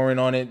Tommy Lauren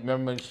on it.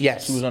 Remember?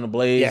 Yes. She was on The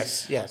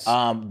Blaze. Yes.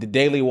 The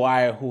Daily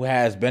Wire, who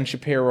has Ben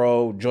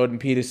Shapiro, Jordan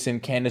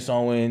Peterson, Candace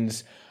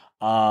Owens,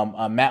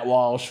 Matt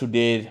Walsh, who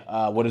did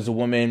What Is a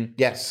Woman?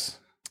 Yes.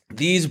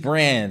 These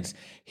brands,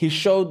 he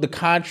showed the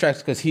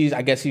contracts because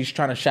I guess he's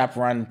trying to shop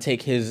around and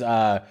take his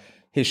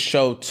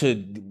show to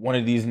one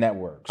of these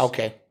networks.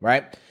 Okay.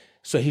 Right?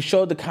 So he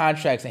showed the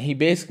contracts and he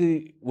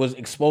basically was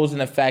exposing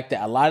the fact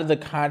that a lot of the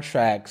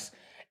contracts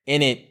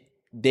in it,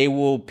 they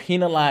will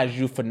penalize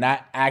you for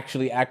not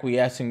actually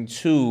acquiescing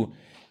to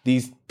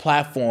these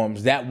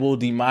platforms that will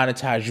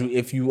demonetize you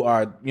if you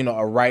are,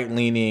 a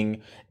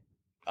right-leaning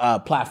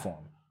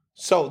platform.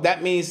 So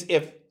that means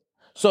if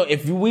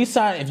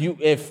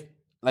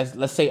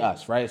let's say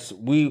us, right? So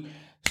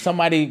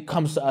somebody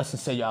comes to us and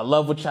say, "Yo, I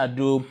love what y'all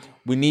do.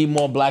 We need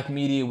more black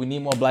media. We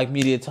need more black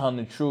media telling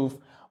the truth.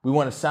 We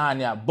want to sign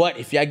y'all. But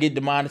if y'all get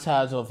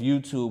demonetized off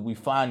YouTube, we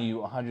fine you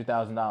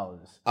 $100,000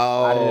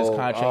 out of this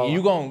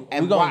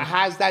contract."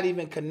 How's that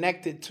even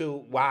connected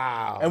to?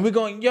 Wow. And we're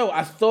going,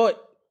 I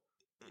thought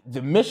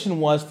the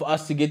mission was for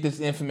us to get this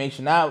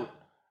information out,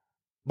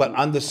 but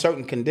under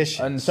certain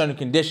conditions.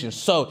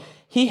 So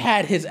he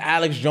had his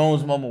Alex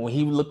Jones moment where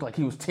he looked like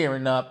he was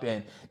tearing up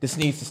and this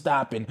needs to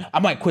stop and I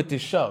might quit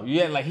this show.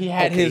 Yeah, like he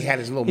had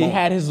his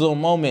little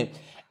moment,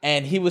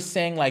 and he was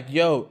saying like,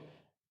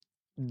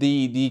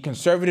 the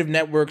conservative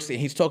networks, and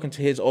he's talking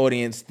to his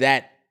audience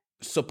that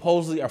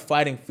supposedly are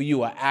fighting for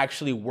you are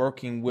actually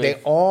working with...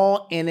 They're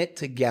all in it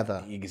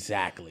together.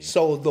 Exactly.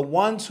 So the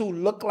ones who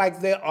look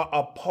like they are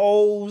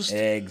opposed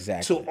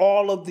to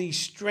all of these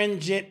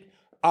stringent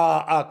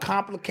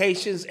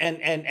complications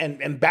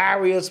and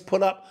barriers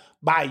put up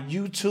by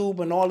YouTube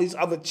and all these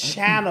other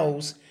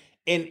channels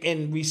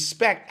in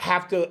respect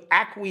have to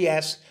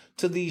acquiesce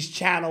to these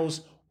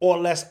channels, or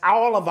less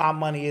all of our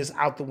money is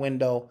out the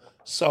window.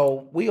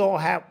 So we all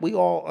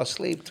are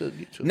slave to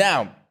YouTube.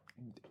 Now,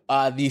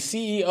 the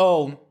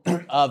CEO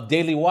of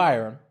Daily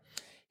Wire,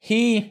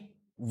 he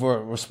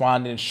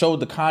responded and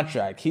showed the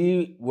contract.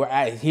 He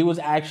was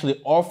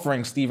actually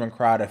offering Steven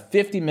Crowder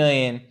 $50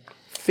 million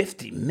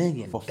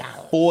for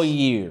 4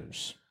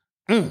 years.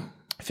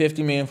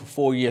 $50 million for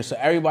 4 years. So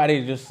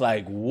everybody's just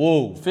like,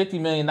 whoa,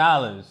 $50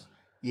 million.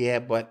 Yeah,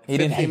 but he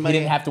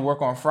didn't have to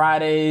work on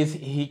Fridays.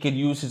 He could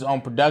use his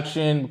own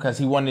production because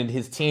he wanted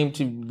his team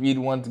to be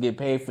the ones to get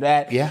paid for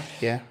that. Yeah.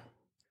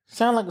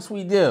 Sound like a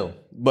sweet deal,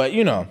 but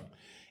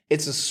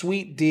it's a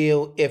sweet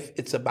deal if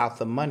it's about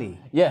the money.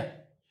 Yeah,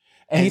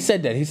 and he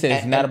said that. He said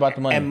it's not about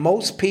the money. And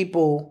most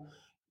people,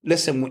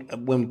 listen,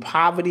 when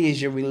poverty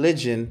is your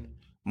religion,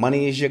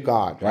 money is your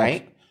God,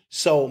 right?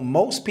 So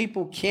most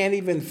people can't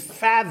even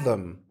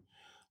fathom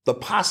the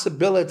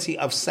possibility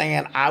of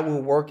saying, I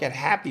will work at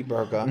Happy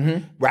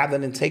Burger rather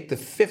than take the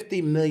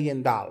 $50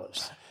 million.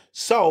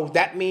 So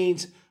that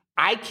means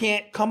I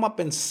can't come up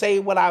and say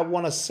what I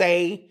want to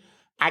say.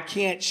 I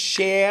can't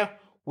share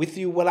with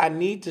you what I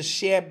need to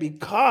share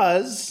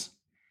because,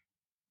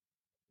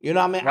 you know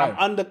what I mean? Right. I'm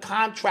under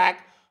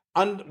contract,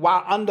 while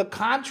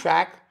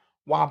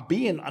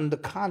being under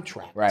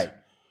contract.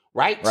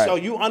 Right? So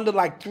you under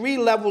like 3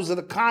 levels of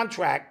the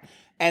contract,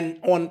 and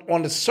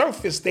on the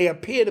surface, they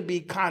appear to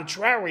be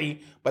contrary,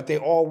 but they're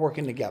all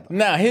working together.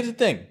 Now, here's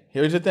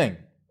the thing.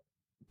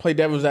 Play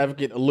devil's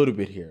advocate a little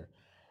bit here.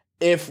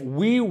 If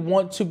we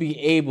want to be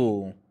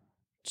able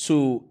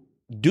to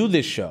do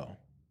this show,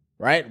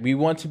 right? We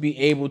want to be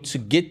able to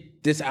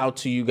get this out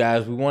to you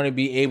guys. We want to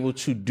be able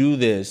to do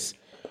this.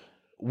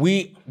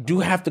 We do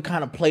have to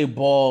kind of play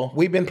ball.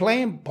 We've been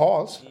playing,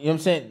 pause. You know what I'm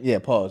saying? Yeah,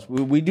 pause.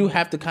 We do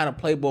have to kind of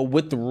play ball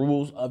with the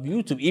rules of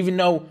YouTube, even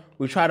though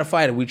we try to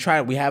fight it.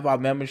 We have our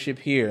membership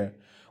here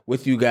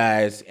with you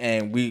guys,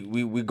 and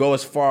we go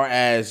as far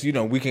as, you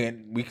know, we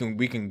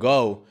can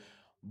go.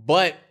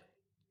 But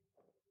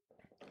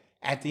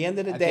at the end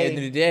of the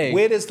day,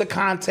 where does the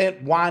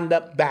content wind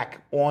up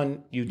back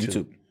on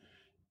YouTube?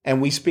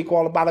 And we speak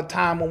all about a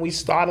time when we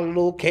started a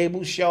little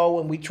cable show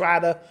and we try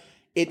to,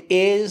 it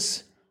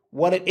is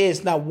what it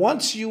is. Now,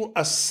 once you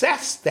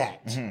assess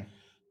that,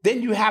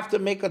 then you have to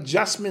make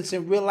adjustments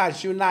and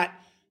realize you're not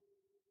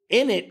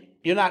in it.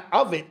 You're not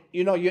of it.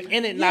 You know, you're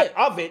in it, not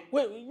of it.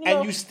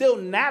 And you still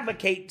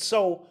navigate.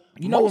 So,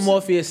 you know what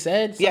Morpheus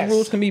said? Some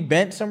rules can be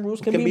bent, some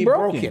rules can be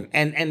broken.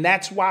 And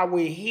that's why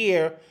we're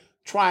here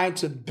trying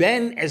to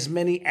bend as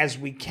many as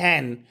we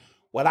can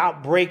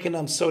without breaking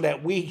them, so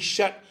that we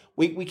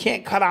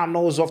can't cut our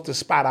nose off to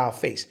spite our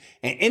face.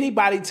 And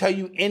anybody tell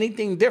you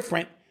anything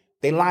different,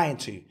 they lying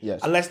to you.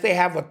 Yes. Unless they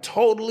have a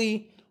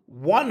totally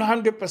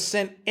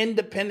 100%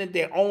 independent,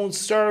 their own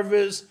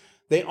servers,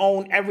 they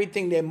own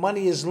everything, their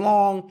money is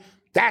long.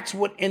 That's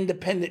what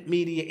independent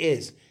media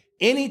is.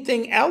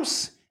 Anything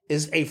else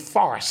is a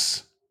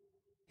farce.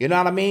 You know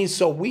what I mean?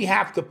 So we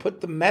have to put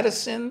the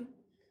medicine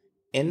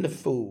in the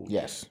food.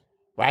 Yes.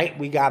 Right?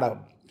 We got to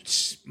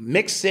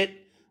mix it,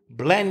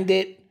 blend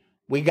it.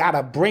 We got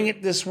to bring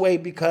it this way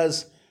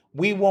because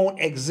we won't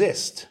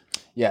exist.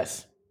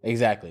 Yes,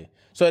 exactly.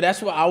 So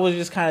that's what I was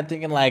just kind of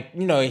thinking, like,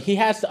 you know, he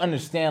has to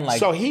understand, like.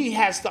 So he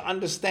has to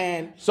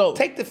understand. So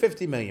take the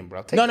 $50 million,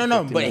 bro.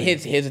 No. But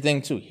here's the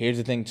thing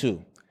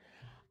too.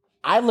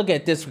 I look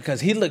at this because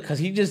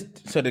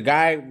the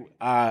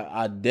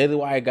guy, Daily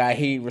Wire guy,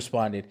 he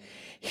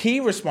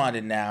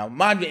responded now,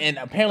 mind you, and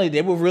apparently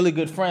they were really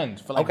good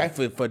friends for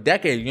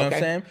decades. You know what I'm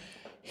saying?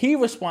 He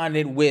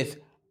responded with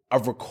a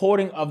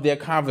recording of their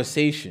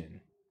conversation,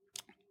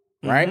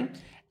 right? Mm-hmm.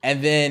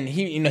 And then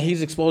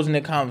he's exposing the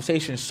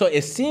conversation. So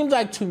it seems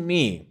like to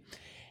me,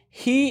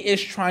 he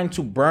is trying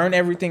to burn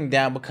everything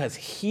down because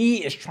he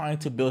is trying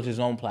to build his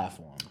own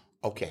platform.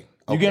 Okay.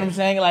 You get what I'm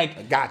saying? Like,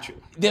 I got you.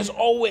 There's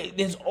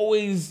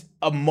always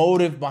a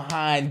motive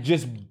behind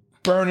just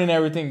burning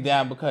everything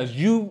down because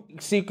you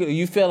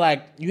feel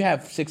like you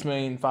have 6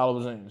 million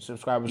followers and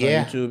subscribers on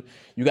YouTube.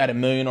 You got 1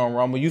 million on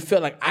Rumble. You feel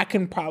like I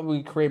can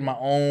probably create my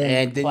own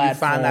and then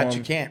platform. You find out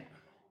you can't.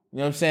 You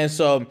know what I'm saying?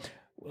 So.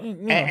 You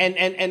know,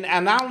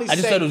 and I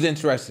just thought it was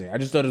interesting. I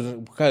just thought it was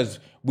because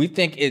we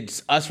think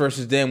it's us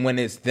versus them when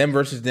it's them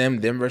versus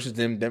them versus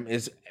them.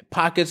 It's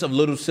pockets of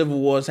little civil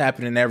wars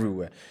happening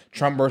everywhere.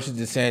 Trump versus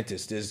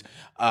DeSantis. There's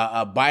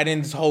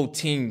Biden's whole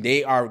team.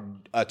 They are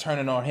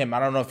turning on him. I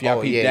don't know if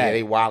y'all peeped that. Yeah,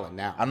 they wilding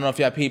now. I don't know if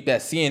y'all peeped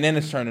that. CNN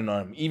is turning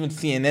on him. Even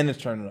CNN is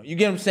turning on him. You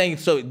get what I'm saying?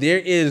 So there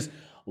is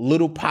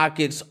little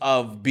pockets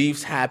of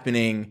beefs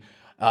happening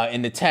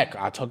in the tech.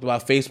 I talked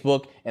about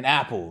Facebook and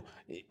Apple.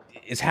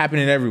 It's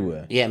happening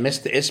everywhere. Yeah,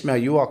 Mr. Ismail,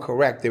 you are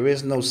correct. There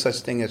is no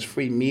such thing as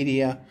free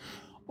media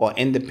or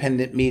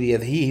independent media.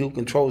 He who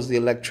controls the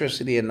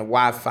electricity and the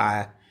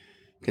Wi-Fi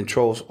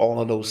controls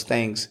all of those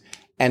things.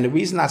 And the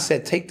reason I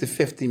said take the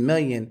 $50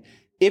 million,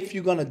 if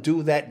you're going to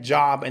do that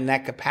job in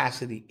that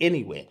capacity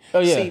anyway. Oh,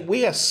 yeah. See,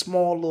 we're a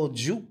small little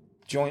juke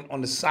joint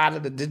on the side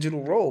of the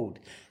digital road.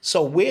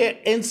 So we're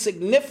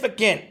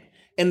insignificant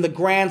in the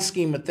grand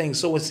scheme of things.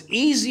 So it's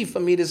easy for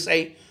me to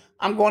say,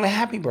 I'm going to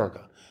Happy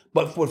Burger.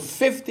 But for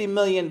 $50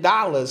 million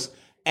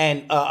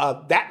and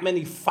that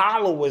many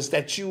followers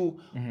that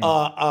you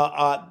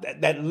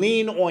that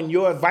lean on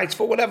your advice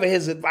for whatever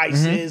his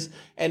advice is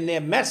and their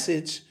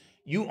message,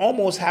 you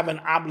almost have an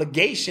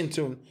obligation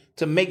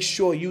to make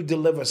sure you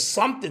deliver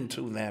something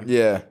to them.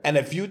 Yeah. And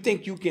if you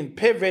think you can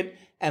pivot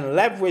and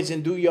leverage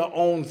and do your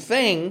own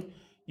thing,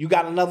 you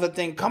got another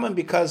thing coming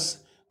because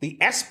the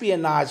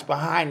espionage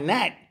behind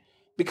that.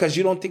 Because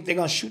you don't think they're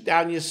going to shoot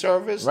down your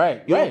servers.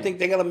 Right. You don't think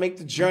they're going to make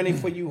the journey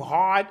for you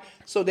hard.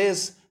 So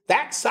there's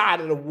that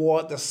side of the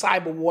war, the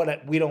cyber war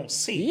that we don't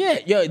see. Yeah.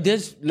 Yo,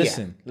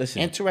 listen.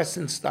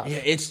 Interesting stuff.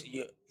 Yeah,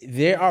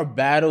 there are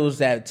battles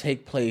that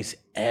take place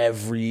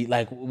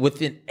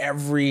within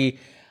every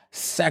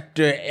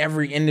sector,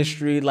 every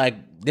industry.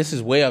 Like, this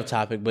is way off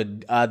topic,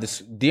 but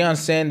this Deion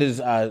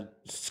Sanders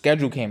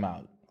schedule came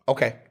out.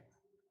 Okay.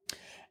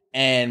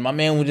 And my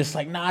man was just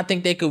like, nah, I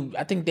think they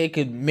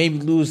could maybe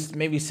lose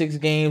 6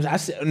 games. I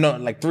said, no,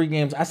 like 3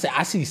 games. I said,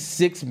 I see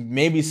 6,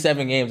 maybe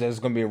 7 games that's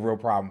going to be a real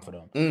problem for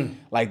them.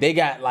 Like, they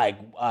got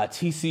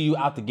TCU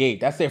out the gate.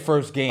 That's their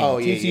first game. Oh,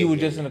 TCU was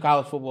just in the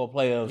college football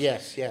playoffs.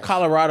 Yes.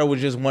 Colorado was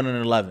just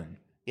 1-11.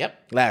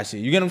 Yep. Last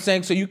year. You get what I'm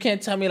saying? So you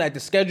can't tell me like the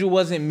schedule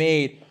wasn't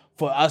made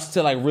for us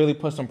to like really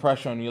put some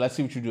pressure on you. Let's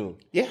see what you do.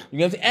 Yeah. You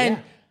get what I'm saying?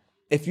 And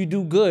if you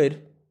do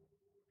good,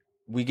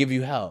 we give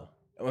you hell.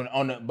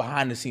 On the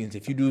behind the scenes,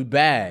 if you do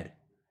bad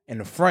in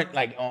the front,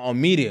 like on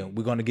media,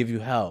 we're gonna give you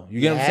hell. You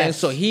get what I'm saying?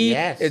 So he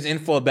is in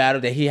for a battle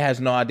that he has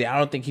no idea. I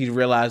don't think he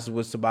realizes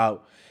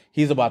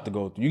he's about to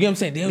go through. You get what I'm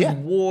saying? There's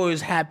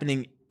wars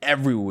happening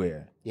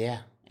everywhere. Yeah.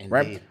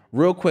 Indeed.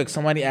 Real quick,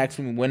 somebody asked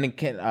me when it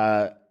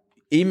can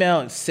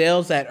email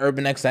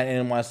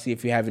sales@urbanx.nyc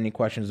if you have any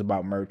questions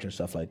about merch and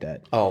stuff like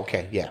that. Oh,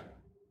 okay. Yeah.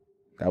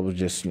 That was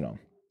just,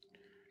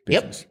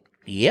 business.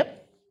 Yep.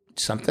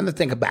 Something to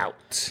think about.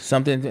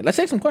 Let's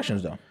take some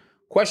questions though.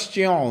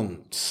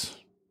 Questions.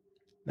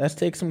 Let's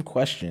take some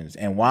questions.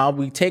 And while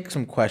we take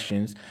some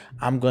questions,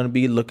 I'm going to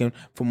be looking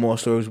for more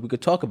stories we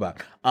could talk about.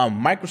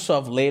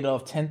 Microsoft laid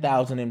off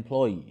 10,000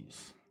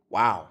 employees.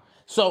 Wow.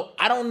 So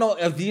I don't know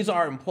if these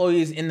are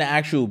employees in the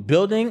actual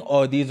building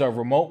or these are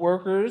remote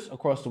workers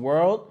across the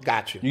world.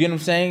 Got you. You get what I'm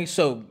saying?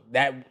 So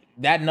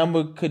that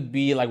number could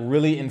be like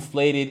really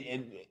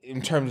inflated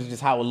in terms of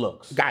just how it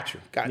looks. Got you.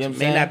 You know what I'm May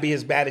saying? not be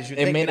as bad as you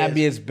think. It may not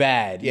be as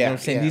bad. You know what I'm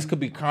saying? These could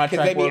be contract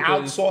Could they be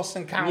workers.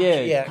 outsourcing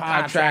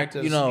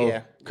Contractors,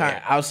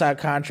 outside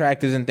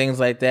contractors and things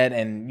like that.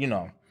 And,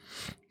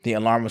 the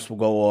alarmists will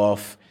go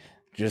off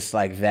just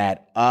like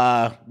that.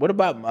 What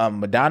about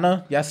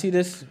Madonna? Y'all see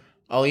this?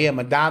 Oh, yeah.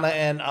 Madonna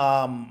and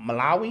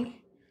Malawi.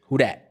 Who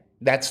that?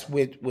 That's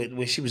where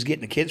she was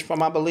getting the kids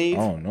from, I believe.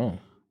 Oh, no.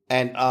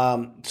 And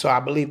so I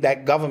believe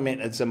that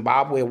government in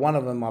Zimbabwe, one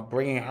of them, are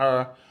bringing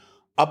her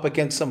up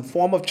against some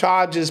form of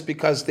charges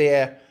because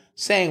they're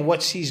saying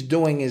what she's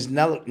doing is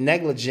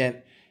negligent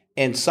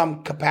in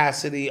some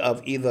capacity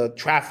of either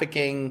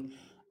trafficking,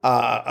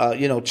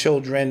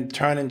 children,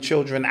 turning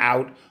children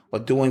out, or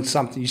doing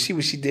something. You see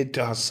what she did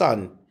to her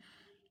son.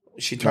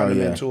 She turned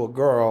him into a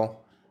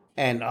girl.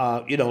 And,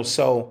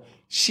 so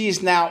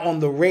she's now on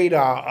the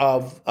radar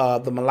of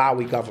the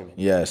Malawi government.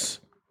 Yes.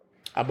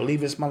 I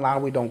believe it's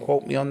Malawi. Don't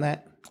quote me on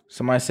that.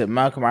 Somebody said,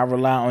 Malcolm, I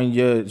rely on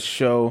your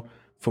show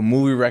for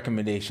movie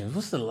recommendations.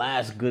 What's the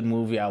last good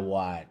movie I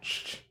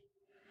watched?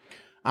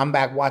 I'm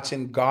back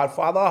watching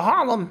Godfather of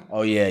Harlem.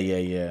 Oh, yeah. Oh,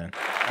 yeah.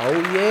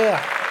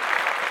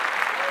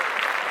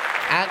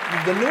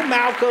 The new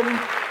Malcolm.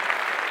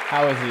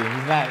 How is he?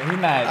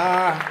 He's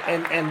not.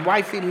 And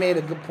wifey made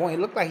a good point.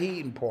 It looked like he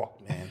eating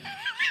pork, man.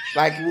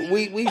 Like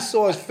we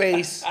saw his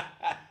face,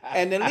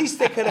 and at least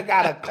they could have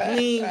got a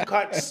clean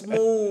cut,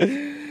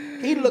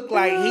 smooth. He looked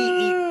like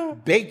he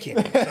eat bacon,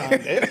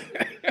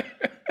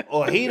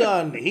 or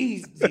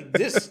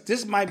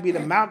this might be the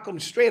Malcolm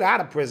straight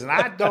out of prison.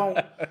 I don't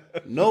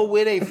know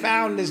where they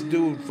found this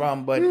dude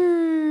from, but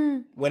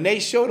when they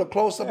showed a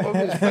close up of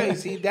his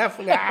face, he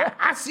definitely.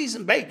 I see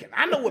some bacon.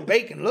 I know what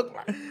bacon looked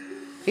like.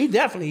 He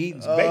definitely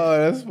eating some bacon.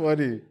 Oh, that's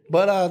funny.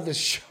 But the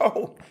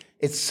show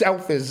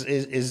itself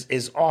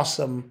is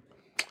awesome,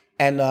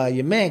 and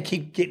your man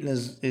keep getting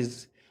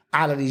his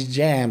out of these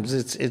jams.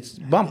 It's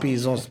bumpy.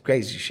 He's on some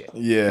crazy shit.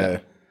 Yeah,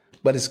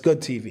 but it's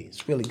good TV.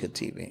 It's really good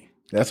TV.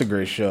 That's a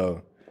great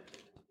show.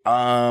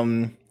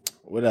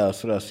 What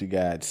else? What else you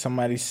got?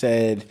 Somebody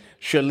said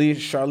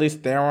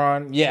Charlize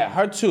Theron. Yeah,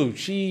 her too.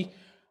 She,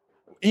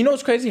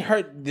 what's crazy?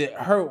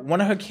 Her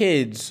one of her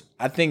kids,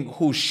 I think,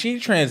 who she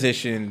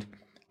transitioned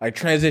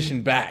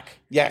back.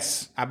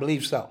 Yes, I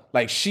believe so.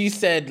 Like she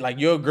said, like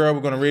you're a girl, we're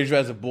gonna raise you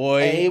as a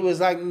boy. And he was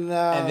like, no.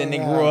 And then they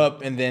grew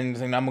up, and then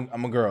saying,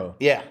 I'm a girl.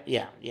 Yeah,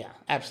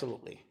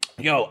 absolutely.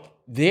 Yo,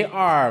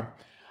 there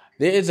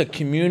is a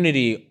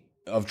community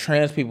of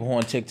trans people who are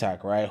on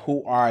TikTok, right?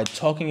 Who are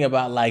talking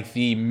about like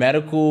the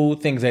medical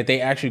things that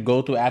they actually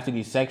go through after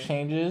these sex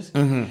changes,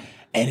 and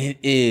it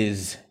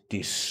is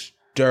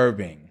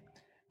disturbing.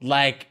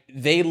 Like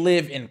they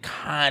live in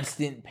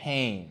constant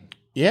pain.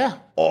 Yeah.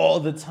 All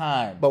the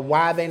time. But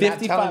why are they not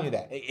telling you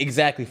that?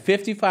 Exactly.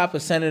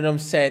 55% of them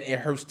said it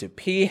hurts to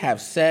pee,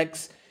 have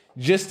sex,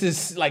 just to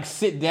like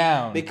sit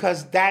down.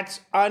 Because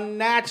that's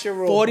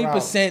unnatural.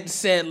 40%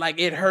 said like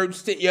it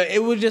hurts to.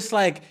 It was just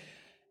like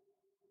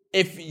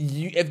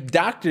if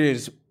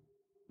doctors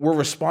were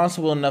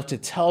responsible enough to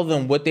tell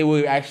them what they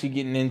were actually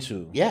getting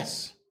into.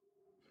 Yes.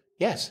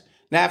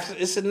 Now,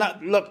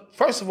 look.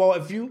 First of all,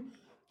 if you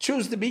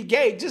choose to be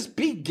gay, just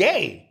be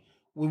gay.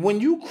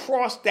 When you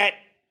cross that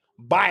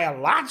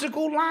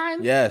biological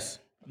line, yes.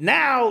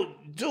 Now,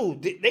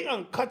 dude, they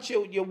gonna cut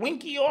your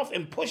winky off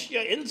and push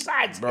your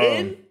insides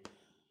in,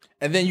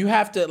 and then you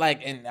have to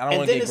like, and I don't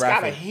want to get graphic.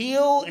 And then it's gotta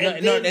heal,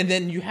 and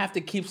then you have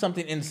to keep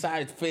something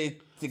inside for the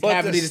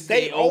cavity to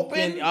stay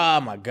open.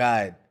 Oh my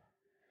god,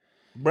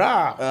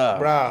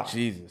 bruh,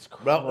 Jesus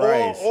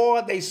Christ!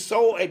 Or they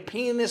sew a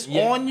penis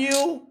on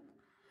you.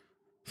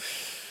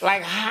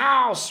 Like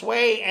how,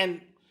 Sway?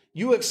 And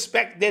you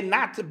expect there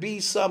not to be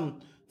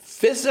some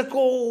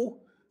physical,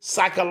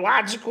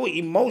 psychological,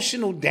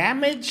 emotional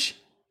damage,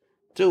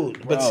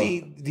 dude. But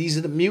see, these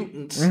are the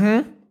mutants,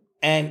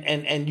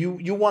 and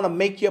you want to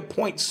make your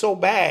point so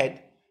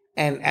bad,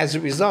 and as a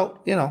result,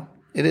 it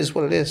is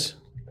what it is.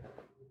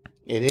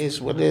 It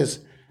is what it is.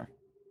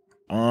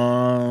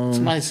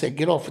 Somebody said,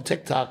 "Get off of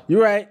TikTok."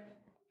 You're right.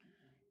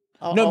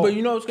 No, but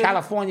what's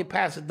California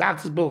passed a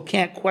doctor's bill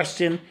can't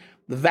question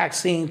the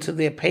vaccine to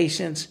their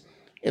patients.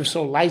 If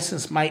so,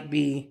 license might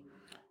be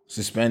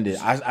suspended.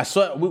 I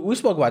saw. We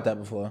spoke about that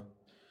before.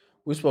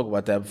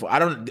 I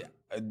don't.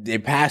 They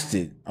passed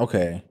it.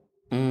 Okay.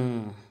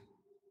 They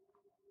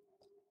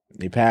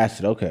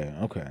passed it. Okay.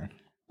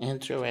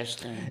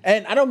 Interesting.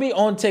 And I don't be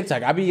on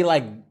TikTok. I be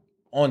like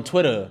on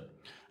Twitter.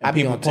 I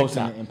be on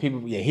posting TikTok. it, and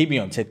people, yeah, he be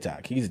on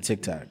TikTok. He's a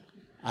TikTok.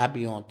 I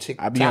be on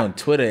TikTok. I be on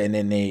Twitter, and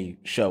then they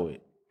show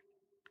it.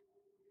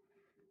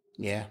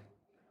 Yeah.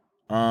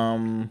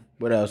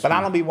 What else? But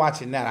I don't be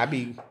watching that. I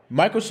be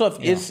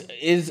Microsoft is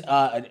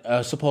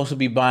supposed to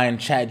be buying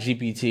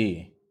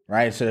ChatGPT,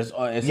 right? So it's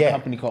a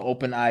company called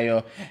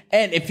OpenIO,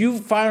 and if you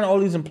fire all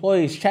these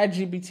employees,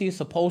 ChatGPT is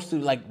supposed to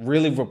like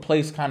really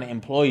replace kind of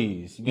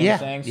employees. You know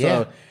what I'm saying?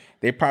 So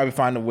they probably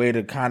find a way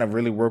to kind of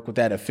really work with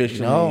that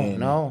efficiently.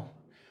 No.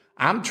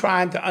 I'm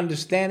trying to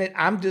understand it.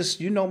 I'm just,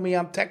 you know me,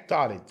 I'm tech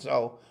tarded.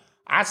 So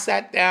I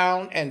sat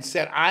down and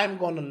said, I'm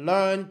going to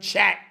learn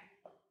Chat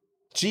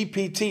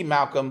GPT,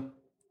 Malcolm.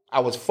 I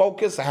was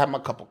focused. I had my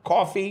cup of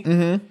coffee,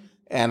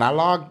 and I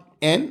logged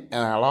in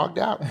and I logged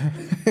out.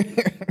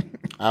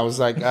 I was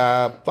like,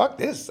 fuck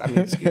this. I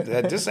mean,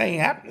 this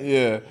ain't happening.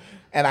 Yeah.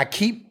 And I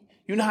keep,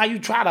 you know how you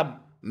try to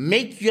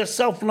make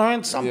yourself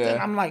learn something?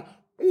 Yeah. I'm like,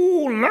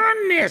 ooh,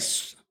 learn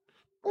this.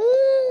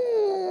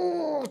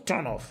 Ooh,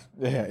 turn off.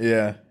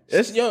 Yeah.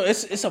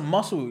 It's a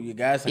muscle, you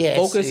guys. Like,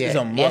 focus is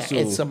a muscle.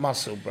 Yeah, it's a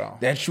muscle, bro.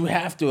 That you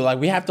have to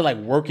we have to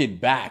work it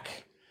back.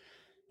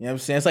 You know what I'm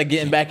saying? It's like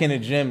getting back in the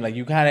gym. Like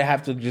you kind of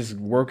have to just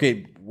work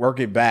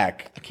it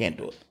back. I can't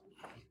do it.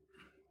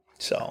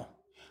 So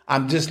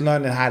I'm just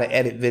learning how to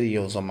edit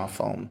videos on my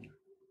phone.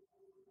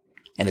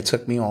 And it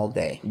took me all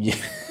day. Yeah.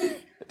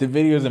 The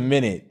video's a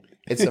minute.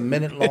 It's a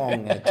minute long.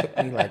 And it took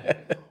me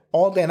like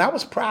all day. And I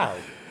was proud.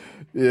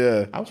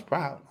 Yeah. I was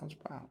proud.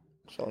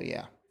 So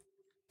yeah.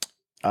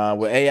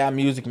 Will AI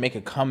music make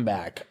a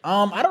comeback?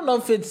 I don't know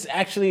if it's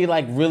actually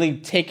really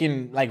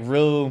taking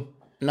real.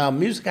 No,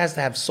 music has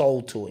to have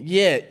soul to it.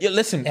 Yeah,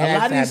 listen, It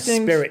has to have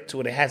spirit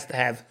to it. It has to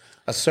have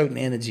a certain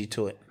energy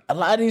to it. A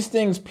lot of these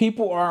things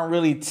people aren't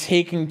really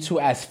taking to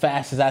as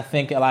fast as I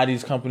think a lot of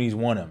these companies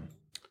want them.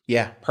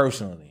 Yeah.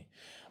 Personally.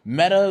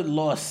 Meta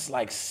lost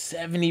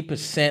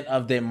 70%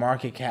 of their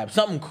market cap.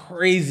 Something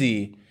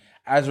crazy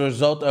as a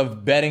result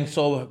of betting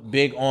so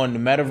big on the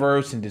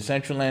metaverse and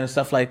Decentraland and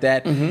stuff like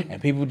that. Mm-hmm.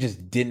 And people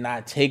just did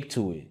not take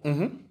to it.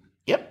 Mm-hmm.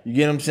 Yep. You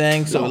get what I'm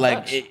saying? So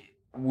No,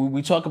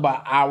 we talk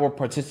about our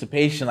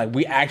participation.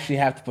 We actually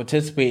have to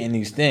participate in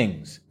these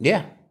things.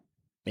 Yeah.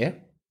 Yeah.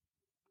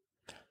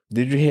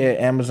 Did you hear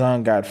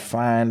Amazon got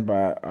fined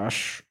by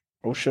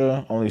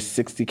OSHA? Only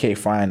 $60,000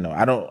 fine though.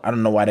 I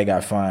don't know why they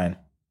got fined.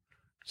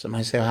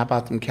 Somebody said, how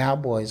about them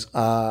Cowboys?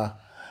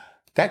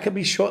 That could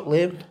be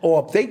short-lived.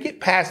 Or if they get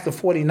past the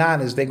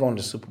 49ers, they're going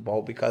to the Super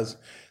Bowl because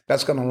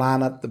that's going to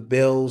line up the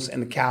Bills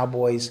and the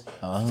Cowboys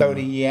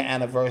 30-year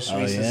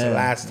anniversary since the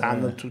last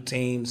time the two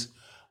teams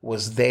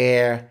was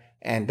there,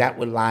 and that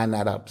would line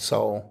that up.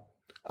 So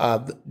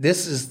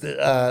this is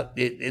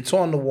it's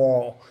on the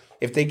wall.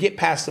 If they get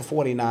past the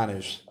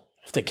 49ers.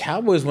 If the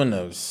Cowboys win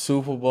the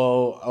Super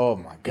Bowl, oh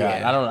my God.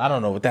 Yeah. I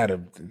don't know what that.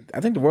 I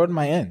think the world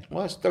might end.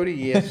 Well, it's 30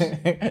 years.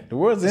 The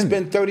world's It's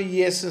ending. been 30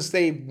 years since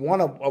they won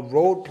a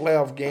road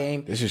playoff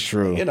game. This is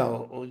true. You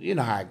know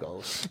how it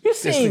goes. You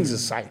This seen- thing's a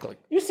cyclic.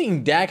 You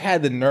seen Dak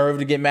had the nerve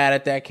to get mad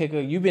at that kicker?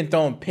 You've been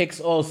throwing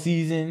picks all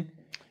season.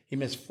 He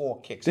missed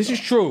 4 kicks. This is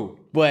true,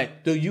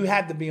 but Dude, you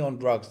had to be on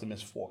drugs to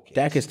miss 4 kicks.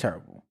 Dak is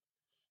terrible.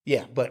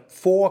 Yeah, but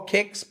 4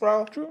 kicks,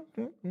 bro. True.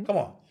 Come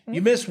on.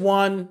 You missed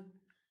 1.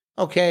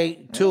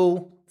 Okay,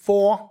 2,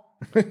 4.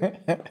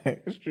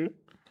 It's true.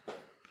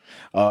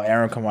 Oh,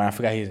 Aaron, come on! I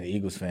forgot he's an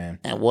Eagles fan.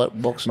 And what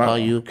books are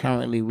you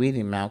currently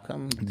reading,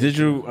 Malcolm? Did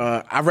you?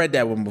 I read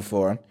that one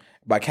before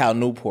by Cal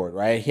Newport.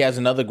 Right? He has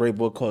another great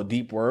book called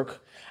Deep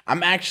Work.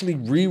 I'm actually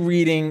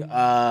rereading.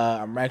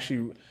 I'm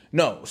actually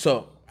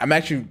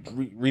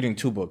reading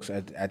 2 books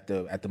at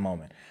the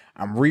moment.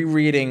 I'm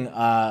rereading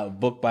a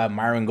book by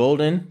Myron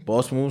Golden,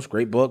 Boss Moves,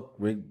 great book,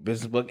 great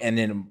business book, and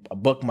then a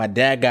book my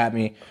dad got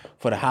me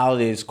for the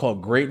holidays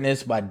called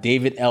Greatness by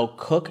David L.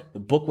 Cook. The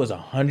book was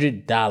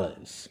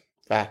 $100.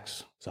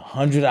 Facts. It's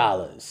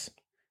 $100.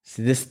 It's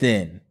this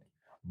thin.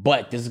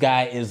 But this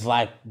guy is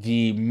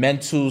the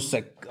mental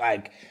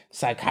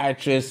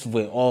psychiatrist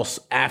with all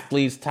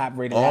athletes,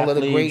 top-rated athletes. All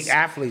of the great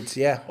athletes,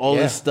 yeah. All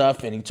this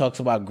stuff, and he talks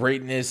about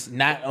greatness,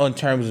 not in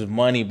terms of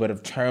money, but in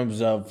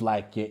terms of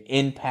your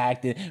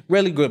impact.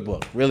 Really good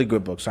book.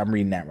 So I'm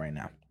reading that right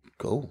now.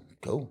 Cool.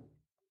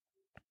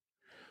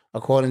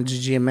 According to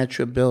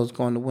Geometria, Bill's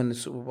going to win the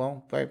Super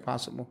Bowl. Very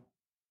possible.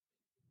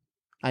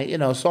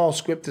 It's all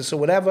scripted, so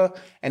whatever.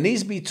 And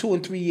these be 2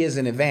 and 3 years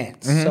in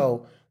advance. Mm-hmm.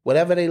 So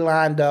whatever they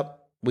lined up,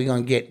 we're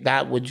going to get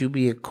that. Would you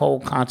be a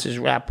cold conscious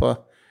rapper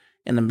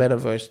in the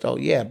metaverse, though?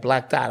 Yeah,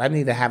 Black Dot. I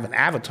need to have an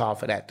avatar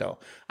for that, though.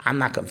 I'm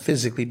not going to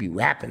physically be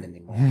rapping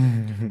anymore.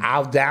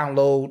 I'll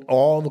download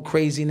all the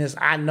craziness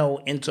I know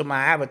into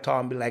my avatar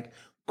and be like,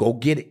 go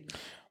get it.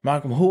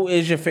 Malcolm, who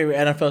is your favorite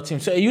NFL team?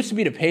 So it used to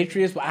be the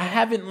Patriots, but I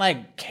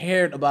haven't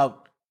cared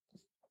about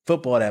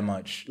football that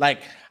much.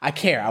 I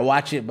care. I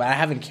watch it, but I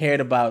haven't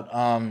cared about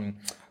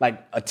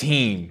a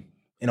team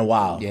in a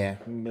while. Yeah.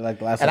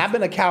 I've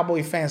been a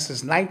Cowboy fan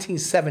since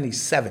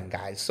 1977,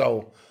 guys.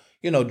 So,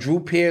 Drew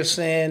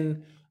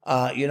Pearson,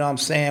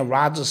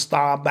 Roger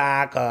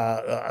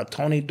Staubach,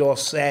 Tony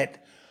Dorsett,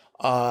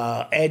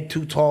 Ed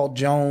Too Tall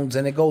Jones,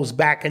 and it goes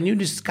back, and you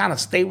just kind of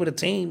stay with a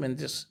team and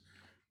just,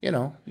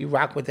 you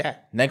rock with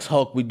that. Next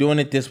Hulk, we're doing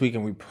it this week,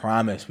 and we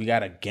promise. We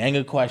got a gang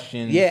of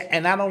questions. Yeah,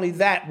 and not only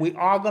that, we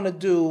are going to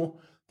do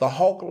the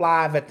Hulk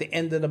Live at the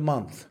end of the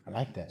month. I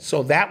like that.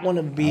 So that one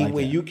will be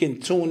where you can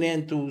tune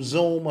in through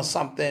Zoom or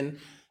something,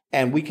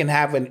 and we can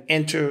have an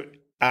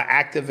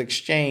interactive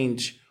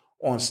exchange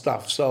on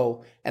stuff.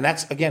 So, and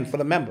that's again for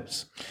the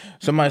members.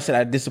 Somebody said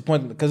I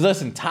disappointed because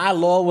listen, Ty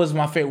Law was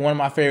one of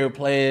my favorite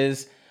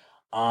players.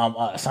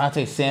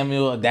 Asante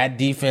Samuel, that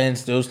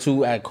defense, those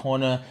two at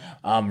corner,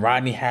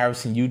 Rodney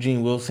Harrison,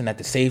 Eugene Wilson at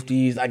the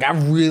safeties. Like I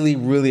really,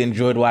 really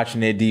enjoyed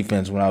watching their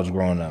defense when I was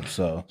growing up.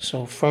 So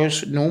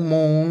first new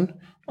moon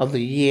of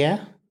the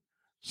year.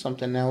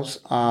 Something else.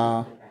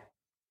 Are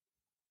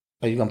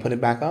you gonna put it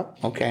back up?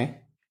 Okay.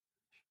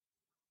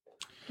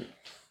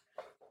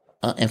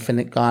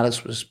 Infinite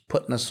Goddess was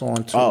putting us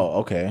on to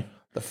okay.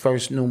 the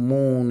first new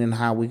moon and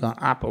how we're going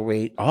to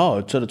operate.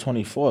 Until the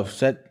 24th.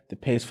 Set the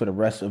pace for the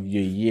rest of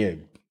your year.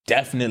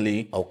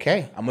 Definitely.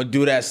 Okay. I'm going to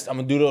do that. I'm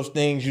going to do those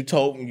things you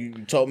told me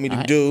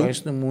to do.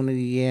 First new moon of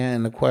the year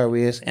and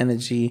Aquarius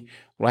energy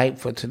right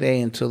for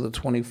today until the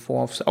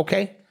 24th. So,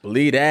 okay.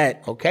 Believe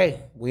that.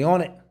 Okay. We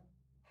on it.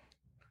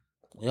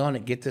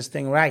 Get this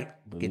thing right.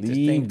 Get this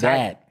thing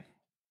tight.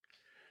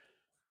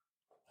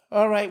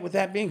 All right. With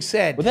that being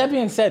said,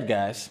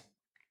 guys.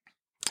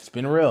 It's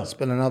been real. It's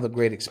been another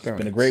great experience.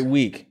 It's been a great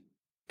week.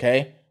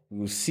 Okay? We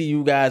will see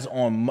you guys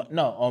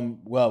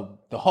the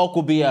Hulk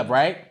will be up,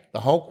 right? The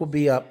Hulk will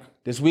be up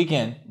this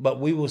weekend. But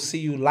we will see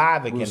you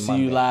live again Monday. We'll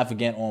see you live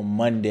again on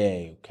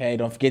Monday. Okay?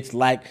 Don't forget to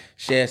like,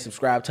 share,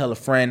 subscribe, tell a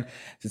friend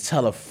to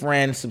tell a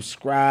friend,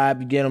 subscribe.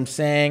 You get what I'm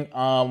saying?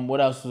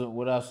 What else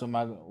would I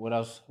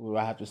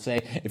have to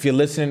say? If you're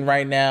listening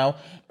right now,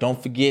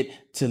 don't forget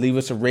to leave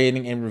us a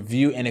rating and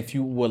review. And if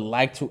you would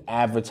like to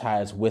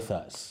advertise with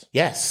us.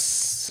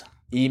 Yes.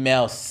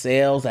 Email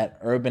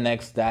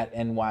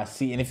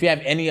sales@urbanx.nyc. And if you have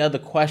any other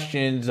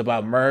questions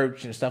about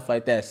merch and stuff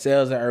like that,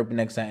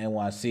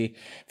 sales@urbanx.nyc.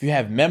 If you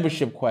have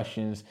membership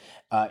questions,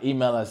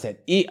 email us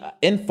at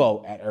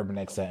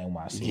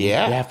info@urbanx.nyc.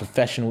 Yeah. We have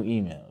professional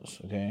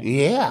emails, okay?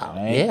 Yeah.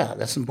 Right? Yeah,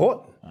 that's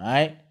important. All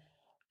right?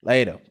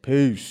 Later.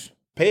 Peace.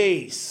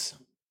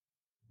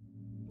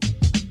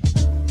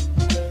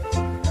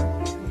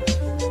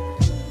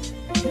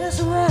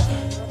 That's a wrap.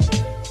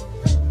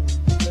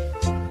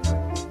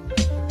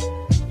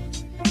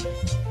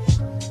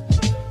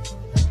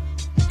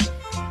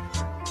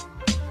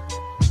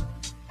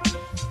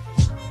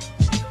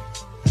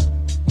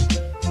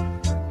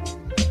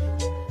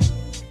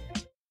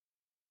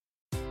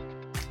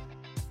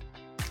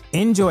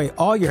 Enjoy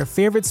all your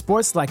favorite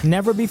sports like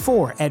never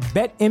before at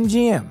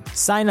BetMGM.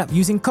 Sign up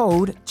using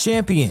code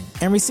CHAMPION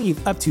and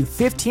receive up to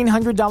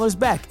 $1,500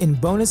 back in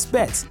bonus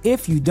bets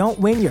if you don't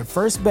win your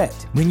first bet.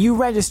 When you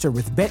register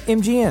with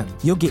BetMGM,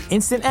 you'll get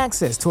instant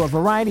access to a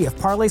variety of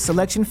parlay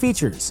selection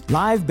features,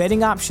 live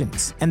betting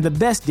options, and the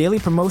best daily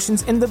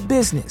promotions in the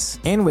business.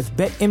 And with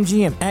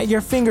BetMGM at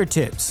your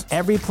fingertips,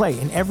 every play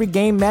and every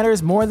game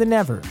matters more than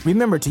ever.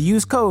 Remember to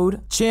use code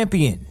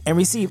CHAMPION and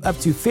receive up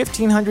to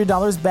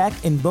 $1,500 back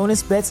in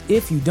bonus bets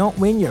if you don't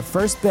win your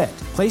first bet.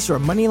 Place your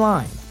money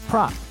line,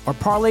 prop, or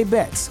parlay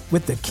bets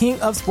with the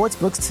king of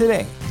sportsbooks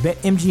today.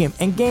 BetMGM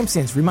and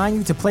GameSense remind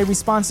you to play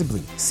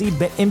responsibly. See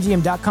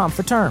BetMGM.com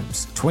for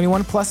terms.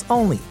 21 plus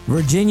only.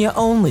 Virginia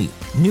only.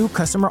 New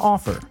customer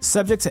offer.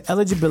 Subject to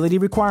eligibility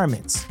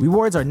requirements.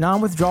 Rewards are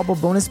non-withdrawable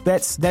bonus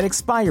bets that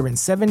expire in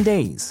 7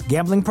 days.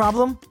 Gambling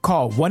problem?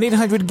 Call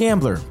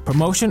 1-800-GAMBLER.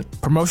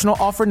 Promotional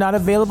offer not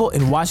available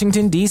in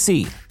Washington,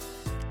 D.C.